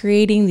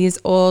recreating these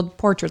old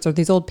portraits or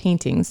these old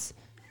paintings?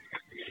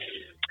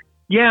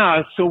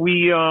 Yeah, so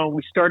we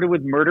started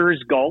with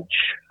Murderer's Gulch.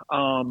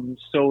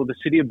 So the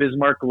city of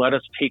Bismarck let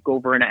us take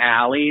over an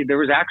alley. There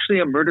was actually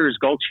a Murderer's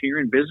Gulch here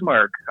in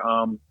Bismarck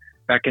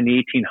back in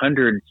the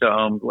 1800s.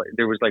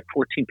 There was like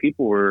 14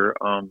 people were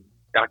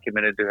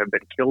documented to have been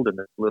killed in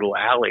this little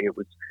alley. It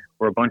was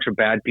where a bunch of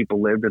bad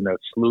people lived, and the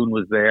saloon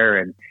was there.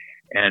 And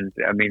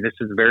I mean, this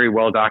is very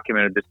well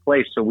documented, this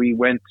place. So we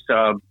went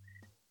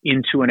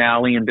into an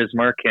alley in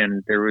Bismarck,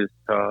 and there was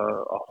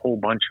a whole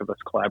bunch of us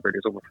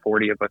collaborators. Over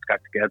 40 of us got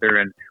together,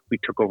 and we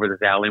took over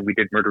this alley. We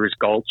did Murderer's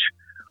Gulch.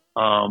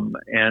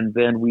 And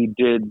then we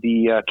did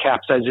the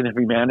Capsizing of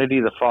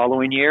Humanity the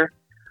following year,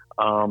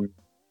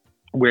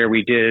 where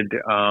we did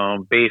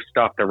based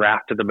off the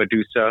Raft of the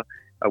Medusa,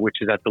 which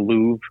is at the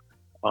Louvre.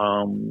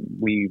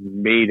 We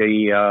made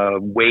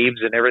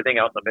waves and everything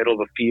out in the middle of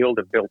the field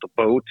and built a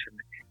boat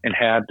and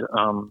had,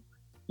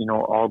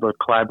 all the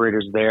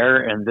collaborators there.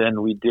 And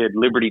then we did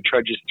Liberty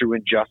Trudges Through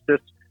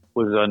Injustice,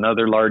 was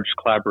another large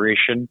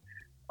collaboration,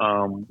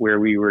 where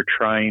we were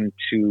trying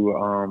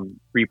to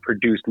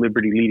reproduce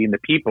liberty leading the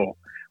people.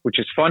 Which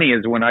is funny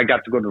is when I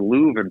got to go to the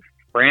Louvre in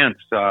France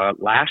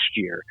last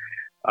year,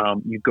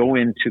 you go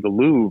into the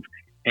Louvre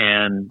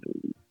and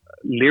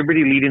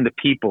Liberty Leading the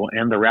People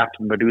and the Raft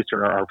of Medusa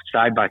are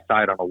side by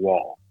side on a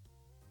wall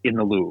in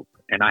the Louvre.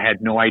 And I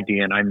had no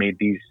idea. And I made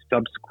these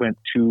subsequent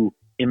 2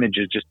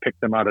 images, just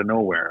picked them out of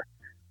nowhere,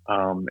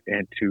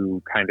 and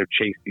to kind of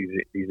chase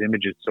these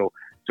images. So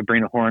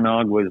Sabrina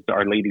Hornog was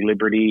Our Lady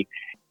Liberty.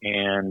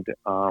 And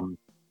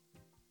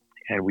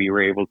we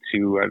were able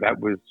to, that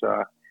was,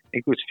 I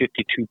think it was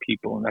 52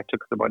 people, and that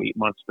took us about 8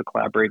 months to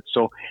collaborate.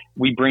 So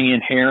we bring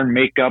in hair and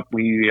makeup,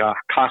 we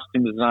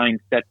costume design,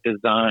 set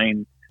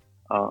design.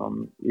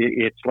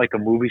 It's like a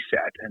movie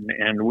set,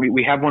 and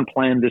we have one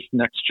planned this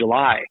next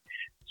July.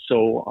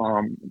 So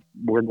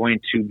we're going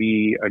to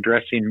be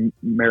addressing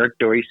Merrick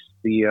Doyce,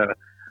 the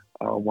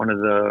one of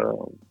the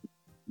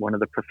one of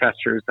the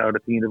professors out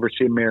at the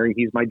University of Mary.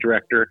 He's my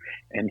director,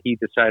 and he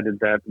decided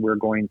that we're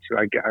going to.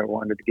 I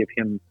wanted to give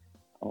him.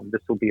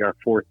 This will be our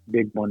fourth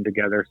big one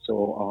together.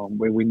 So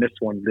we missed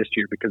one this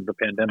year because of the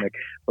pandemic,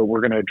 but we're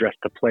going to address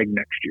the plague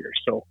next year.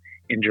 So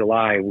in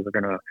July, we're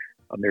going to.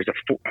 There's a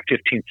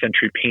 15th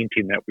century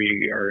painting that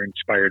we are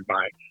inspired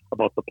by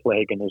about the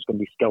plague, and there's going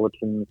to be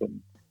skeletons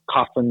and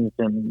coffins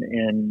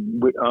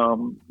and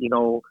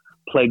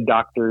plague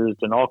doctors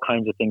and all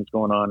kinds of things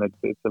going on.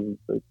 It's going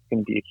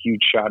to be a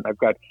huge shot. I've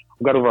got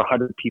over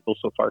 100 people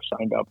so far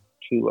signed up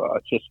to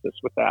assist us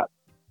with that,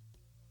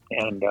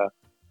 and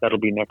that'll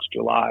be next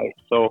July.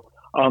 So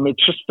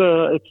it's just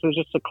a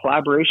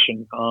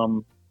collaboration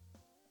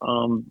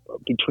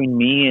between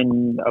me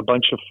and a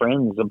bunch of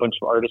friends, a bunch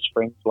of artist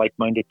friends,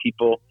 like-minded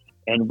people.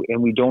 And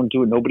we don't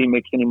do it. Nobody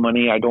makes any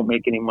money. I don't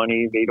make any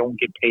money. They don't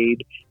get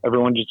paid.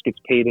 Everyone just gets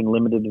paid in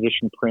limited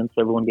edition prints.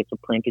 Everyone gets a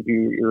print if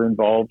you're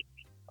involved.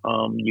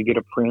 You get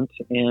a print,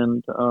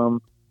 and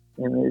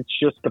it's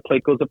just the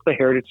plate goes up to the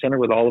Heritage Center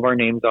with all of our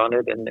names on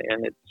it, and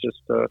it's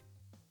just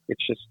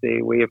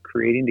a way of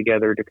creating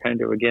together to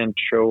kind of again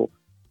show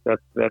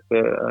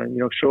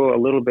show a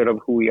little bit of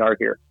who we are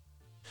here.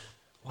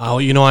 Wow,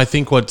 I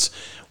think what's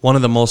one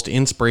of the most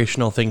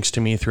inspirational things to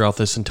me throughout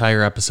this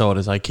entire episode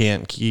is I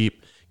can't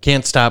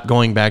stop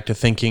going back to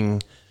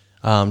thinking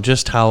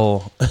just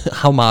how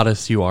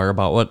modest you are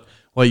about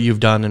what you've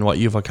done and what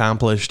you've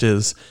accomplished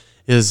is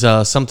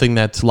something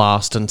that's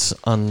lost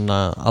on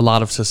a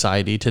lot of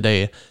society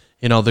today.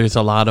 There's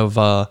a lot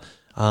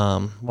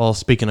of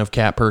speaking of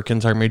Kat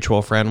Perkins, our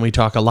mutual friend, we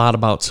talk a lot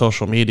about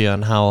social media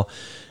and how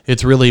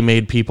it's really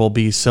made people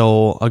be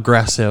so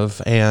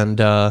aggressive and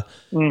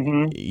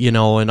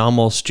and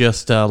almost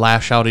just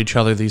lash out each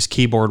other. These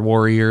keyboard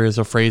warrior is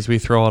a phrase we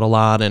throw out a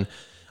lot. And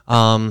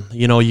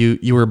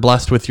you were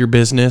blessed with your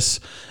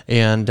business,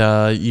 and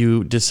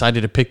you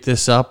decided to pick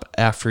this up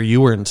after you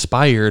were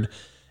inspired.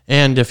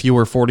 And if you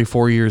were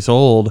 44 years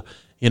old,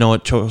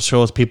 it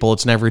shows people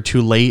it's never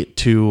too late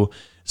to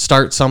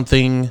start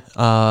something,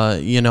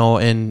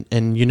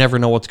 and you never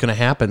know what's going to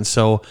happen.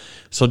 So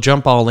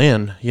jump all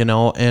in,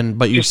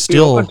 but you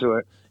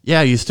still,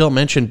 you still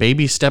mention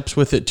baby steps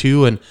with it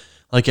too. And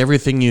like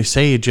everything you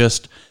say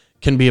just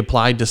can be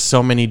applied to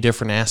so many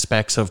different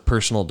aspects of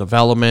personal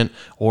development,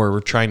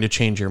 or trying to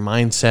change your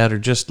mindset, or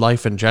just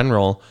life in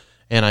general.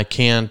 And I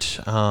can't,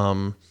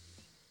 I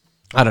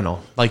don't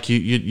know, like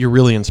you're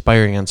really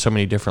inspiring on so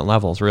many different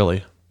levels,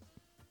 really.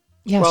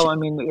 Yeah. Well, I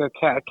mean,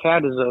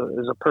 Kat is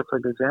a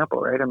perfect example,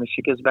 right? I mean,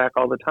 she gives back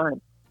all the time.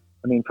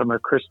 I mean, from her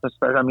Christmas,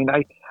 I mean,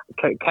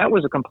 Kat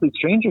was a complete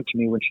stranger to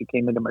me when she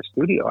came into my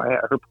studio.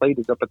 Her plate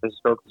is up at the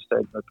Historical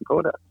Society of North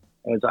Dakota,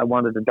 as I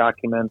wanted to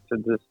document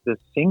this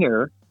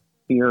singer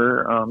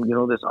here,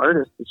 this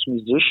artist, this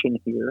musician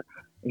here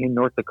in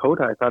North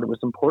Dakota. I thought it was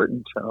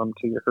important to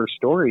hear her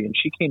story, and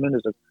she came in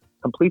as a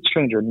complete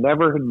stranger.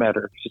 Never had met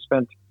her. She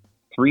spent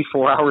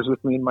 3-4 hours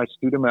with me in my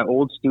studio, my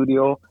old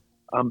studio.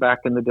 Back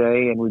in the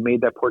day, and we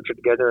made that portrait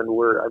together, and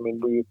we're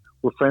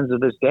friends to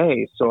this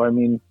day. So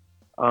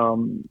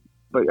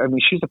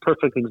she's a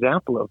perfect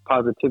example of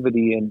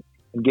positivity and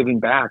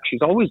giving back.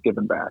 She's always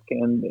given back,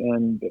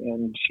 and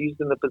she's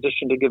in the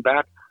position to give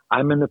back.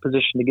 I'm in the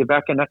position to give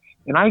back, and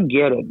I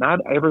get it. Not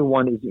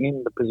everyone is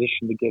in the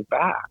position to give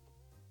back,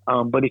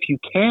 but if you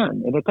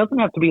can, and it doesn't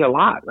have to be a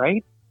lot,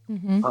 right?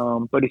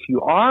 Mm-hmm. But if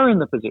you are in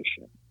the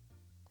position,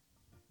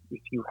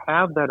 if you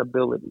have that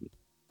ability,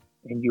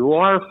 and you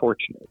are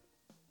fortunate,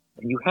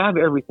 and you have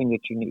everything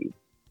that you need,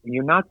 and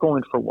you're not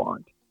going for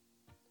want,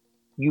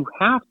 you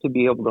have to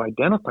be able to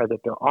identify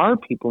that there are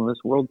people in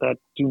this world that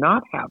do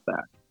not have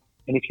that.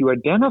 And if you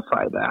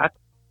identify that,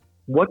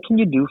 what can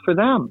you do for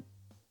them?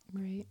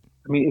 Right.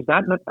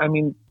 I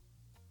mean,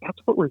 that's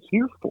what we're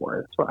here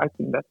for. That's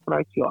what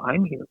I feel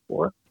I'm here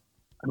for.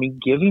 I mean,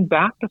 giving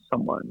back to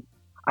someone.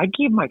 I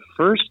gave my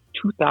first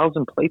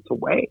 2,000 plates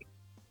away.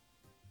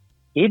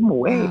 Gave them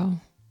away. Wow.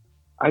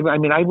 I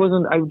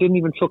didn't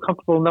even feel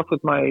comfortable enough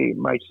with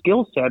my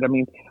skill set. I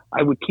mean,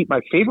 I would keep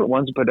my favorite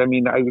ones, but I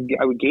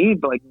would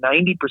give like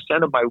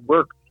 90% of my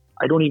work.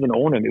 I don't even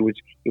own them. It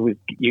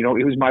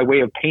was my way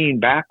of paying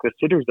back the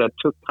sitters that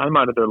took time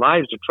out of their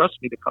lives to trust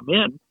me to come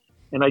in,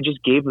 and I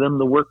just gave them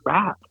the work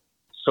back.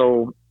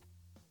 So,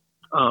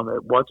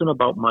 it wasn't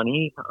about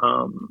money.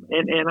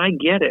 And I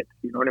get it.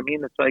 You know what I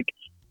mean? It's like,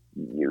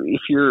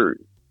 if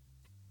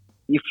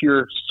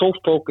you're so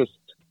focused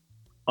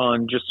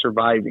on just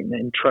surviving,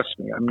 and trust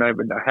me, I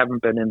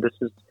haven't been in, this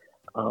is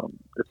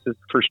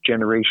first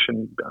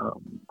generation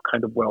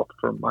kind of wealth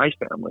for my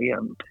family.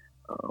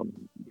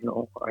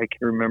 I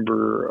can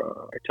remember,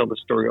 I tell the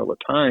story all the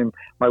time.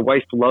 My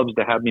wife loves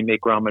to have me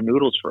make ramen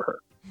noodles for her.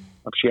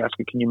 She asked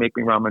me, can you make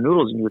me ramen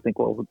noodles? And you would think,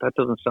 well, that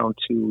doesn't sound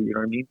too,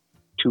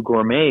 too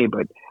gourmet.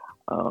 But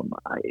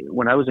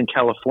when I was in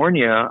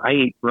California, I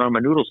ate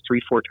ramen noodles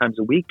 3-4 times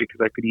a week because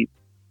I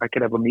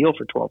could have a meal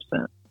for 12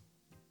 cents.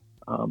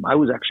 I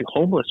was actually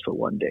homeless for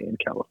one day in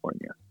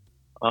California.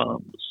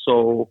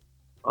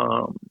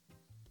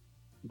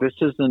 This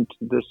isn't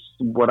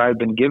what I've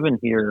been given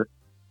here.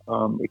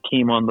 It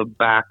came on the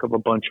back of a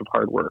bunch of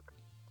hard work.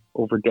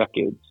 over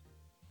decades.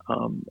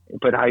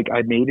 But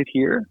I made it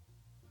here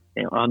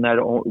on that.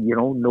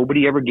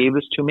 Nobody ever gave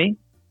this to me.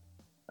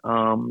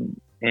 But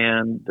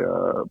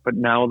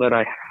now that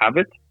I have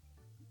it,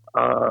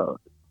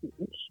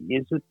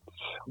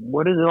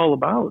 what is it all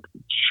about?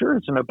 It sure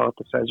isn't about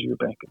the size of your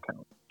bank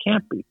account.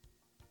 Can't be.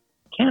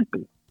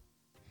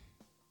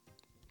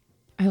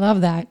 I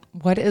love that.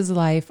 What is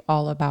life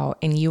all about?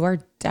 And you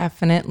have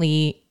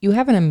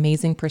an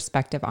amazing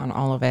perspective on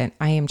all of it.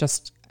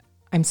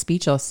 I'm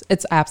speechless.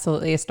 It's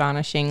absolutely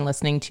astonishing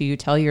listening to you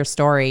tell your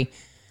story.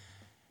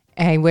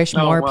 I wish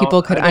more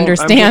people could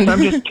understand.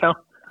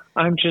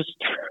 I'm just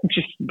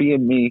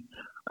being me.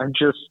 I'm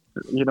just,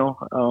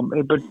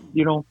 but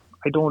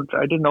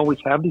I didn't always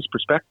have these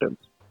perspectives.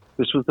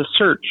 This was the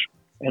search.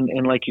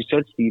 And like you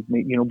said, Steve,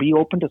 be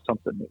open to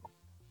something new.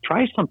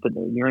 Try something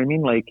new. You know what I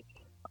mean? Like,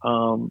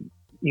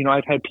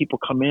 I've had people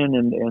come in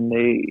and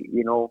they,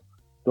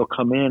 they'll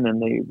come in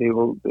and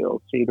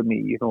they'll say to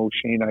me,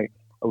 Shane, I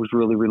was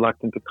really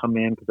reluctant to come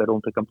in because I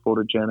don't think I'm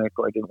photogenic,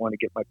 or I didn't want to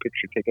get my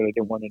picture taken. I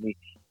didn't want any,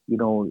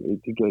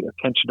 to get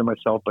attention to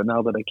myself. But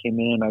now that I came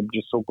in, I'm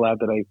just so glad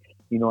that I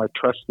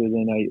trusted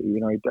and I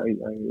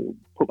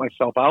put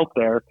myself out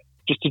there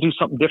just to do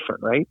something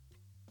different, right?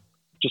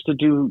 Just to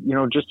do,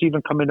 just to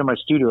even come into my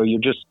studio. You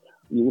just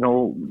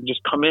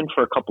come in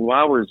for a couple of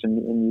hours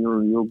and you're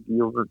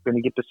going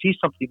to get to see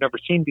something you've never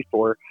seen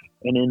before.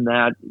 And in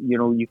that,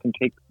 you can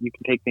take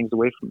things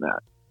away from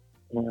that.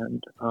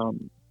 And,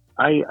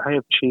 I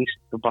have chased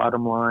the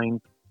bottom line.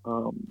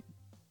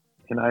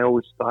 And I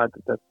always thought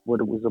that that's what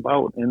it was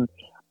about. And,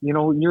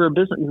 you're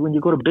when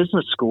you go to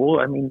business school,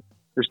 I mean,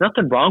 there's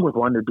nothing wrong with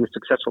wanting to be a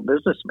successful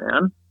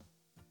businessman.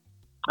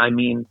 I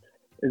mean,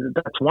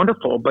 that's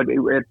wonderful. But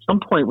at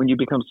some point when you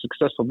become a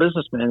successful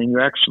businessman and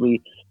you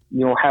actually,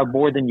 have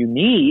more than you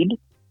need,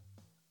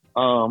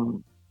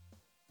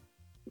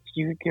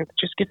 you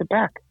just give it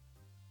back.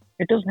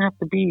 It doesn't have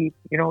to be,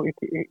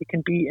 it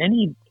can be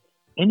any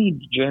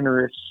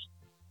generous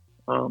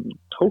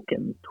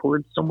token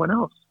towards someone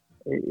else.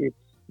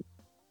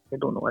 I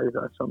don't know why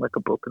I sound like a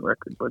broken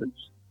record, but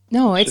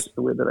it's just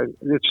the way that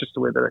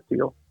I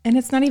feel. And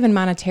it's not even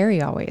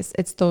monetary always.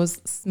 It's those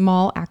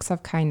small acts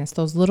of kindness,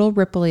 those little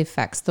ripple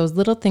effects, those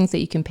little things that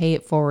you can pay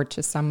it forward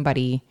to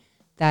somebody.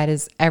 That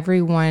is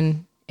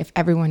everyone. If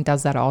everyone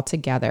does that all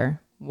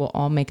together, will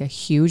all make a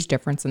huge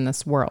difference in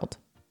this world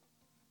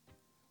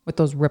with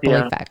those ripple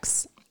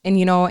effects. And,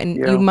 you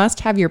must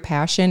have your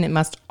passion. It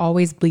must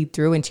always bleed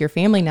through into your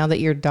family now that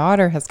your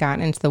daughter has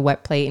gotten into the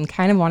wet plate and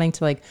kind of wanting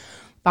to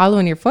follow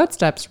in your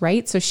footsteps,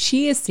 right? So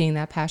she is seeing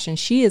that passion.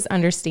 She is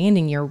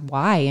understanding your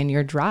why and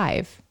your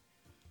drive.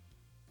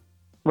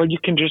 Well,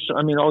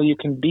 all you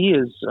can be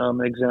is an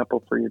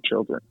example for your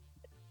children.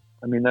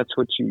 I mean, that's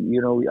what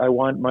I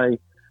want my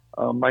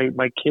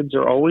kids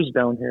are always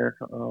down here.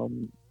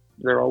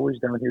 They're always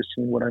down here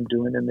seeing what I'm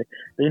doing, and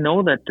they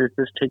know that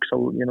this takes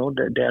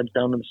that Dad's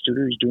down in the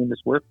studio, he's doing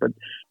this work, but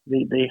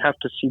they have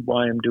to see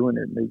why I'm doing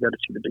it, and they got to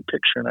see the big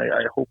picture. And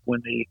I hope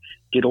when they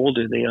get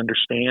older, they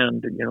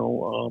understand,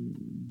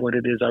 what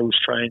it is I was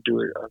trying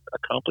to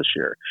accomplish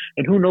here.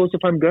 And who knows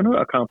if I'm going to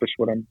accomplish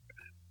what I'm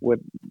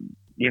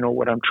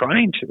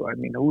trying to. I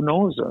mean, who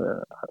knows?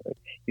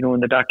 In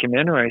the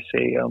documentary, I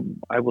say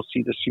I will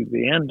see this through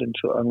the end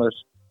unless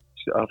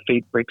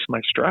fate breaks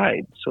my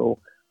stride. So.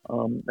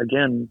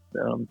 Again,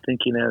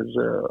 thinking as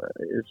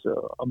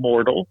a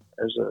mortal,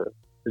 as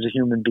a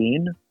human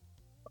being,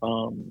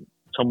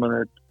 someone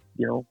that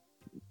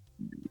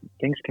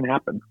things can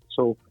happen.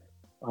 So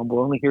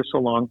we're only here so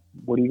long.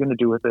 What are you going to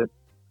do with it?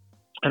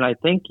 And I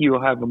think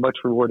you'll have a much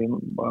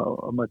rewarding,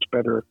 a much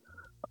better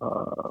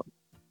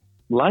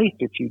life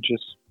if you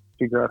just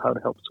figure out how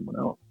to help someone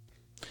else.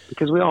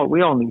 Because we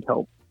all need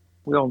help.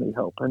 We all need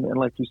help, and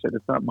like you said,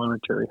 it's not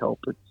monetary help.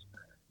 It's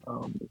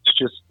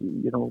just,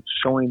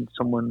 showing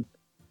someone,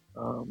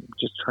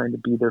 just trying to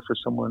be there for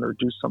someone or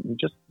do something,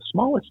 just the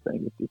smallest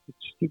thing. If it's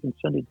just even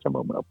sending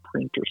someone a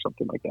print or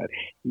something like that,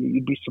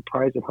 you'd be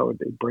surprised at how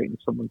it brighten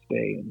someone's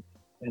day,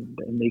 and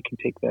they can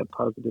take that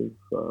positive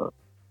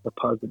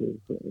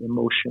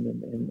emotion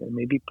and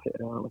maybe,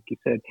 like you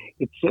said,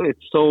 it's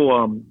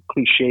so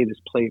cliche, this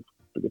pay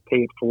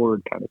it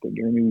forward kind of thing.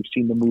 I mean, we've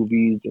seen the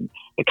movies, and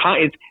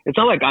it's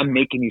not like I'm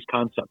making these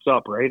concepts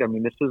up, right? I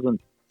mean, this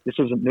isn't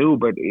new,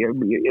 but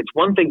it's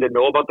one thing to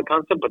know about the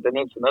concept, but then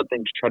it's another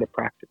thing to try to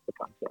practice the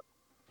concept,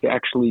 to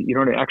actually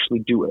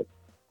do it.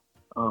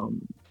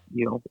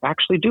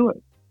 Actually do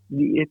it.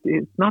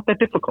 It's not that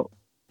difficult.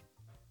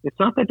 It's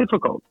not that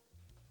difficult.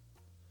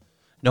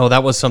 No,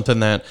 that was something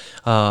that,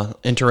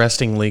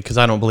 interestingly, because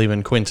I don't believe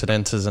in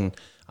coincidences and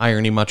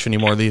irony much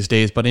anymore these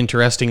days, but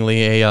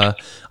interestingly, a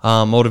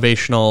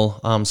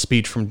motivational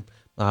speech from,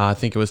 I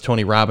think it was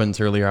Tony Robbins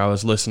earlier I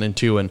was listening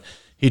to, and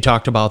he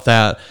talked about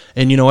that.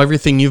 And,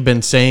 everything you've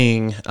been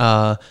saying,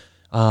 when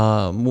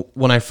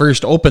I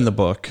first opened the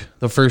book,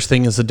 the first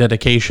thing is the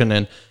dedication.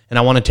 And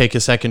I want to take a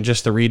second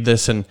just to read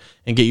this and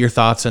get your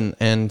thoughts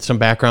and some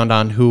background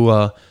on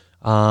who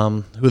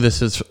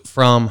this is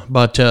from.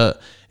 But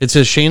it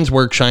says, Shane's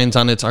work shines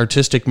on its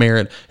artistic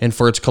merit and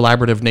for its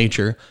collaborative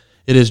nature.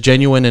 It is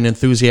genuine and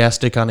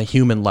enthusiastic on a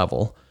human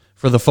level.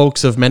 For the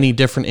folks of many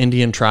different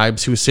Indian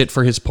tribes who sit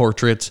for his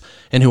portraits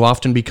and who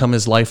often become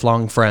his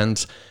lifelong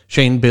friends,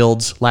 Shane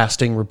builds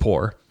lasting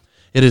rapport.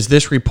 It is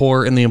this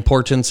rapport and the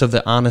importance of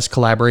the honest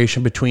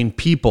collaboration between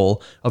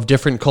people of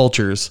different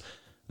cultures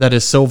that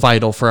is so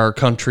vital for our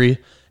country,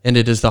 and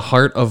it is the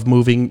heart of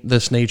moving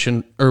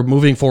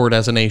forward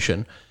as a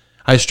nation.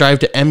 I strive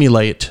to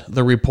emulate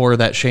the rapport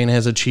that Shane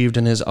has achieved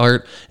in his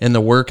art and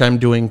the work I'm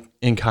doing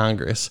in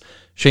Congress.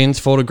 Shane's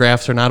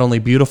photographs are not only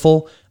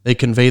beautiful, they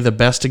convey the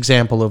best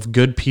example of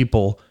good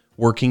people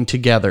working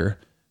together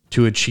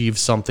to achieve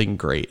something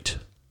great.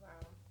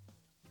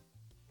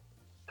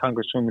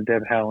 Congresswoman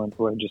Deb Haaland,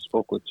 who I just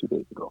spoke with 2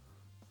 days ago.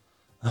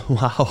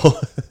 Wow.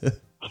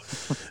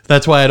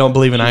 That's why I don't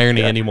believe in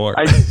irony anymore.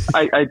 I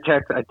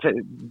text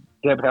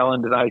Deb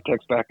Haaland and I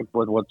text back and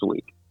forth once a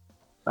week.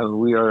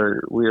 We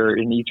are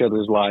in each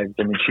other's lives.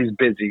 I mean, she's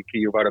busy,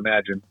 can you about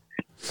imagine.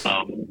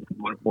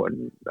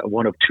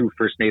 One of 2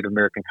 first Native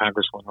American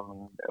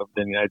congresswomen of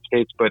the United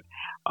States. But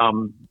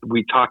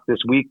we talked this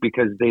week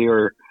because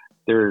there's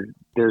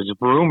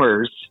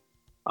rumors,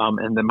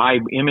 and my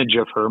image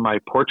of her, my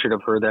portrait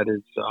of her that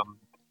is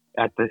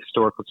at the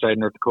Historical Society of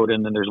North Dakota,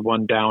 and then there's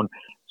one down.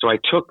 So I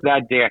took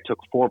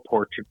 4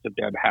 portraits of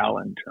Deb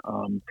Haaland.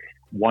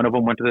 One of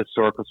them went to the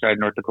Historical Society of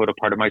North Dakota,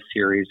 part of my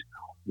series.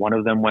 One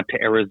of them went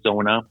to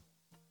Arizona,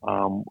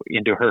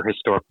 into her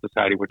historical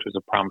society, which was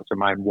a promise of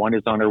mine. One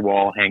is on her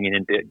wall hanging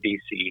in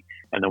DC,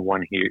 and the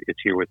one here is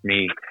here with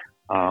me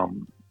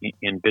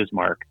in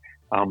Bismarck.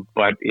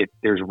 But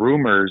there's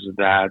rumors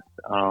that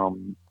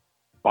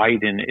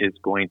Biden is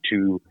going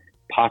to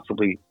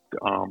possibly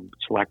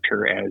select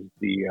her as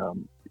the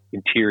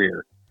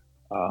Interior,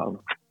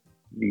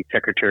 the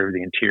Secretary of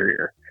the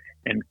Interior.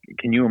 And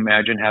can you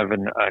imagine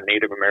having a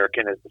Native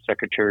American as the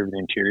Secretary of the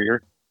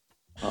Interior?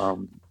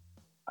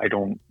 I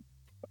don't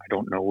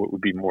know what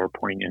would be more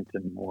poignant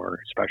and more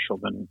special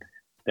than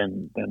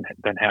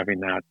having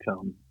that,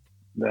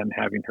 than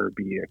having her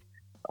be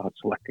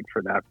selected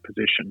for that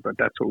position. But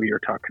that's what we are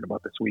talking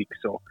about this week.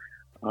 So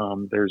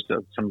there's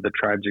some of the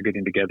tribes are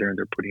getting together and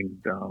they're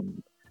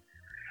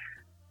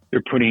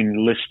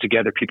putting lists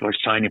together. People are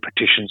signing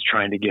petitions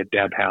trying to get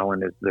Deb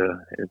Haaland as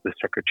the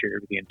Secretary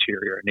of the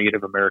Interior, a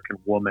Native American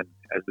woman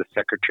as the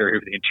Secretary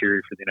of the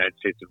Interior for the United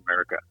States of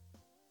America.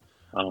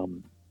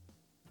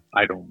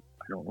 I don't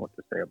know what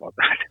to say about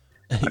that.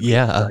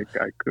 Yeah.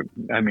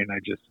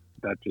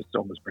 That just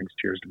almost brings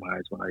tears to my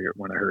eyes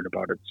when I heard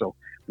about it. So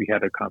we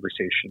had a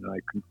conversation, and I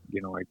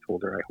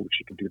told her I hope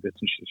she can do this,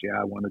 and she says, "Yeah,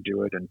 I want to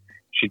do it." And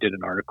she did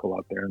an article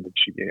out there, and that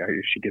she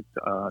gets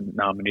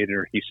nominated,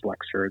 or he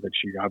selects her, that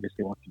she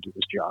obviously wants to do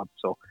this job.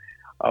 So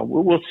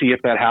we'll see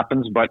if that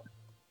happens. But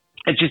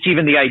it's just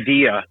even the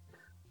idea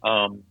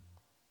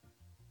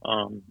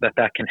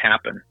that can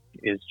happen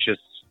is just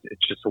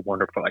a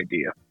wonderful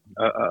idea.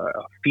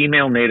 A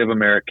female Native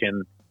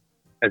American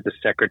as the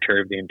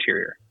Secretary of the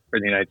Interior for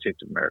the United States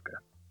of America.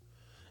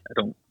 I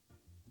don't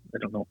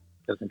know.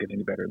 It doesn't get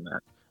any better than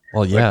that.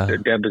 Well, yeah.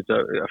 But Deb is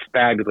a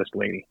fabulous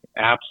lady,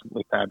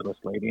 absolutely fabulous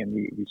lady. And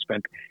we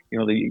spent,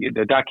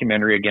 the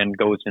documentary again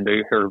goes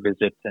into her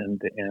visits,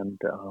 and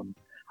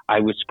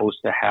I was supposed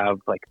to have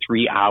like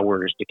 3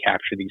 hours to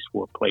capture these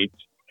 4 plates.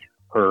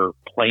 Her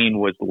plane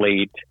was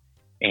late,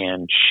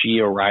 and she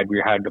arrived.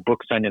 We had the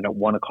book signing at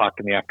 1:00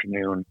 in the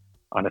afternoon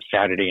on a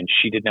Saturday, and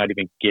she did not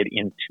even get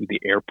into the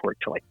airport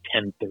till like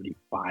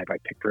 10:35. I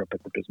picked her up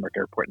at the Bismarck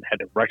airport and had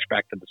to rush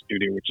back to the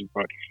studio, which is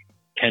about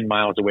 10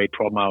 miles away,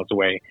 12 miles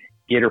away,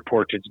 get her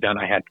portraits done.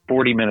 I had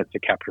 40 minutes to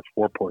capture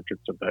 4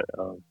 portraits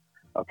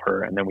of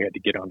her, and then we had to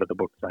get onto the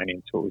book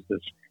signing. So it was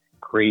this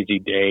crazy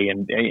day.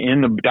 And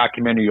in the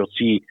documentary,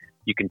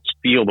 you can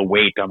feel the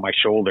weight on my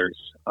shoulders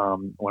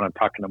when I'm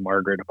talking to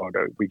Margaret about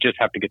it. We just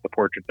have to get the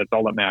portraits. That's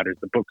all that matters.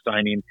 The book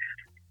signing,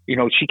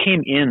 she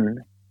came in,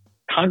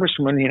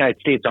 Congresswoman of the United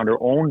States, on her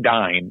own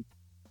dime,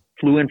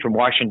 flew in from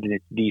Washington,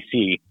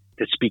 D.C.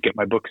 to speak at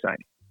my book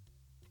signing.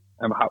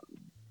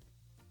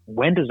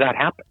 When does that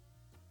happen?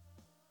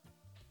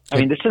 I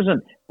mean, this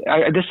isn't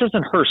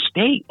her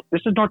state.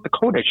 This is North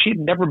Dakota. She had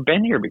never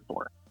been here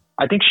before.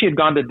 I think she had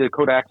gone to the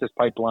Dakota Access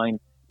Pipeline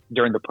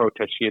during the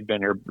protest. She had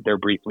been there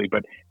briefly,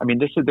 but I mean,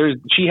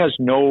 she has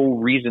no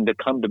reason to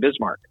come to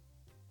Bismarck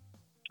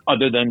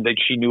other than that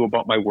she knew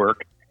about my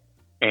work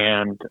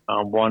and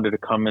wanted to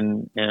come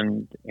and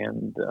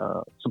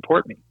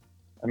support me.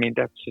 I mean,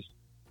 that's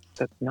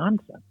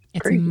nonsense.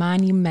 It's crazy.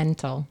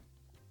 Monumental.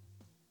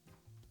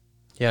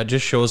 Yeah, it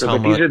just shows how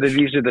much. These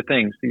are the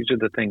things. These are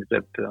the things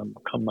that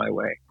come my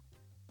way.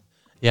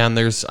 Yeah,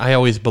 and I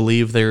always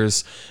believe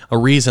there's a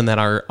reason that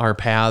our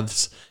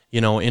paths,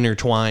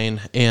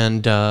 intertwine,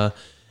 and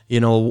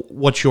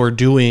what you're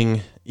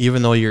doing,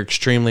 even though you're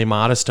extremely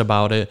modest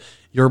about it,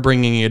 you're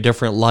bringing a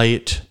different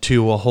light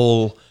to a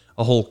whole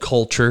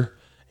culture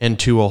and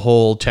to a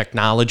whole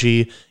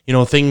technology.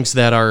 Things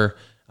that are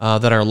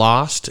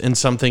lost, and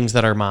some things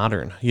that are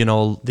modern.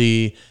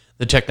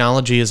 The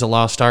technology is a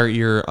lost art.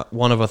 You're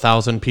one of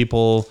 1,000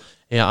 people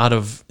out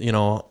of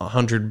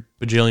 100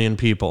 bajillion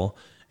people,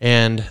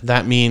 and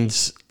that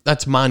means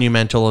that's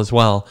monumental as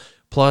well.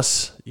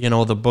 Plus,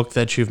 the book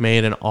that you've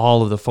made and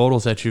all of the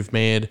photos that you've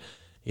made,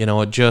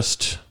 it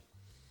just,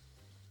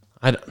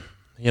 I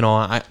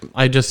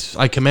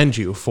commend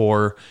you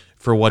for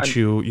what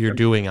you're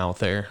doing out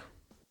there.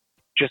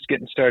 Just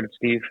getting started,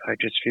 Steve. I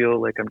just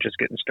feel like I'm just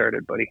getting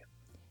started, buddy.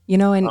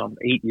 And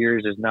 8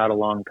 years is not a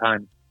long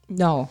time.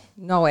 No,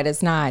 it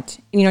is not.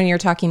 You're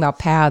talking about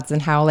paths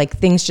and how like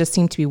things just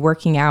seem to be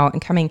working out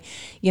and coming,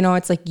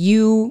 it's like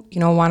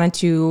wanted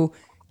to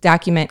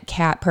document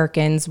Kat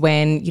Perkins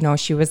when,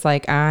 she was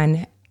like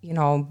on,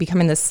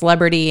 becoming the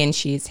celebrity and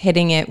she's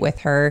hitting it with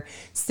her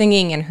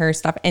singing and her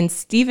stuff. And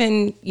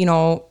Steven,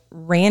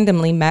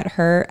 randomly met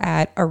her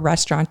at a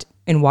restaurant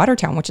in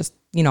Watertown, which is,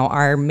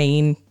 our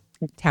main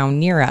town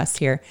near us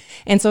here.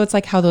 And so it's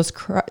like how those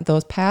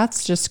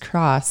paths just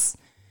cross.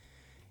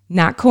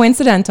 Not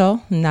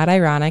coincidental, not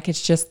ironic.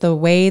 It's just the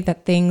way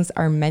that things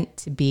are meant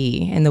to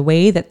be and the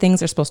way that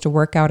things are supposed to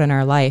work out in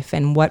our life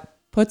and what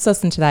puts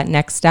us into that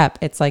next step.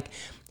 It's like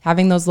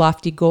having those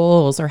lofty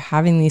goals or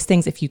having these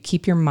things. If you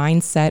keep your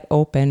mindset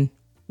open,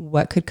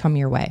 what could come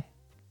your way?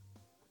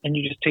 And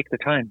you just take the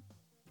time.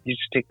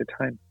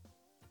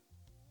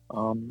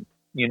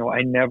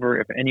 I never,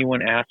 if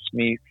anyone asks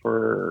me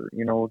for,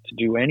 to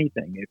do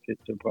anything, if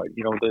it's about,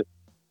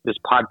 this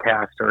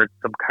podcast or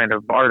some kind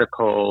of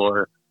article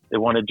or they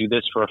want to do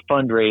this for a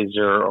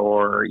fundraiser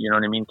or, you know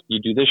what I mean? Can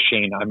you do this,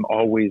 Shane? I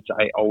always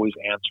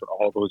answer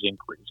all those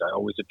inquiries. I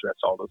always address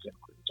all those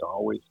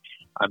inquiries.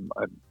 I'm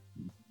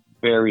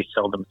very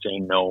seldom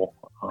saying no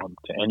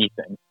to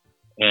anything.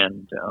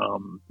 And,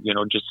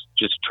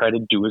 just try to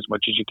do as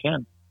much as you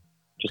can.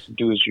 Just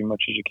do as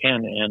much as you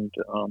can. And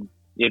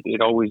it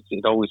always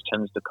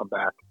tends to come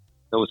back.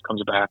 It always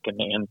comes back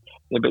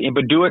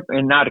but do it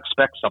and not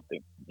expect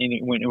something.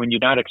 When you're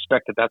not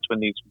expected, that's when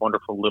these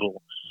wonderful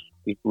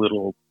the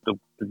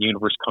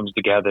universe comes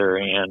together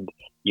and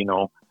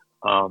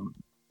I'm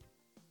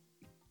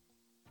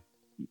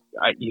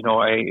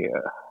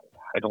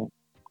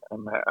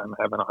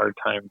having a hard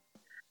time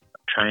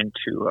trying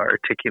to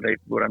articulate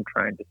what I'm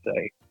trying to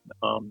say.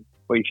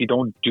 But if you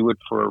don't do it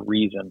for a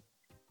reason,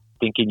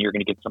 thinking you're going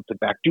to get something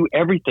back, do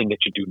everything that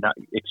you do, not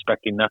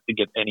expecting not to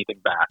get anything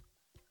back.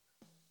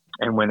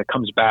 And when it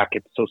comes back,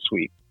 it's so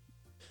sweet.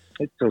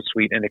 It's so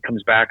sweet, and it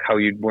comes back how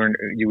you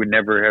would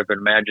never have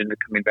imagined it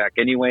coming back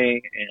anyway.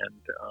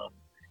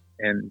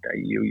 And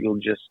you'll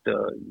just,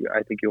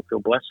 I think you'll feel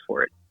blessed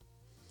for it.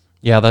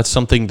 Yeah, that's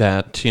something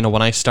that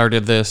when I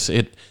started this,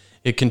 it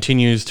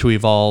continues to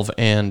evolve,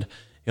 and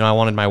I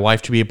wanted my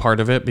wife to be a part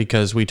of it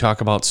because we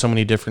talk about so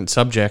many different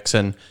subjects,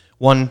 and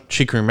one,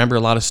 she can remember a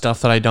lot of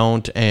stuff that I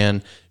don't,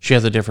 and she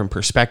has a different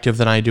perspective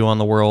than I do on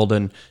the world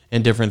and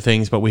different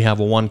things, but we have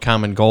one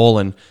common goal,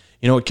 and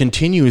it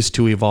continues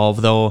to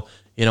evolve, though.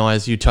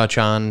 As you touch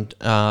on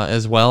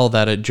as well,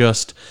 that it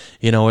just,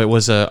 it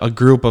was a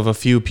group of a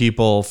few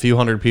people, few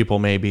hundred people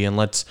maybe, and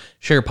let's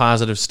share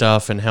positive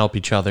stuff and help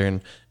each other.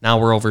 And now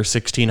we're over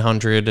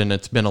 1,600, and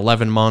it's been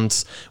 11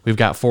 months. We've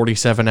got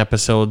 47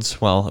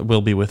 episodes. Well, it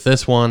will be with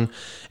this one.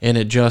 And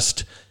it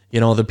just,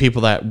 the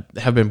people that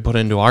have been put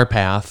into our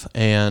path.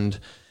 And,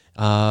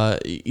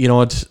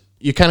 it's,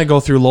 you kind of go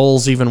through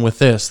lulls even with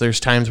this.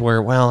 There's times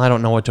where, I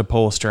don't know what to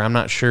post, or I'm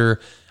not sure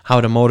how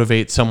to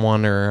motivate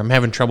someone, or I'm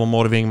having trouble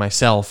motivating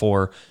myself,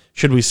 or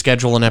should we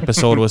schedule an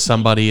episode with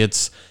somebody?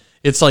 It's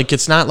like,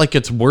 it's not like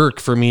it's work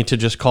for me to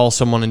just call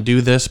someone and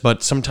do this,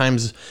 but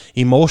sometimes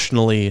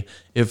emotionally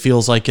it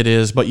feels like it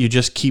is, but you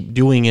just keep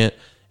doing it.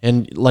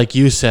 And like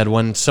you said,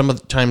 when some of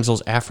the times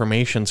those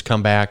affirmations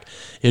come back,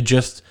 it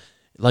just,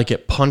 like,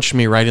 it punched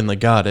me right in the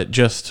gut.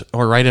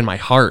 Or right in my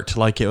heart.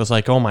 Like, it was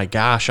like, oh my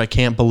gosh, I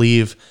can't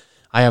believe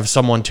I have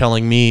someone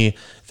telling me,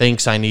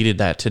 thanks, I needed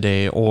that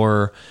today,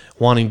 or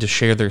wanting to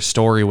share their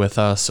story with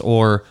us,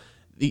 or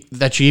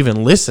that you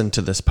even listen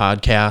to this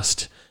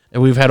podcast.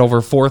 And we've had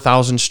over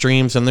 4,000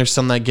 streams, and there's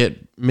some that get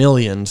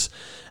millions,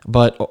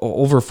 but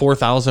over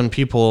 4,000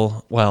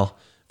 people,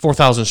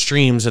 4,000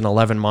 streams in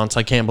 11 months.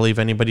 I can't believe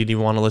anybody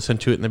didn't want to listen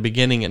to it in the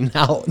beginning, and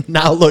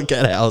now look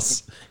at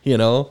us,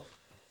 Yeah,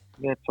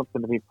 it's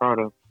something to be proud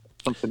of.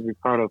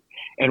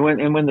 And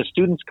when the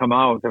students come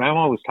out, and I'm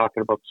always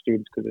talking about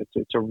students because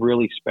it's a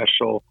really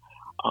special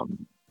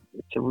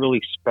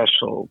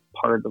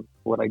part of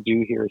what I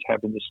do here is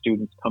having the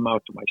students come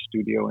out to my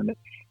studio and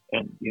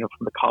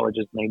from the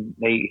colleges, and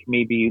they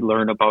maybe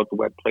learn about the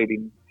web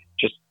plating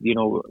just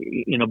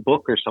in a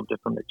book or something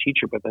from their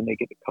teacher, but then they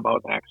get to come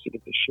out and actually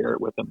get to share it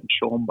with them and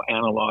show them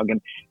analog.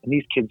 And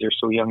these kids are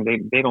so young,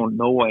 they don't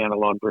know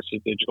analog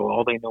versus digital.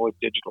 All they know is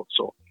digital.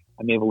 So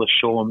I'm able to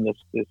show them this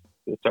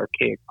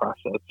archaic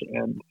process.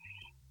 And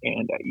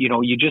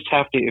you just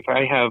have to, if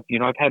I have,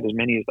 I've had as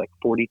many as like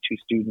 42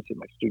 students in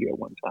my studio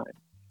one time.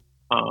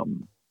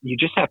 You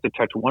just have to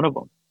touch one of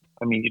them.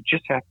 I mean, you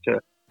just have to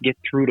get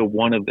through to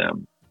one of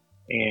them,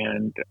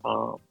 and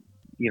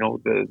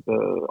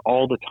the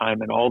all the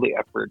time and all the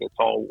effort, it's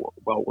all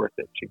well worth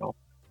it.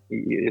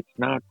 It's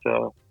not.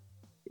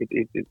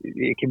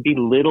 It can be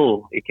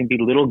little. It can be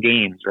little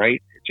gains,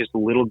 right? It's just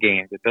little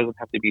gains. It doesn't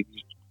have to be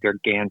these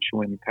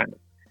gargantuan kind of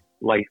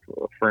life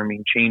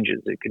affirming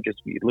changes. It could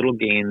just be little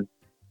gains,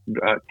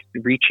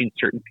 reaching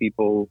certain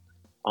people,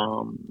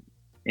 and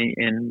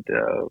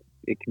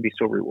it can be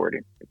so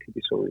rewarding. It can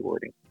be so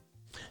rewarding.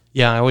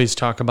 Yeah, I always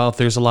talk about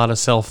there's a lot of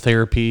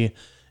self-therapy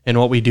in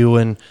what we do,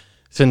 and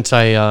since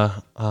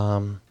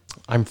I'm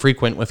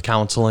frequent with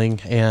counseling,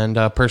 and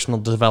personal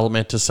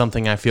development is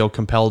something I feel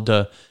compelled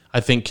to, I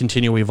think,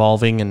 continue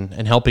evolving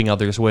and helping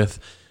others with.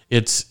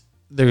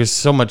 There's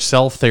so much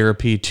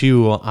self-therapy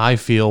too, I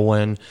feel,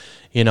 when,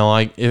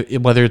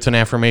 whether it's an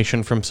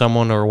affirmation from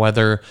someone or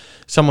whether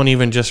someone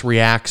even just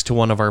reacts to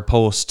one of our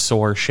posts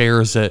or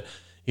shares it,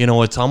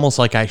 it's almost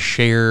like I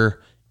share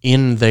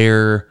in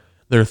their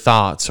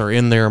thoughts or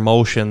in their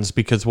emotions,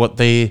 because when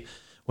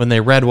they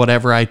read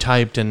whatever I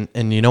typed, and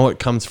it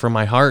comes from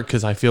my heart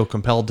because I feel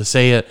compelled to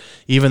say it,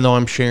 even though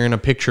I'm sharing a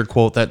picture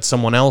quote that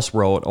someone else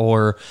wrote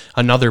or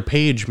another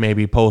page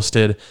maybe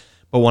posted.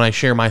 But when I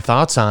share my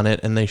thoughts on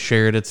it and they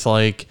share it, it's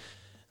like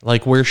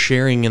we're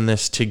sharing in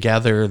this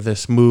together,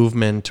 this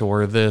movement,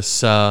 or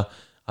this, we're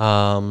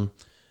all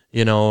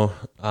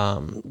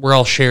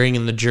sharing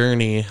in the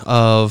journey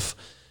of,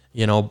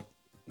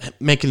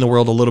 making the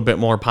world a little bit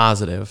more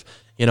positive,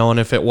 and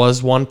if it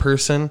was one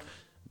person,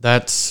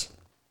 that's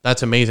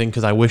amazing,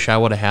 because I wish I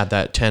would have had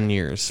that 10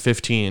 years,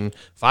 15,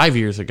 5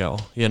 years ago,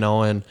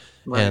 and,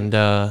 Right. and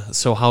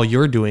so how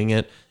you're doing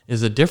it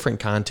is a different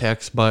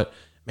context, but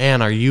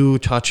man, are you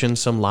touching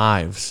some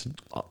lives?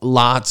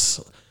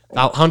 Lots,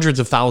 hundreds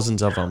of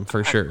thousands of them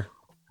for sure.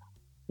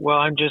 Well,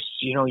 I'm just,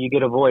 you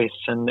get a voice,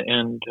 and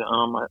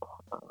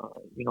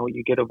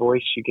you get a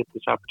voice, you get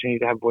this opportunity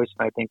to have voice,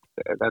 and I think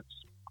that's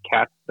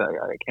Kat.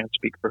 I can't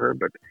speak for her,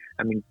 but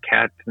I mean,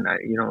 Kat, and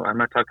I'm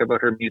not talking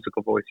about her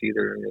musical voice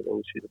either.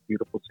 She's a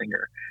beautiful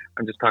singer.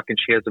 I'm just talking,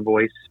 she has a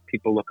voice.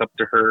 People look up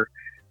to her,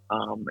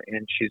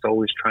 and she's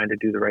always trying to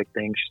do the right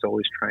thing. She's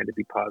always trying to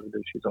be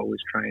positive. She's always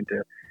trying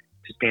to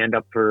stand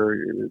up for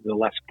the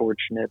less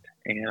fortunate,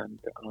 and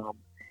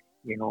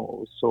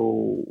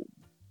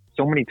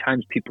so many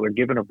times people are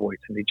given a voice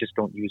and they just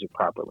don't use it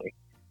properly.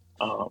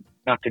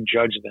 Not to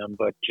judge them,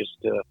 but just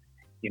to,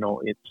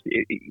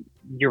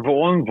 your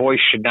own voice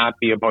should not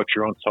be about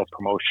your own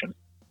self-promotion.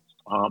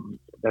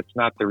 That's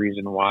not the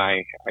reason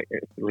why,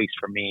 at least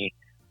for me.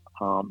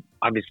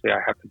 Obviously, I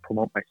have to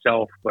promote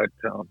myself, but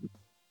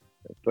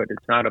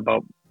it's not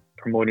about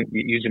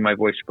using my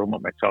voice to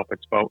promote myself.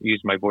 It's about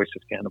using my voice to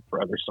stand up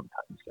for others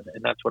sometimes,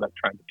 and that's what I'm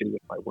trying to do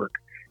with my work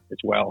as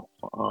well.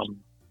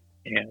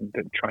 And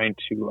trying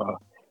to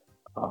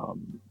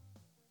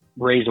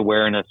raise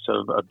awareness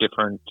of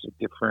different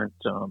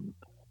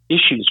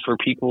issues for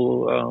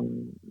people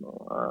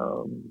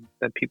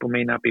that people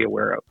may not be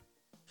aware of.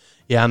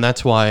 Yeah, and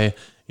that's why,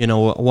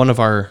 one of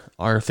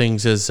our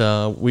things is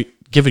we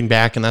giving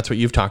back, and that's what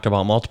you've talked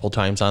about multiple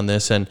times on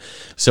this. And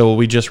so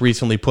we just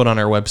recently put on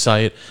our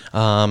website,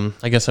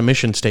 I guess, a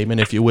mission statement,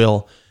 if you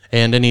will,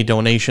 and any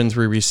donations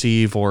we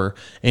receive or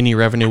any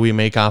revenue we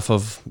make off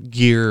of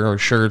gear or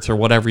shirts or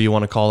whatever you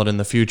want to call it in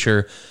the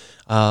future.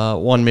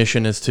 One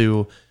mission is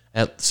to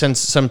send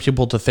some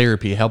people to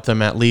therapy, help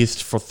them at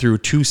least through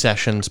 2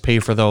 sessions, pay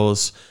for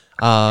those.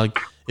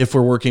 If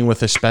we're working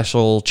with a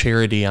special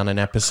charity on an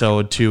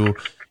episode, to,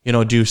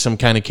 do some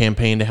kind of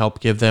campaign to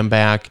help give them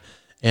back,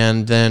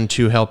 and then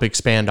to help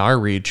expand our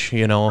reach.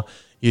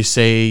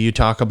 You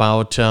talk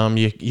about,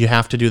 you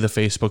have to do the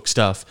Facebook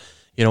stuff.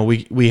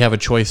 We have a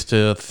choice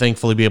to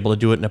thankfully be able to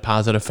do it in a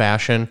positive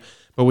fashion,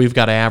 but we've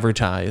got to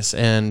advertise.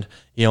 And,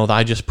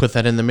 I just put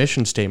that in the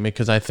mission statement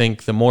because I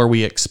think the more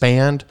we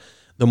expand,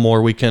 the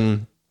more we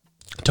can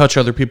touch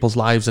other people's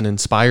lives and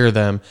inspire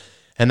them.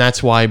 And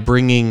that's why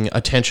bringing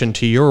attention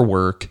to your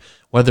work,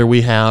 whether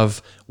we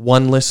have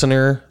 1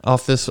 listener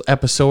off this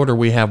episode or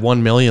we have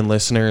 1 million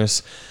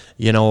listeners,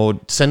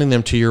 sending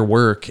them to your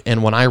work.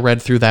 And when I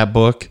read through that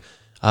book,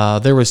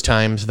 there was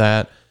times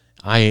that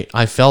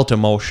I felt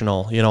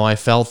emotional. I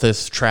felt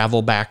this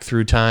travel back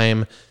through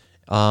time,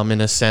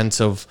 in a sense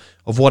of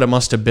what it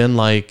must have been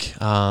like.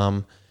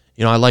 I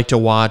like to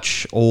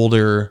watch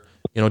older,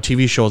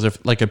 TV shows,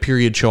 like a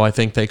period show, I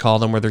think they call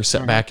them, where they're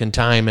set back in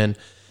time, and,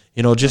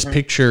 just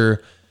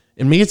picture,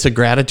 in me, it's a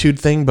gratitude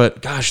thing,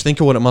 but gosh, think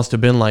of what it must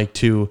have been like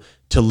to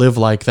live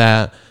like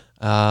that,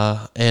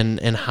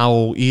 and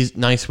how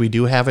nice we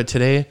do have it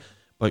today.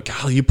 But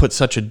golly, you put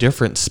such a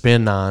different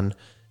spin on,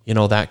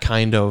 that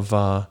kind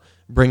of,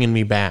 bringing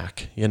me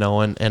back,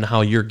 and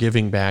how you're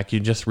giving back.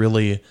 You just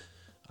really,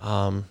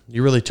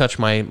 you really touch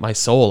my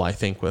soul, I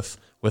think, with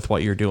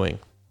what you're doing.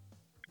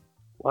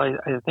 Well,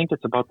 I think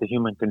it's about the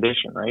human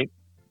condition, right?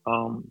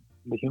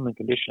 The human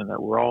condition, that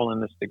we're all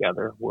in this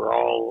together. We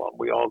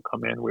all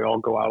come in, we all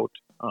go out.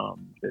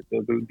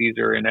 These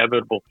are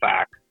inevitable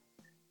facts,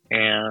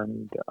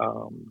 and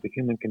the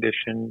human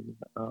condition,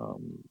 to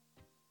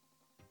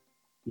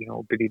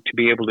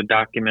be able to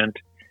document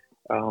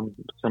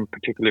some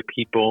particular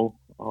people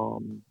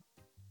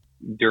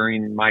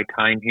during my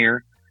time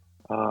here,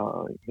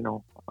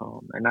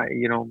 and I,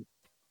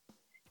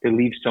 to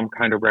leave some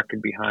kind of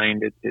record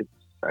behind.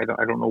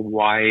 I don't know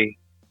why.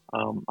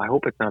 I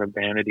hope it's not a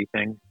vanity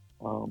thing,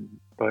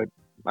 but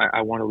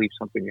I want to leave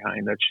something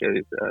behind that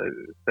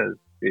says,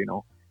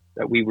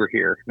 that we were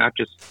here,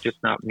 just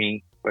not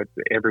me, but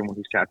everyone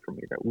who sat for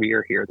me, that we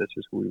are here. This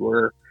is who we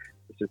were.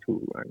 This is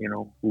who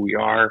we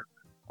are,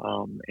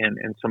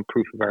 and some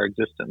proof of our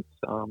existence.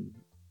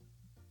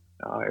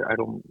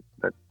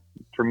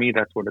 For me,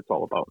 that's what it's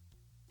all about.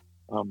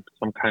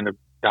 Some kind of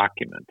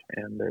document,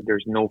 and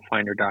there's no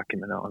finer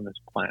document on this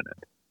planet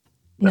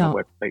than a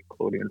wet plate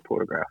collodion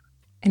photograph.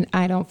 And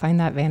I don't find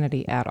that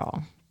vanity at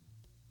all.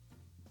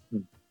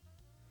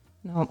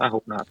 No, I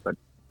hope not, but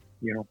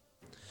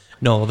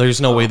No, there's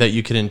no way that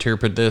you can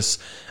interpret this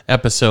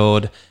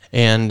episode.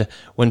 And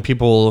when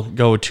people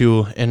go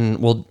to, and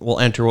we'll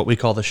enter what we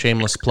call the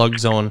shameless plug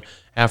zone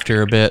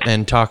after a bit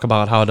and talk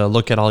about how to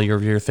look at all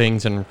your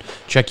things and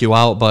check you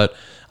out. But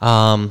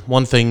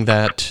one thing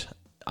that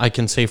I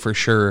can say for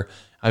sure,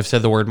 I've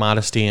said the word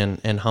modesty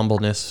and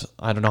humbleness,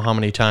 I don't know how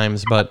many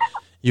times, but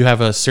you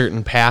have a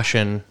certain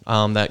passion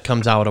that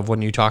comes out of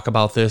when you talk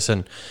about this,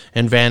 and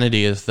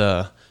vanity is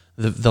the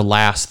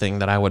last thing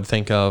that I would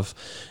think of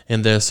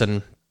in this.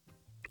 And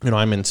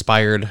I'm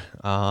inspired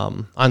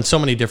on so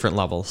many different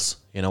levels,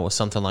 with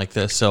something like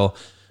this. So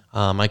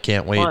I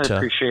can't wait. I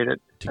appreciate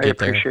it. I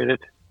appreciate it.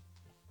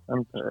 I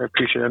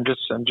appreciate it.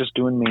 I'm just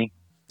doing me.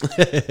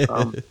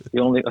 The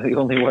only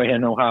way I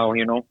know how.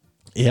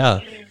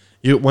 Yeah.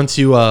 Once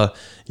you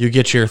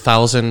get your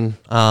 1,000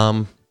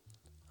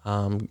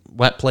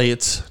 wet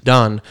plates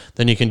done,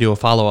 then you can do a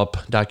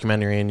follow-up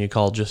documentary, and you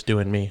call Just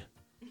Doing Me.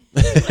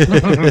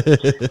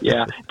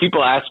 Yeah,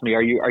 people ask me,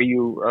 are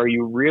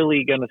you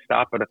really going to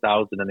stop at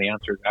 1,000? And the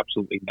answer is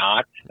absolutely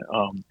not.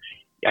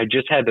 I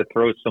just had to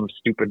throw some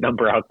stupid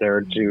number out there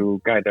to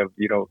kind of,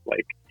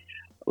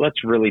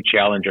 let's really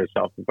challenge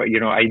ourselves. But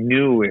I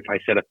knew if I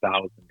said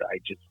 1,000,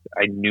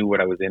 I knew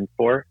what I was in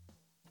for.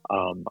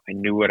 I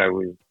knew what I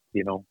was,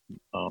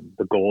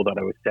 the goal that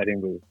I was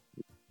setting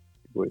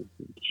was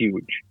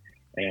huge.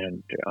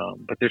 And,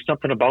 but there's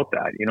something about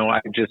that,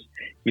 I just,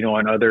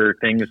 on other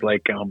things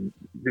like,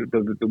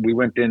 we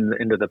went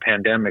into the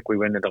pandemic, we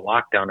went into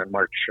lockdown on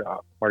March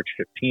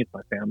 15th,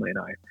 my family and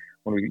I,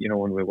 when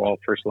we were all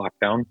first locked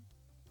down.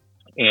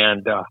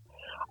 And,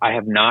 I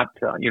have not,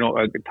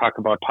 talk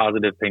about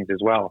positive things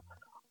as well.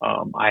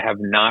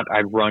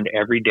 I've run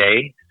every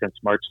day since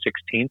March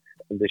 16th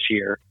of this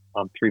year,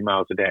 3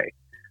 miles a day.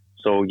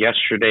 So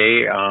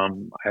yesterday, I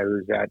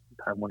was at,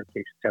 I want to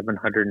say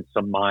 700 and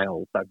some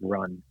miles I've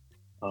run.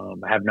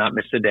 I have not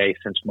missed a day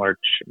since March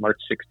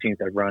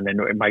 16th I've run.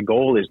 And my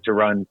goal is to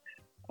run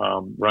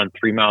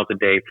 3 miles a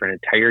day for an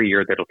entire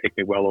year. That'll take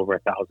me well over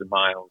 1,000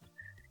 miles.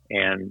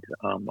 And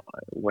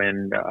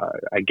when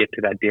I get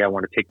to that day, I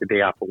want to take the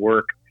day off of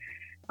work.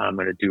 I'm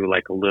going to do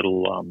like a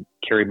little,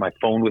 carry my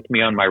phone with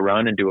me on my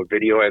run and do a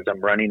video as I'm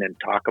running and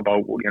talk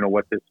about,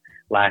 what this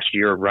last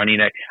year of running.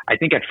 I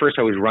think at first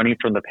I was running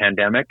from the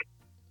pandemic,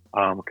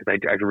 because I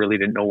really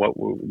didn't know what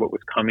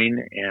was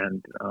coming.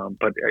 And,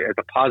 but as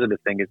a positive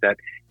thing is that,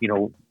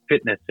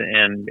 fitness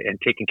and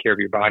taking care of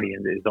your body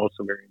is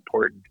also very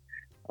important.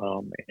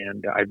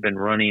 And I've been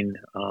running,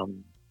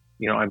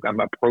 I'm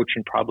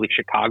approaching probably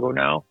Chicago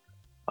now,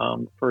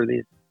 for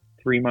these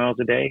 3 miles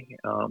a day.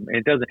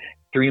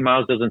 3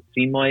 miles doesn't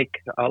seem like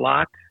a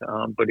lot,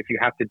 but if you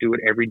have to do it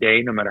every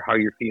day, no matter how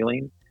you're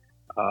feeling,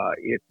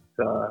 it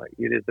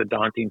is a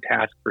daunting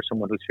task for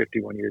someone who's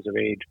 51 years of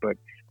age. But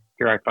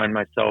here I find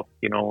myself,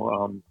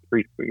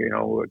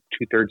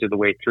 2/3 of the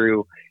way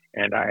through,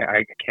 and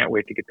I can't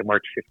wait to get to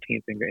March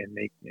 15th and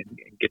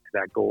get to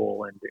that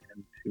goal and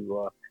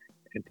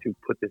to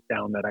put this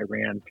down that I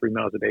ran 3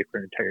 miles a day for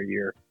an entire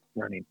year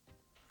running.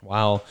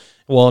 Wow.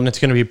 Well, and it's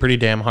going to be pretty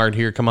damn hard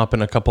here come up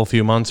in a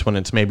few months when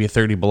it's maybe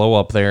 30 below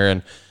up there.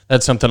 And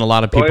that's something a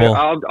lot of people...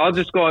 I'll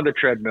just go on the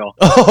treadmill.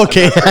 Oh,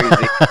 okay.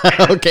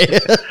 Okay.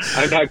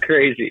 I'm not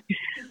crazy.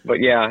 But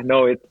yeah,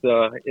 no, it's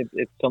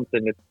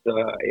something.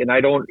 And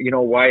I don't,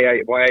 why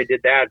I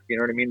did that. You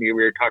know what I mean? We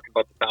were talking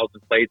about the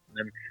 1,000 plates, and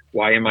then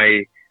why am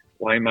I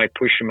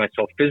pushing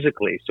myself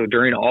physically? So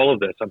during all of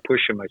this, I'm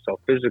pushing myself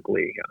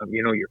physically.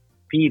 Your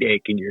feet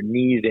ache and your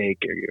knees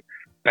ache or your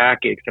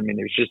back aches. I mean,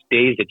 there's just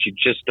days that you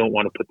just don't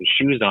want to put the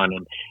shoes on.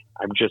 And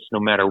I'm just,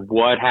 no matter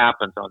what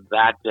happens on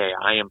that day,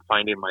 I am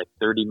finding my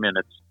 30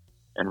 minutes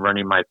and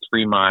running my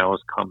 3 miles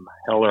come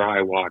hell or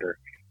high water.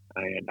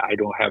 And I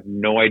don't have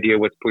no idea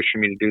what's pushing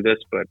me to do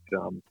this, but,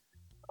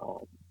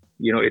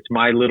 it's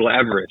my little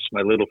Everest,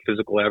 my little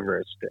physical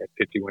Everest at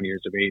 51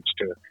 years of age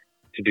to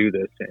do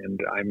this. And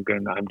I'm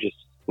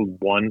just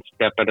one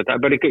step at a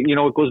time, but it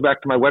goes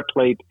back to my wet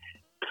plate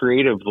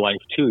creative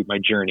life too, my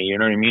journey. You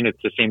know what I mean?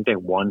 It's the same thing,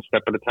 one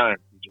step at a time,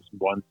 just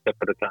one step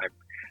at a time.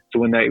 So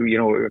when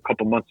a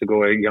couple months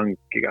ago, a young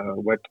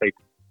wet plate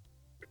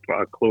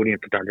collodion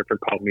photographer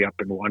called me up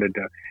and wanted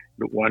to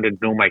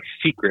know my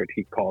secret.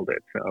 He called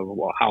it,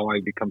 how I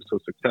become so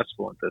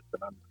successful at this.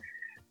 And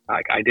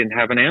I didn't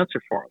have an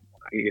answer for him.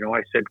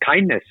 I said,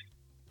 kindness,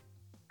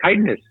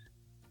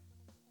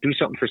 do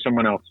something for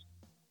someone else.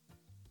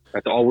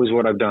 That's always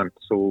what I've done.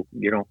 So,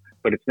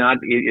 but it's not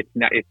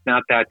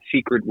that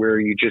secret where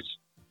you just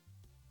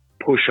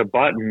push a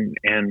button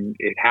and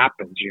it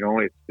happens.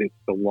 It's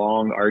the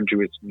long,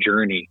 arduous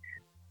journey,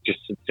 just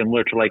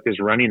similar to like this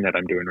running that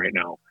I'm doing right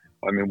now.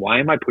 I mean, why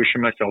am I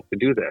pushing myself to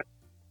do this?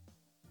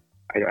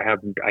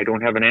 I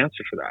don't have an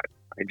answer for that.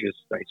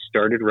 I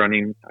started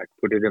running. I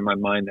put it in my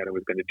mind that I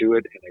was going to do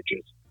it, and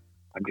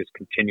I'm just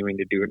continuing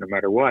to do it no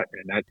matter what.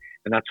 And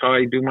that's how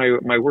I do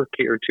my work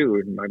here too,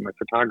 and my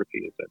photography,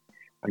 is that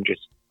I'm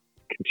just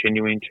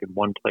continuing to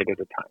one plate at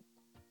a time.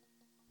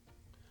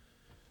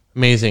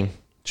 Amazing,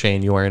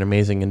 Shane. You are an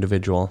amazing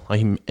individual, a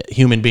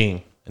human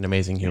being, an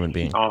amazing human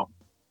being. Oh,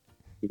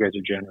 you guys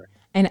are generous.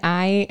 And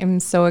I am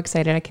so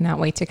excited. I cannot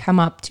wait to come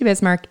up to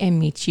Bismarck and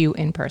meet you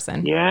in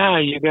person. Yeah,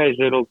 you guys,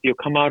 you'll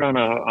come out on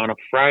a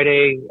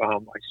Friday. I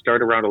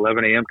start around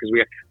 11 a.m. because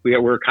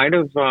we're kind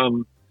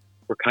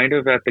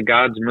of at the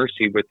God's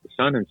mercy with the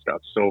sun and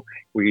stuff. So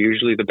we're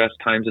usually the best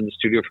times in the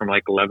studio from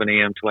like 11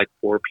 a.m. to like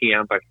 4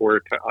 p.m. By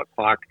 4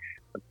 o'clock,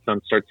 the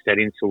sun starts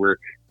setting. So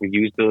we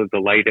use the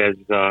light as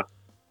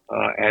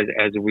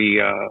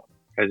we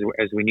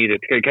need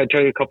it. Can I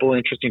tell you a couple of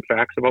interesting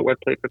facts about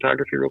wet plate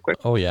photography real quick?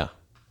 Oh yeah.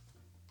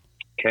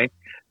 Okay.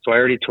 So I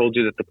already told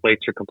you that the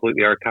plates are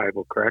completely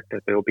archival, correct?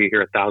 That they'll be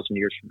here 1,000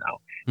 years from now.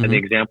 Mm-hmm. And the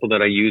example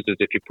that I use is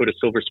if you put a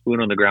silver spoon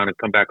on the ground and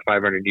come back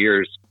 500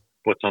 years,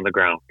 what's on the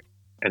ground?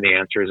 And the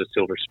answer is a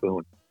silver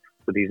spoon.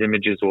 So these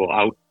images will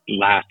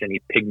outlast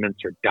any pigments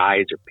or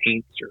dyes or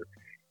paints or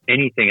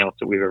anything else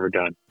that we've ever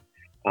done.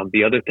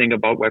 The other thing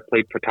about wet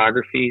plate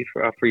photography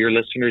for your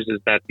listeners is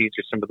that these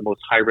are some of the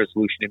most high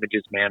resolution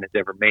images man has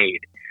ever made.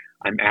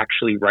 I'm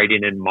actually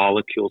writing in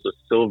molecules of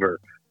silver.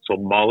 So a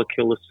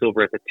molecule of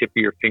silver at the tip of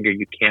your finger,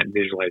 you can't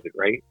visualize it,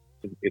 right?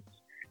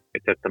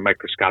 It's at the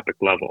microscopic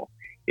level.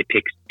 It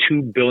takes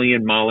 2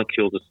 billion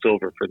molecules of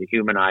silver for the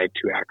human eye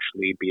to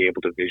actually be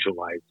able to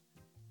visualize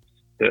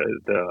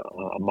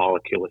a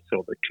molecule of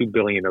silver. 2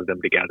 billion of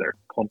them together,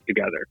 clumped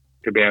together,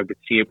 to be able to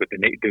see it with the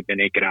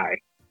naked eye.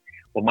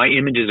 Well, my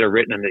images are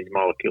written in these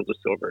molecules of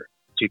silver.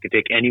 So you can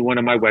take any one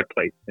of my wet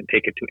plates and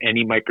take it to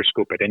any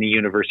microscope at any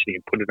university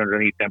and put it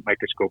underneath that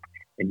microscope,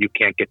 and you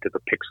can't get to the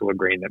pixel of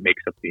grain that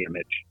makes up the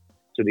image.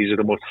 So these are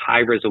the most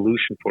high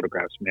resolution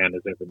photographs man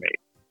has ever made.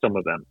 Some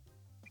of them.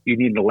 You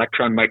need an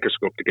electron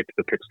microscope to get to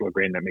the pixel of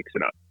grain that makes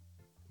it up.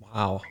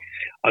 Wow.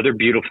 Other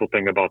beautiful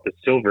thing about the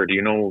silver, do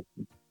you know,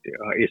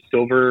 is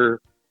silver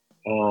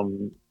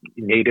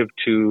native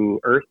to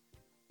Earth?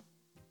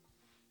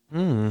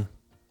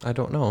 I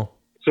don't know.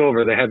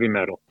 Silver, the heavy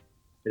metal,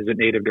 is it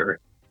native to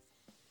Earth?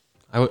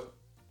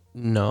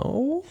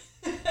 No.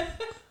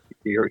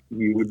 You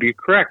would be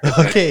correct.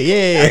 Okay,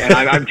 yeah.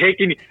 And I'm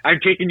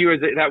taking you as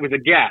that was a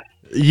guess.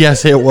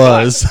 Yes, it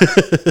was.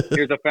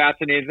 Here's a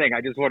fascinating thing.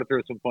 I just want to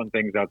throw some fun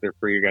things out there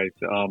for you guys.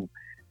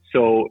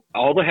 So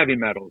all the heavy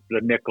metals,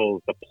 the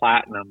nickels, the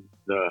platinum,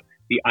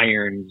 the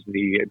irons,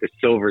 the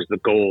silvers, the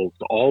golds,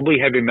 all the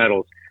heavy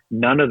metals,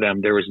 none of them,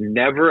 there was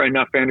never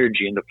enough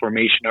energy in the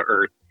formation of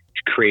Earth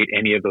to create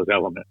any of those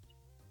elements.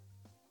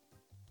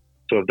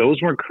 So if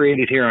those weren't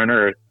created here on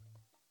Earth,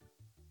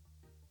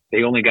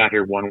 they only got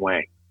here one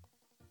way,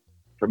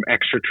 from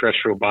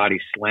extraterrestrial bodies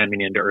slamming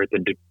into Earth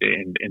and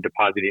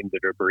depositing the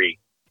debris.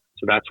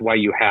 So that's why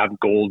you have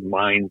gold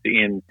mines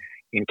in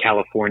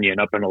California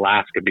and up in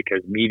Alaska,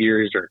 because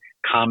meteors or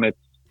comets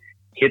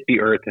hit the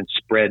Earth and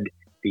spread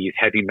these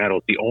heavy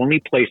metals. The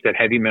only place that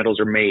heavy metals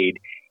are made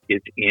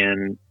is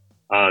in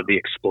the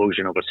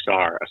explosion of a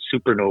star. A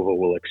supernova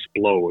will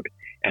explode,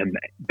 and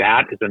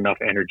that is enough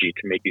energy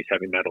to make these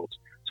heavy metals.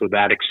 So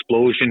that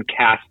explosion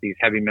casts these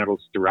heavy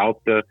metals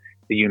throughout the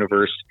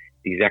universe.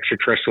 These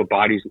extraterrestrial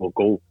bodies will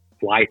go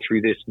fly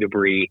through this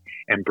debris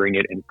and bring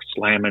it and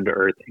slam into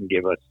Earth and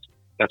give us.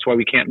 That's why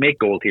we can't make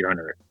gold here on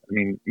Earth. I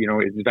mean,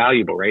 it's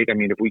valuable, right? I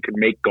mean, if we could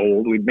make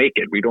gold, we'd make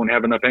it. We don't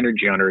have enough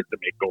energy on Earth to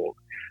make gold.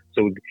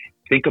 So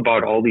think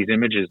about all these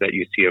images that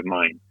you see of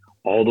mine.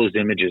 All those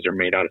images are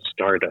made out of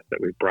stardust that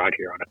we brought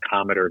here on a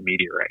comet or a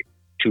meteorite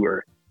to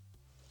Earth.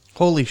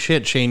 Holy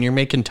shit, Shane, you're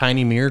making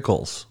tiny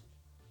miracles.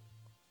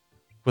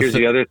 Here's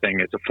the other thing.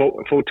 It's a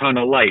photon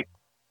of light.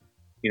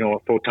 A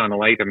photon of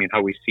light, I mean,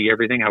 how we see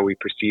everything, how we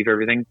perceive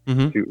everything,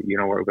 through,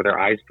 with our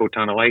eyes,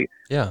 photon of light.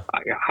 Yeah.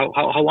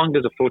 How long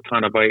does a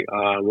photon of light,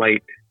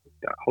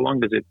 how long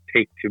does it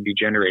take to be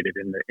generated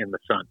in the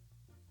sun?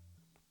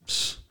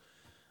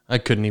 I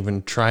couldn't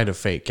even try to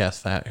fake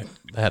guess that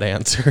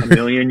answer. A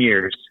million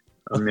years.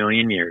 Oh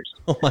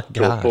my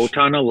gosh. So a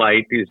photon of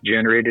light is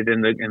generated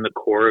in the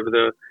core of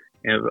the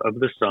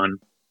sun,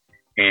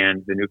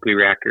 and the nuclear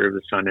reactor of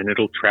the sun, and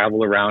it'll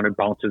travel around and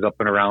bounces up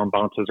and around,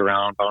 bounces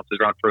around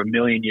for a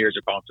million years.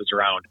 It bounces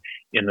around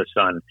in the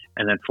sun,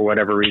 and then for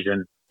whatever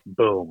reason,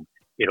 boom,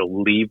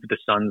 it'll leave the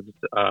sun's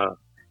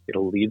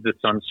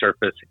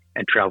surface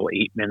and travel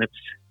 8 minutes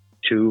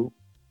to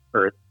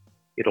Earth.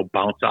 It'll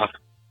bounce off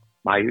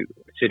my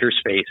sitter's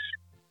face.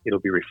 It'll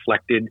be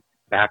reflected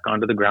back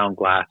onto the ground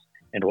glass,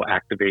 and will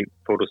activate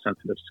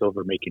photosensitive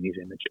silver, making these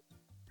images.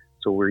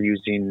 So we're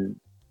using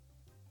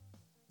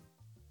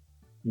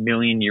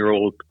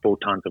million-year-old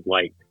photons of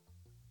light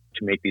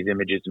to make these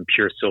images in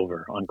pure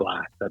silver on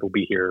glass that will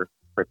be here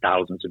for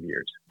thousands of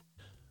years.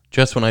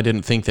 just when I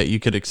didn't think that you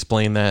could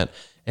explain that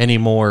any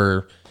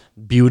more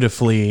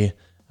beautifully,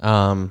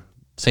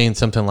 saying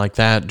something like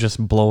that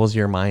just blows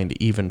your mind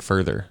even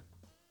further.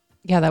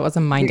 Yeah, that was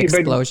a mind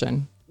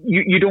explosion.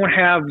 You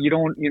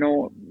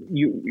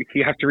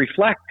have to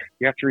reflect.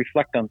 You have to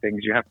reflect on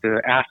things. You have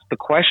to ask the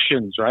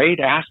questions, right?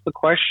 Ask the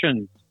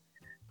questions.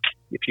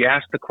 If you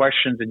ask the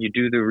questions and you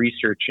do the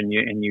research and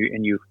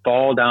you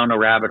fall down a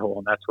rabbit hole,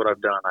 and that's what I've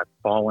done. I've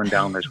fallen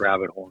down this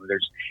rabbit hole.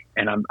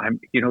 I'm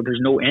there's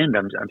no end.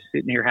 I'm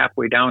sitting here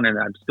halfway down and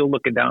I'm still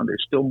looking down.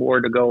 There's still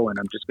more to go, and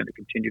I'm just going to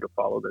continue to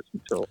follow this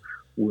until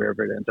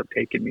wherever it ends up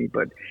taking me.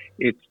 But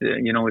it's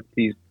it's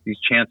these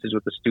chances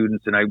with the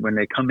students, and when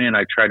they come in,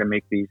 I try to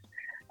make these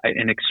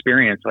an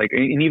experience. Like,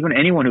 and even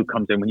anyone who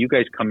comes in, when you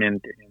guys come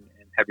in and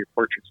have your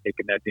portraits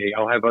taken that day,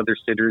 I'll have other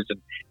sitters and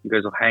you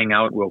guys will hang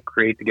out, we'll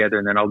create together,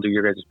 and then I'll do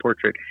your guys'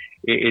 portrait.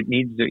 It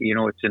needs to,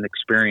 it's an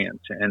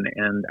experience.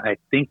 And I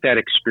think that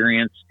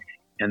experience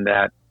and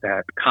that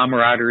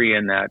camaraderie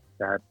and that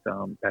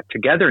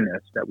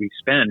togetherness that we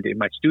spend in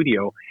my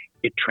studio,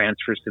 it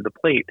transfers to the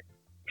plate.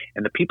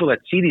 And the people that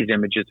see these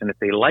images, and if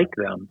they like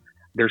them,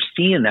 they're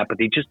seeing that, but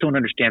they just don't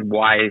understand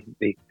why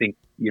they think,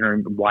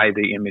 why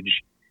the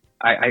image.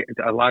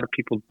 A lot of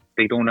people,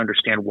 they don't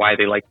understand why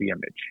they like the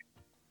image.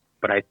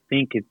 But I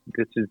think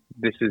this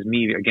is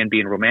me again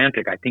being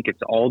romantic. I think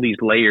it's all these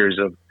layers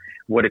of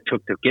what it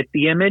took to get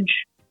the image,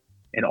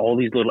 and all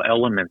these little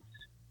elements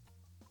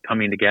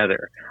coming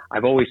together.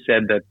 I've always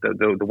said that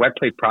the wet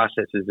plate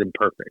process is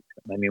imperfect.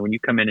 I mean, when you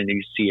come in and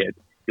you see it,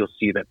 you'll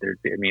see that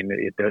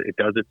it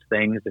does its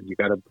things, and you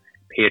got to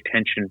pay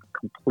attention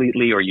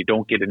completely, or you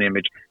don't get an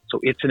image.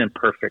 So it's an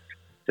imperfect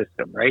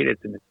system, right?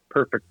 It's an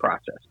imperfect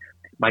process.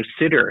 My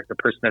sitter, the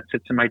person that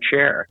sits in my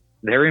chair,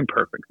 they're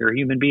imperfect. They're a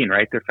human being,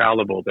 right? They're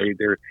fallible. They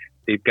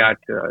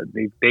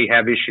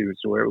have issues.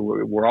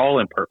 We're all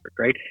imperfect,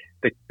 right?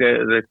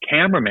 The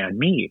cameraman,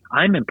 me,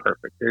 I'm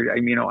imperfect.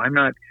 I'm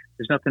not.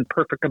 There's nothing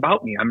perfect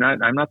about me. I'm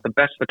not the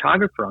best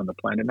photographer on the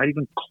planet. Not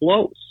even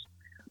close.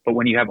 But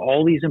when you have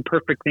all these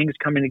imperfect things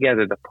coming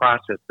together, the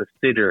process, the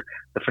sitter,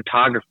 the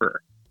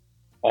photographer,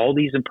 all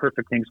these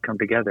imperfect things come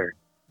together.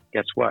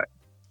 Guess what?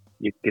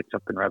 You get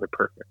something rather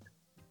perfect.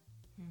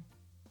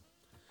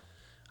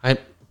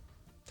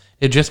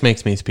 It just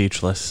makes me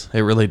speechless.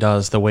 It really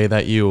does. The way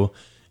that you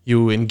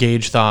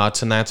engage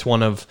thoughts, and that's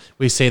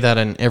we say that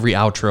in every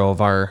outro of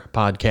our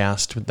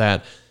podcast,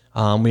 that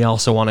we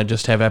also want to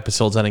just have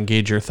episodes that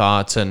engage your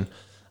thoughts, and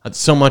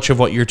so much of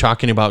what you're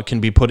talking about can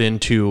be put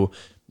into,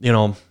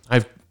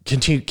 I've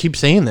keep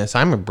saying this.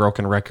 I'm a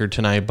broken record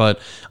tonight, but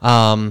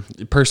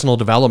personal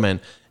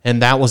development,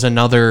 and that was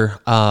another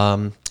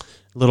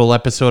little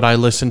episode I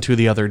listened to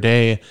the other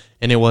day,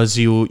 and it was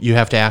you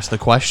have to ask the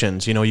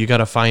questions. You got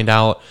to find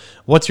out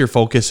what's your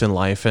focus in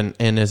life, and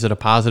is it a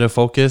positive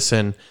focus,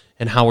 and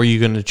how are you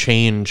going to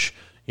change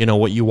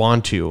what you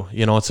want to.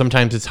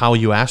 Sometimes it's how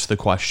you ask the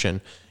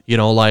question.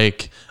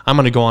 Like, I'm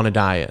going to go on a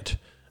diet,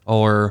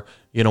 or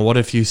what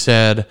if you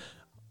said,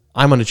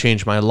 I'm going to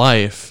change my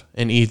life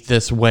and eat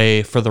this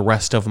way for the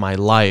rest of my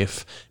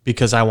life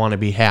because I want to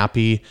be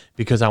happy,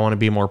 because I want to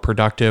be more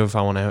productive.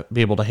 I want to be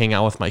able to hang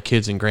out with my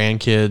kids and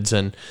grandkids.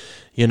 And,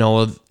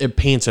 it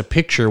paints a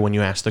picture when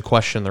you ask the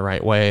question the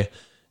right way.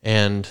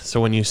 And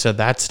so when you said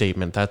that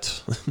statement,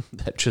 that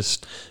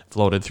just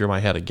floated through my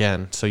head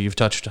again. So you've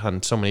touched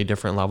on so many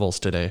different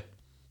levels today.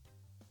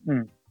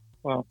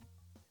 Well,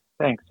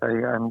 thanks.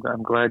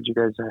 I'm glad you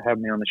guys have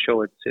me on the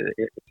show. It's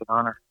an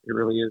honor. It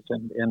really is.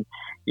 And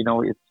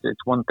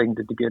it's one thing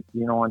to get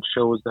on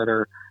shows that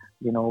are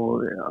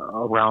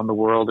around the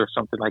world or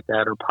something like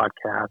that, or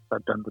podcasts.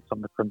 I've done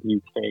something from the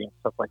UK and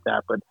stuff like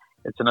that. But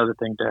it's another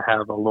thing to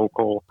have a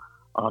local.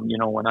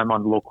 When I'm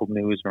on local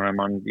news, or I'm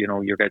on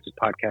your guys'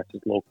 podcast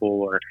is local,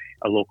 or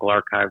a local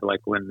archive,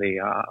 like when the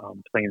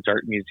Plains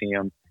Art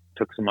Museum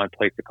took some on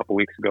plates a couple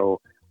weeks ago.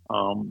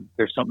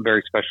 There's something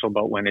very special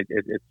about when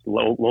it's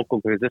local,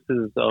 because this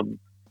is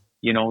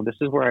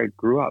where I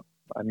grew up.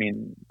 I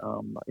mean,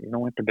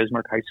 went to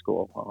Bismarck High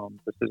School.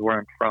 This is where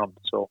I'm from.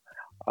 So,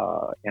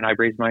 and I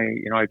raised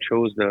I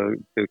chose to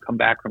come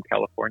back from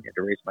California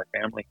to raise my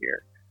family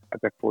here.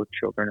 I've got 4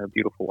 children, a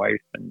beautiful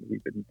wife, and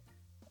we've been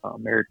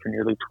married for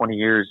nearly 20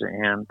 years.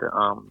 And,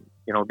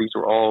 these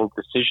were all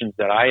decisions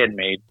that I had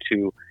made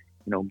to,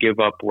 give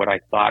up what I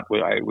thought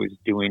what I was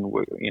doing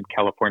in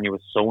California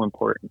was so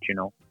important,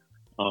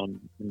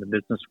 in the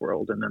business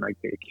world. And then I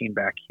came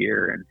back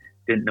here and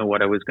didn't know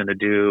what I was going to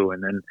do.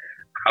 And then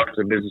how does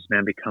a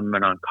businessman become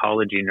an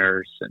oncology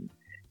nurse, and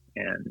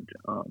then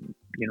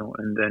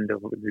to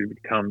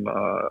become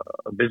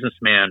a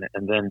businessman,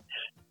 and then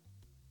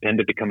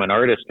to become an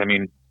artist. I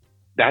mean,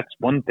 that's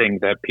one thing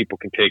that people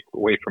can take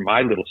away from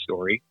my little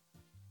story.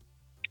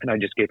 And I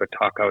just gave a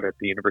talk out at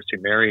the University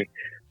of Mary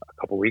a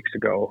couple of weeks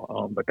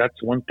ago. But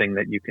that's one thing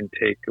that you can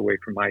take away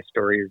from my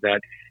story, is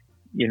that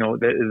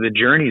the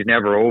journey is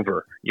never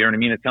over. You know what I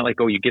mean? It's not like,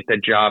 oh, you get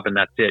that job and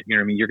that's it. You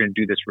know what I mean? You're going to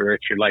do this for the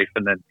rest of your life,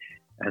 and then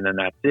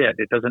that's it.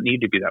 It doesn't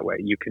need to be that way.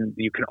 You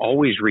can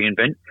always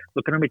reinvent.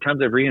 Look at how many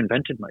times I've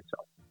reinvented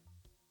myself.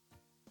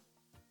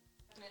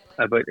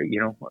 but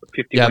 51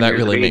 Yeah, that years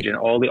really of age, makes. and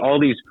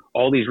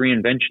all these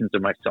reinventions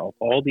of myself,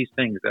 all these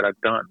things that I've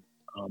done.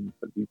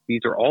 But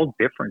these are all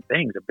different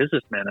things. A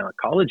businessman and a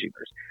college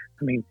nurse.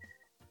 I mean,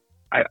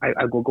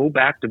 I will go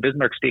back to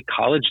Bismarck State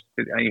College,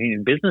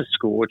 in business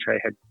school, which I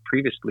had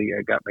previously.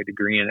 I got my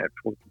degree in at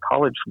Fulton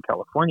College from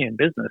California in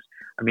business.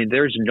 I mean,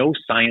 there's no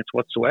science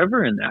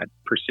whatsoever in that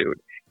pursuit.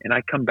 And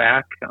I come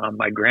back.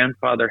 My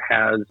grandfather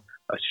has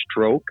a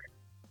stroke,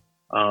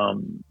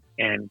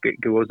 and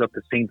goes up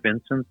to St.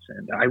 Vincent's.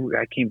 And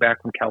I came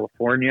back from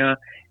California,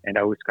 and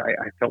I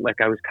felt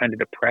like I was kind of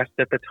depressed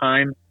at the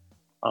time.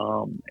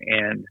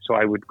 And so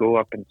I would go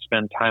up and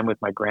spend time with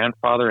my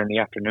grandfather in the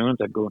afternoons.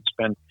 I'd go and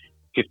spend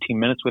 15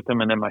 minutes with him,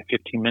 and then my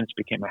 15 minutes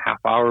became a half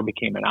hour,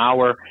 became an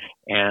hour.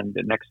 And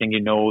the next thing you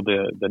know,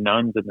 the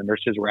nuns and the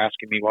nurses were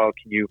asking me, well,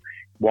 can you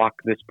walk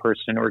this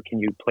person, or can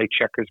you play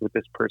checkers with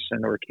this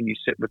person, or can you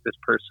sit with this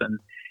person?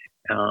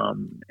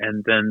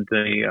 And then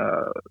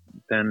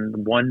then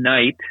one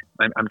night,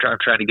 I'm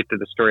trying to get to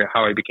the story of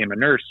how I became a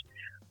nurse.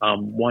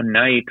 One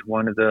night,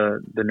 one of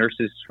the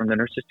nurses from the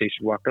nurses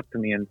station walked up to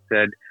me and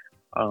said,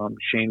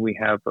 Shane, we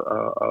have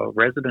a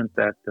resident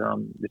that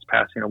is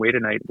passing away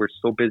tonight. We're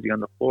so busy on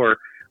the floor.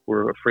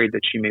 We're afraid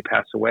that she may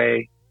pass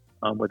away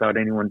without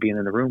anyone being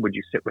in the room. Would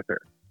you sit with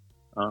her?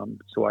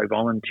 So I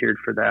volunteered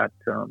for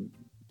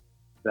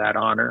that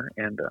honor,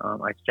 and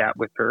I sat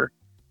with her,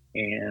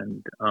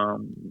 and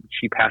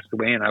she passed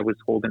away, and I was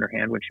holding her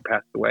hand when she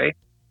passed away.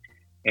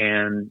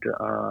 And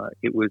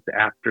it was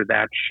after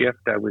that shift.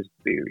 I was,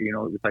 it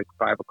was like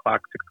 5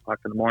 o'clock, 6 o'clock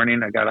in the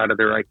morning. I got out of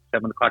there like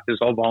 7 o'clock. It was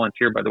all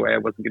volunteer, by the way. I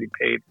wasn't getting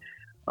paid.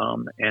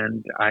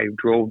 And I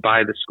drove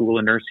by the school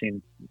of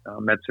nursing,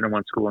 Med Center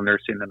 1 School of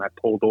Nursing, and I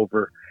pulled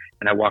over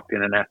and I walked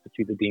in and asked to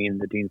see the dean.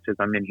 The dean says,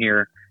 I'm in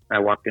here. And I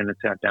walked in and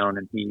sat down,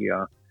 and we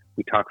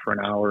talked for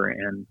an hour,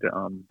 and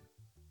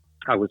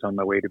I was on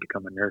my way to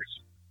become a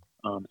nurse.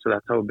 So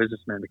that's how a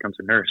businessman becomes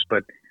a nurse.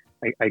 But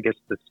I guess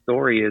the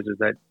story is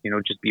that,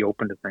 just be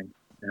open to things.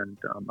 And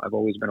I've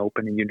always been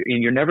open, and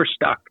you're never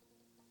stuck.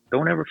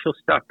 Don't ever feel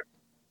stuck.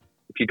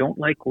 If you don't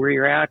like where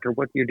you're at or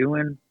what you're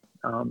doing,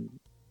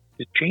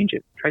 just change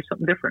it. Try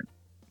something different.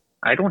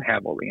 I don't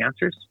have all the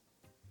answers.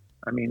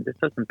 I mean, this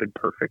hasn't been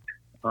perfect.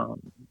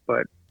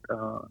 But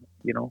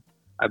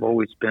I've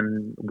always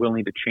been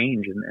willing to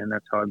change, and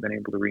that's how I've been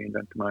able to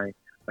reinvent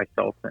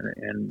myself.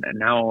 And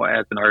now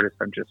as an artist,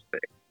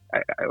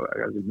 I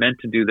was meant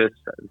to do this.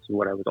 This is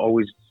what I was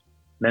always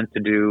meant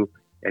to do.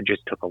 It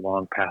just took a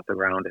long path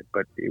around it,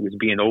 but it was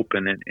being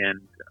open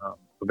and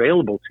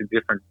available to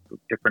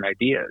different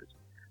ideas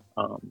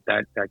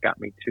that got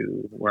me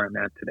to where I'm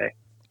at today.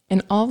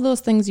 And all those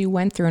things you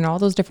went through and all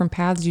those different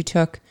paths you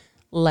took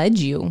led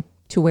you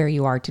to where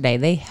you are today.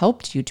 They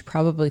helped you to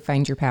probably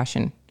find your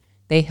passion.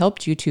 They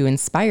helped you to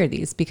inspire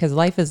these, because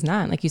life is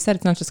not, like you said,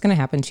 it's not just going to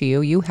happen to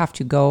you. You have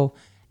to go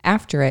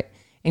after it.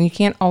 And you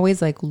can't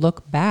always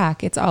look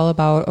back. It's all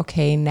about,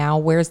 okay, now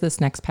where's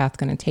this next path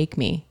going to take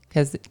me?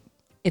 Because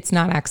it's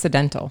not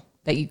accidental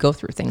that you go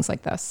through things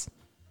like this.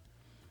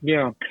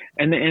 Yeah.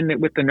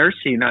 And with the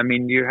nursing, I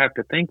mean, you have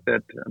to think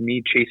that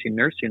me chasing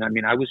nursing, I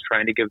mean, I was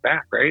trying to give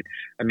back, right?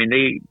 I mean,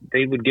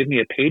 they would give me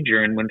a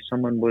pager, and when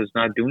someone was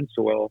not doing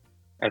so well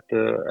at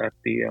the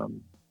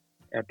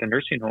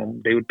nursing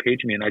home, they would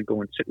page me, and I'd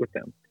go and sit with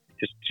them.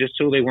 Just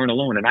so they weren't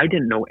alone. And I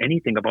didn't know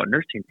anything about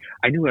nursing.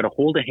 I knew how to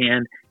hold a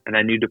hand, and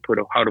I knew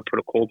how to put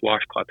a cold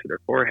washcloth to their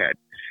forehead.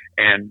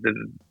 And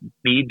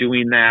me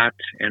doing that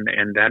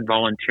and that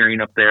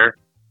volunteering up there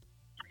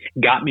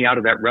got me out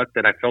of that rut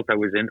that I felt I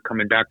was in,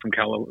 coming back from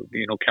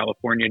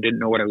California, didn't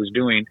know what I was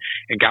doing,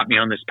 and got me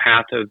on this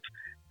path of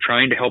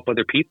trying to help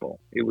other people.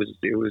 It was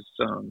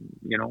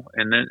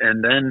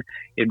and then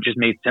it just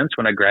made sense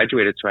when I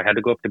graduated. So I had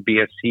to go up to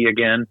BSc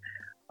again.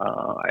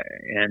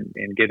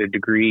 And get a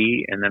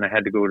degree. And then I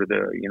had to go to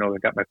I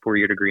got my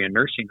 4-year degree in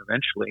nursing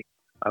eventually.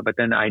 But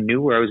then I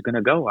knew where I was going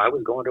to go. I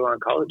was going to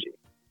oncology.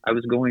 I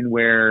was going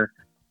where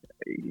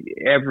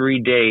every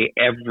day,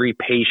 every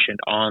patient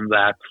on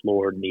that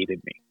floor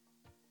needed me.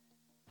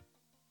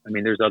 I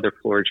mean, there's other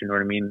floors, you know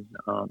what I mean?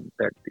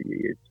 That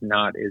it's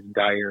not as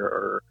dire,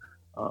 or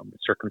the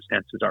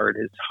circumstances aren't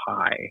as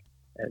high.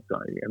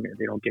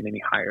 They don't get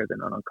any higher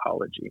than on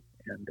oncology.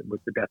 And with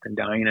the death and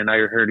dying, and I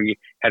heard he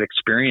had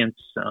experience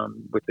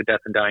with the death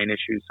and dying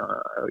issues,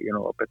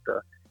 up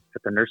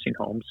at the nursing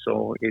home.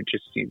 So it's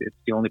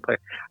the only place.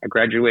 I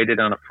graduated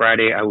on a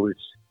Friday. I was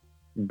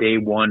day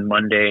one,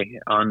 Monday,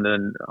 on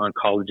the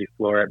oncology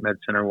floor at Med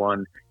Center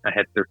 1. I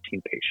had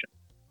 13 patients.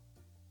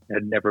 I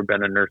had never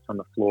been a nurse on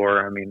the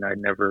floor. I mean, I'd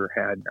never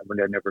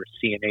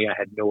CNA. I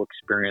had no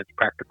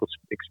practical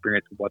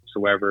experience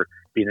whatsoever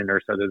being a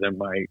nurse, other than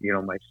my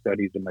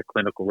studies and my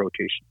clinical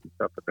rotations and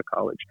stuff at the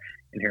college.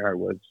 And here I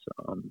was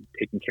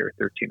taking care of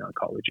 13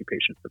 oncology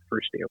patients the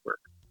first day of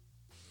work.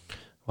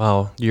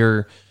 Wow,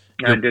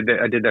 I did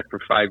that for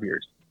 5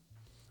 years.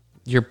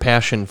 Your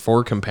passion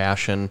for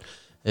compassion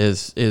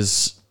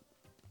is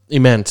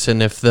immense,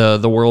 and if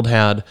the world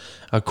had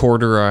a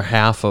quarter or a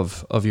half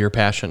of your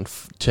passion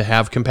to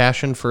have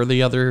compassion for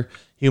the other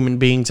human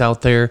beings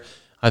out there,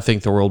 I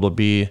think the world would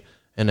be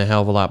in a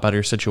hell of a lot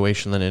better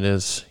situation than it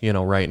is,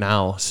 right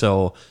now.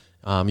 So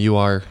you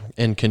are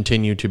and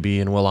continue to be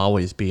and will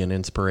always be an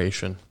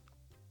inspiration.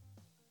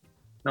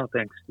 No,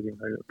 thanks, Steve.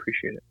 I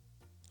appreciate it.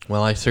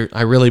 Well, I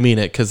really mean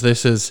it, because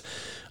this is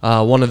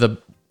one of the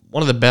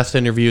best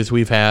interviews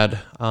we've had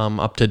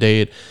up to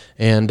date,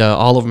 and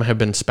all of them have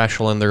been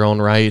special in their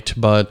own right.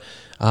 But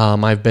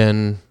I've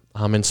been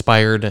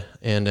inspired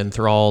and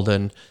enthralled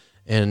and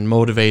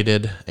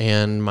motivated,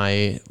 and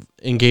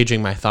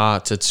engaging my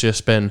thoughts. It's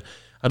just been.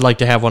 I'd like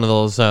to have one of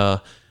those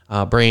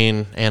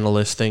brain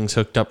analyst things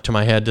hooked up to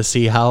my head to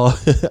see how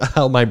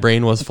how my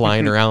brain was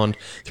flying around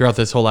throughout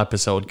this whole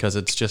episode, because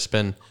it's just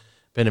been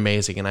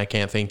amazing, and I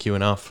can't thank you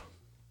enough.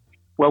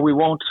 Well, we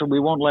won't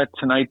let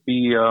tonight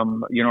be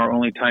our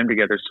only time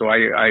together. So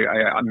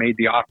I made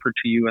the offer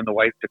to you and the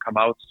wife to come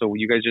out. So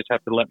you guys just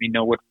have to let me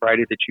know what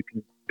Friday that you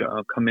can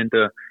come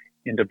into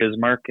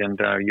Bismarck, and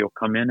you'll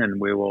come in,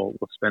 and we'll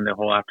spend the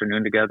whole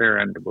afternoon together,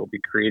 and we'll be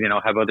creating. I'll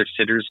have other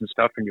sitters and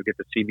stuff, and you'll get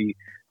to see me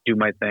do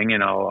my thing,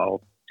 and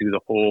I'll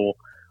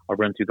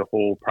run through the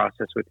whole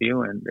process with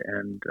you,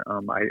 and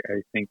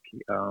I think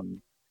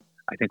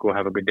we'll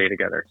have a good day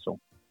together. So.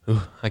 Ooh,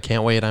 I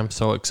can't wait. I'm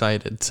so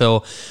excited.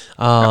 So,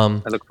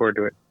 I look forward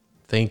to it.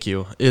 Thank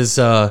you. Is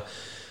there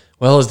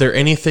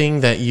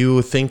anything that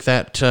you think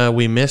that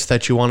we missed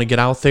that you want to get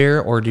out there,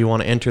 or do you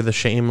want to enter the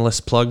shameless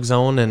plug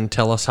zone and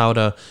tell us how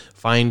to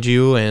find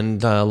you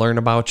and learn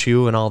about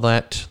you and all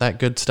that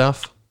good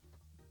stuff?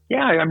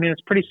 Yeah, I mean,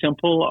 it's pretty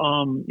simple.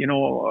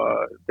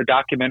 The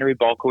documentary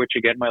Balkowitsch,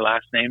 again, my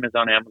last name, is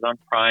on Amazon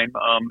Prime.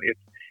 If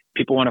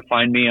people want to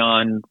find me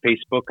on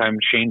Facebook, I'm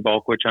Shane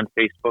Balkowitsch on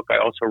Facebook. I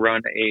also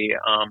run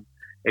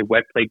a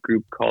wet plate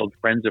group called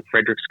Friends of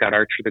Frederick Scott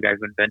Archer, the guy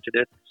who invented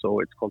it.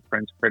 So it's called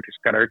Friends of Frederick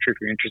Scott Archer. If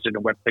you're interested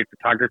in wet plate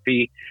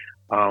photography,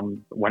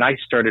 when I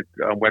started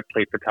wet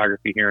plate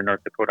photography here in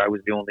North Dakota, I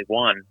was the only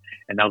one,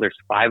 and now there's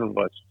 5 of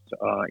us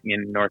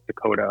in North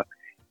Dakota,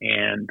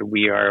 and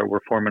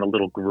we're forming a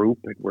little group,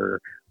 and we're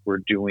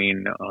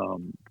putting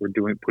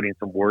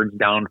some words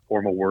down,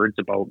 formal words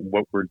about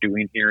what we're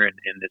doing here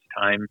in this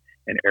time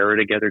and era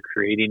together,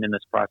 creating in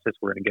this process.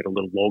 We're going to get a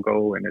little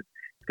logo, and it's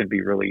going to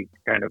be really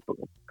kind of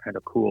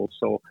cool.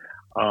 So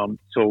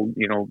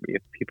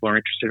if people are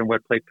interested in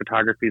wet plate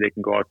photography, they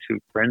can go out to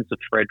Friends of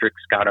Frederick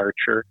Scott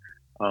Archer,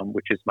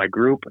 which is my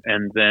group.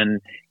 And then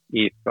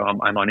if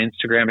I'm on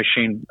Instagram as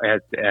Shane,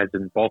 as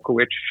in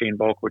Balkowitsch, Shane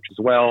Balkowitsch as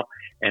well.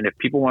 And if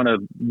people want to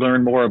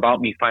learn more about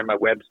me, find my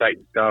website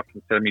and stuff,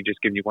 instead of me just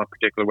giving you one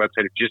particular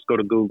website, if you just go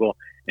to Google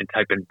and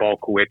type in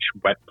Balkowitsch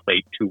wet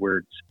plate, 2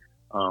 words,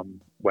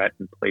 wet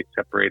and plate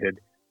separated,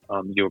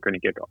 you're going to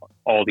get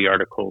all the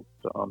articles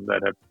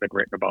that have been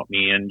written about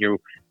me. And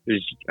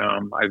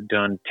I've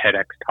done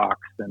TEDx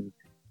talks and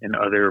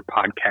other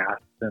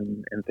podcasts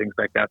and things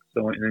like that.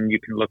 So, and then you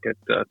can look at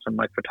some of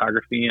my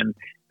photography, and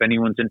if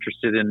anyone's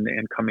interested in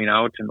coming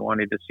out and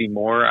wanting to see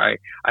more, I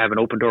have an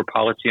open door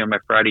policy on my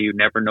Friday. You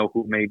never know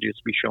who may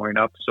just be showing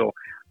up. So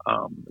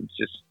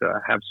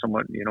have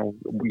someone,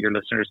 your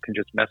listeners can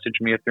just message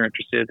me if they're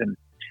interested, and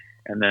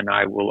then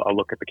I'll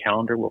look at the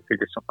calendar. We'll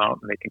figure something out,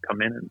 and they can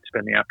come in and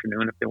spend the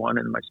afternoon if they want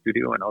in my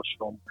studio, and I'll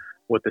show them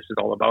what this is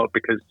all about.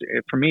 Because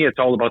for me, it's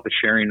all about the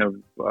sharing of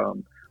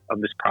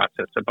this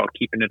process, about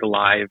keeping it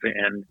alive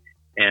and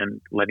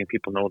letting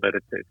people know that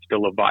it's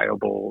still a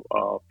viable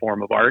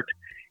form of art.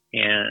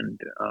 And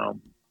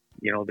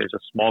there's a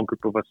small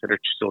group of us that are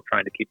still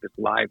trying to keep this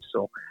alive.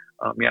 So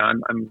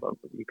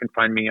you can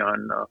find me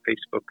on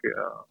Facebook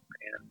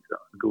and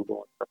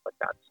Google and stuff like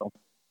that. So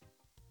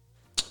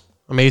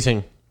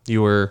amazing.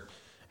 You were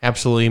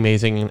absolutely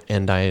amazing,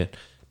 and I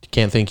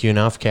can't thank you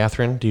enough.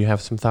 Catherine, do you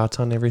have some thoughts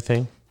on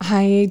everything?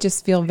 I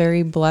just feel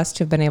very blessed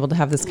to have been able to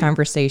have this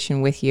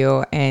conversation with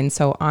you, and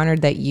so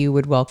honored that you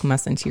would welcome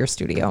us into your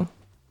studio.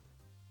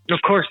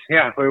 Of course,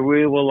 yeah.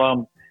 We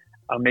will.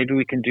 Maybe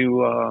we can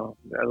do a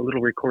little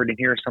recording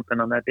here or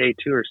something on that day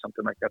too, or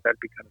something like that. That'd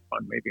be kind of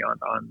fun. Maybe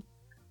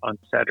on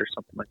set or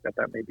something like that.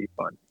 That may be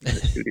fun in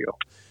the studio.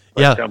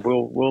 But, yeah.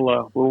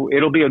 We'll.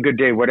 It'll be a good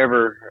day.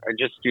 Whatever.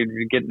 Just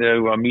getting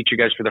to meet you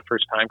guys for the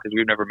first time, because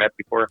we've never met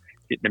before.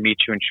 Getting to meet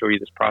you and show you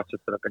this process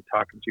that I've been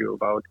talking to you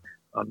about.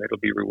 It'll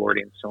be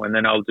rewarding. So, and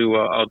then I'll do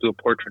a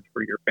portrait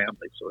for your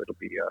family. So it'll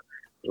be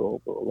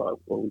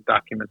we'll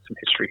document some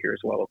history here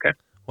as well. Okay.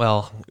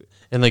 Well,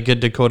 in the good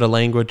Dakota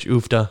language,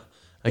 oofta.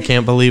 I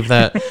can't believe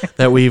that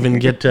we even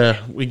get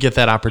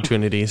that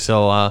opportunity.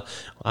 So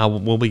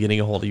we'll be getting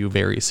a hold of you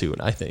very soon,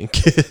 I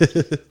think.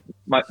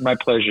 My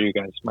pleasure, you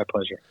guys. My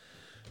pleasure.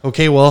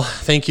 Okay, well,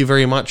 thank you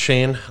very much,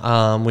 Shane.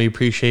 We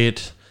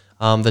appreciate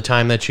the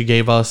time that you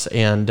gave us,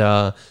 and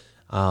I'll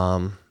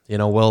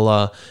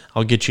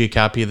get you a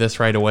copy of this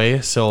right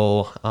away.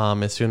 So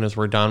as soon as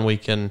we're done, we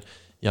can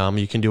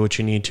you can do what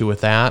you need to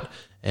with that,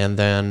 and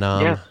then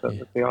yes,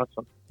 that'd be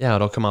awesome. Yeah,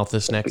 it'll come out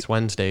this next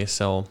Wednesday.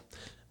 So.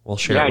 We'll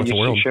share it with the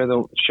world.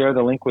 Share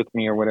the link with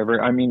me or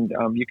whatever. I mean,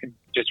 you can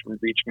just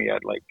reach me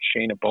at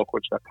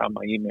Shane@balkowitsch.com,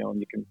 my email,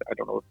 and you can, I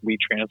don't know, if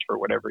WeTransfer,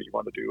 whatever you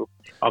want to do.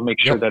 I'll make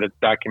sure that it's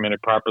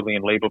documented properly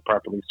and labeled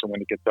properly, so when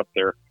it gets up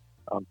there,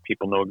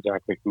 people know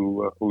exactly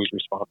who's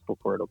responsible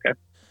for it. Okay.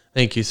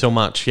 Thank you so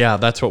much. Yeah,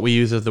 that's what we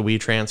use as the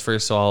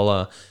WeTransfer.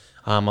 So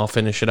I'll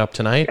finish it up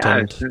tonight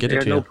and get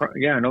it to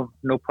you.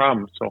 No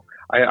problem. So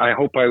I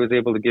hope I was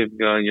able to give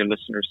your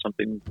listeners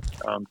something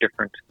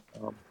different.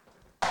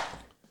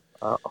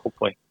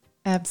 Hopefully.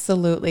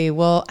 Absolutely.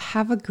 Well,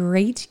 have a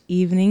great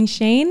evening,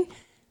 Shane.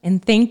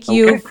 And thank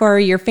you for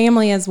your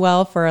family as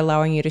well for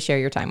allowing you to share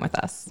your time with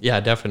us. Yeah,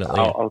 definitely.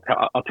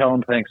 I'll tell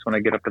them thanks when I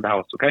get up to the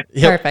house. Okay.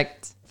 Yep.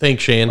 Perfect.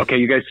 Thanks, Shane. Okay.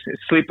 You guys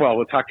sleep well.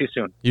 We'll talk to you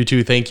soon. You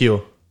too. Thank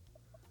you.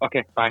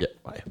 Okay. Bye. Yeah,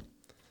 bye.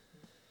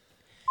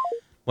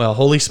 Well,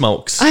 holy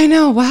smokes. I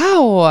know.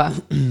 Wow.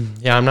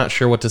 Yeah, I'm not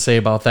sure what to say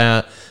about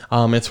that.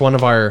 It's one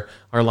of our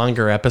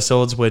longer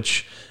episodes,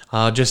 which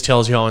just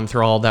tells you how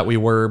enthralled that we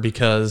were,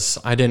 because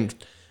I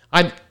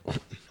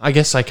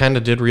guess I kind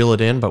of did reel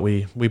it in, but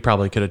we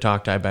probably could have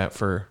talked, I bet,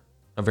 for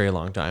a very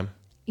long time.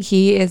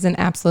 He is an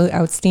absolute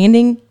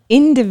outstanding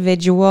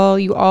individual.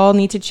 You all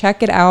need to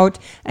check it out.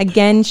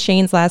 Again,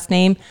 Shane's last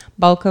name,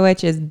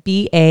 Balkowitsch, is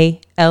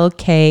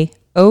Balkowitsch.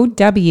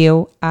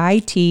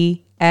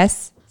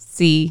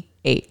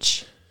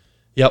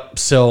 Yep.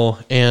 So,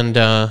 and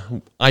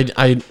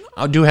I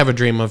do have a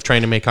dream of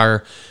trying to make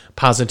our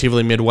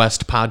Positively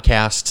Midwest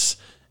podcasts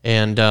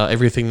and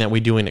everything that we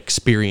do an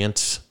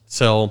experience.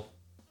 So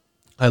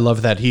I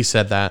love that he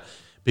said that,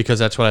 because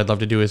that's what I'd love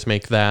to do, is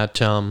make that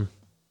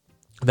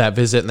that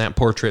visit and that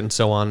portrait and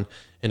so on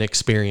an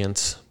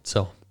experience.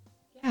 So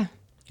yeah.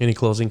 Any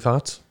closing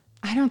thoughts?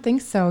 I don't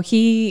think so.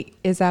 He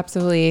is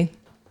absolutely,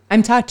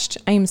 I'm touched.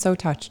 I am so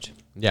touched.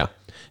 Yeah.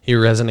 He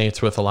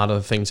resonates with a lot of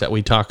the things that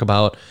we talk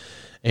about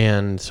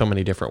in so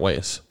many different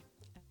ways.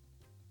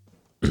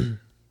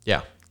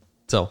 Yeah.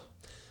 So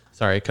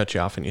sorry I cut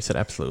you off and you said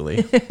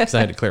absolutely, because I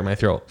had to clear my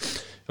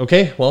throat.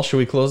 Okay, well, should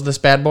we close this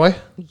bad boy?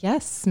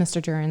 Yes,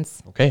 Mr.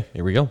 Durans. Okay,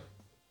 here we go.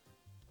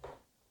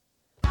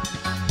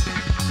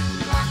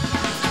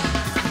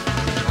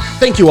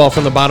 Thank you all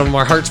from the bottom of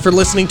our hearts for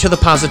listening to the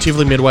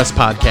Positively Midwest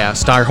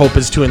podcast. Our hope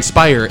is to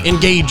inspire,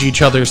 engage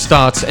each other's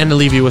thoughts, and to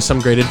leave you with some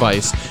great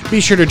advice.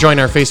 Be sure to join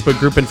our Facebook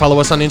group and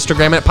follow us on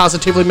Instagram at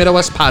Positively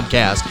Midwest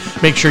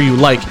Podcast. Make sure you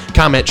like,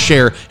 comment,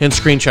 share, and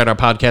screenshot our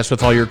podcast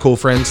with all your cool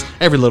friends.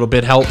 Every little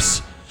bit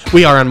helps.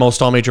 We are on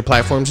most all major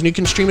platforms, and you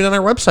can stream it on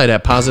our website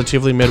at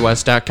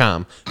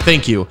positivelymidwest.com.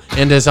 Thank you,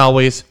 and as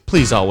always,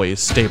 please always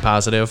stay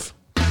positive.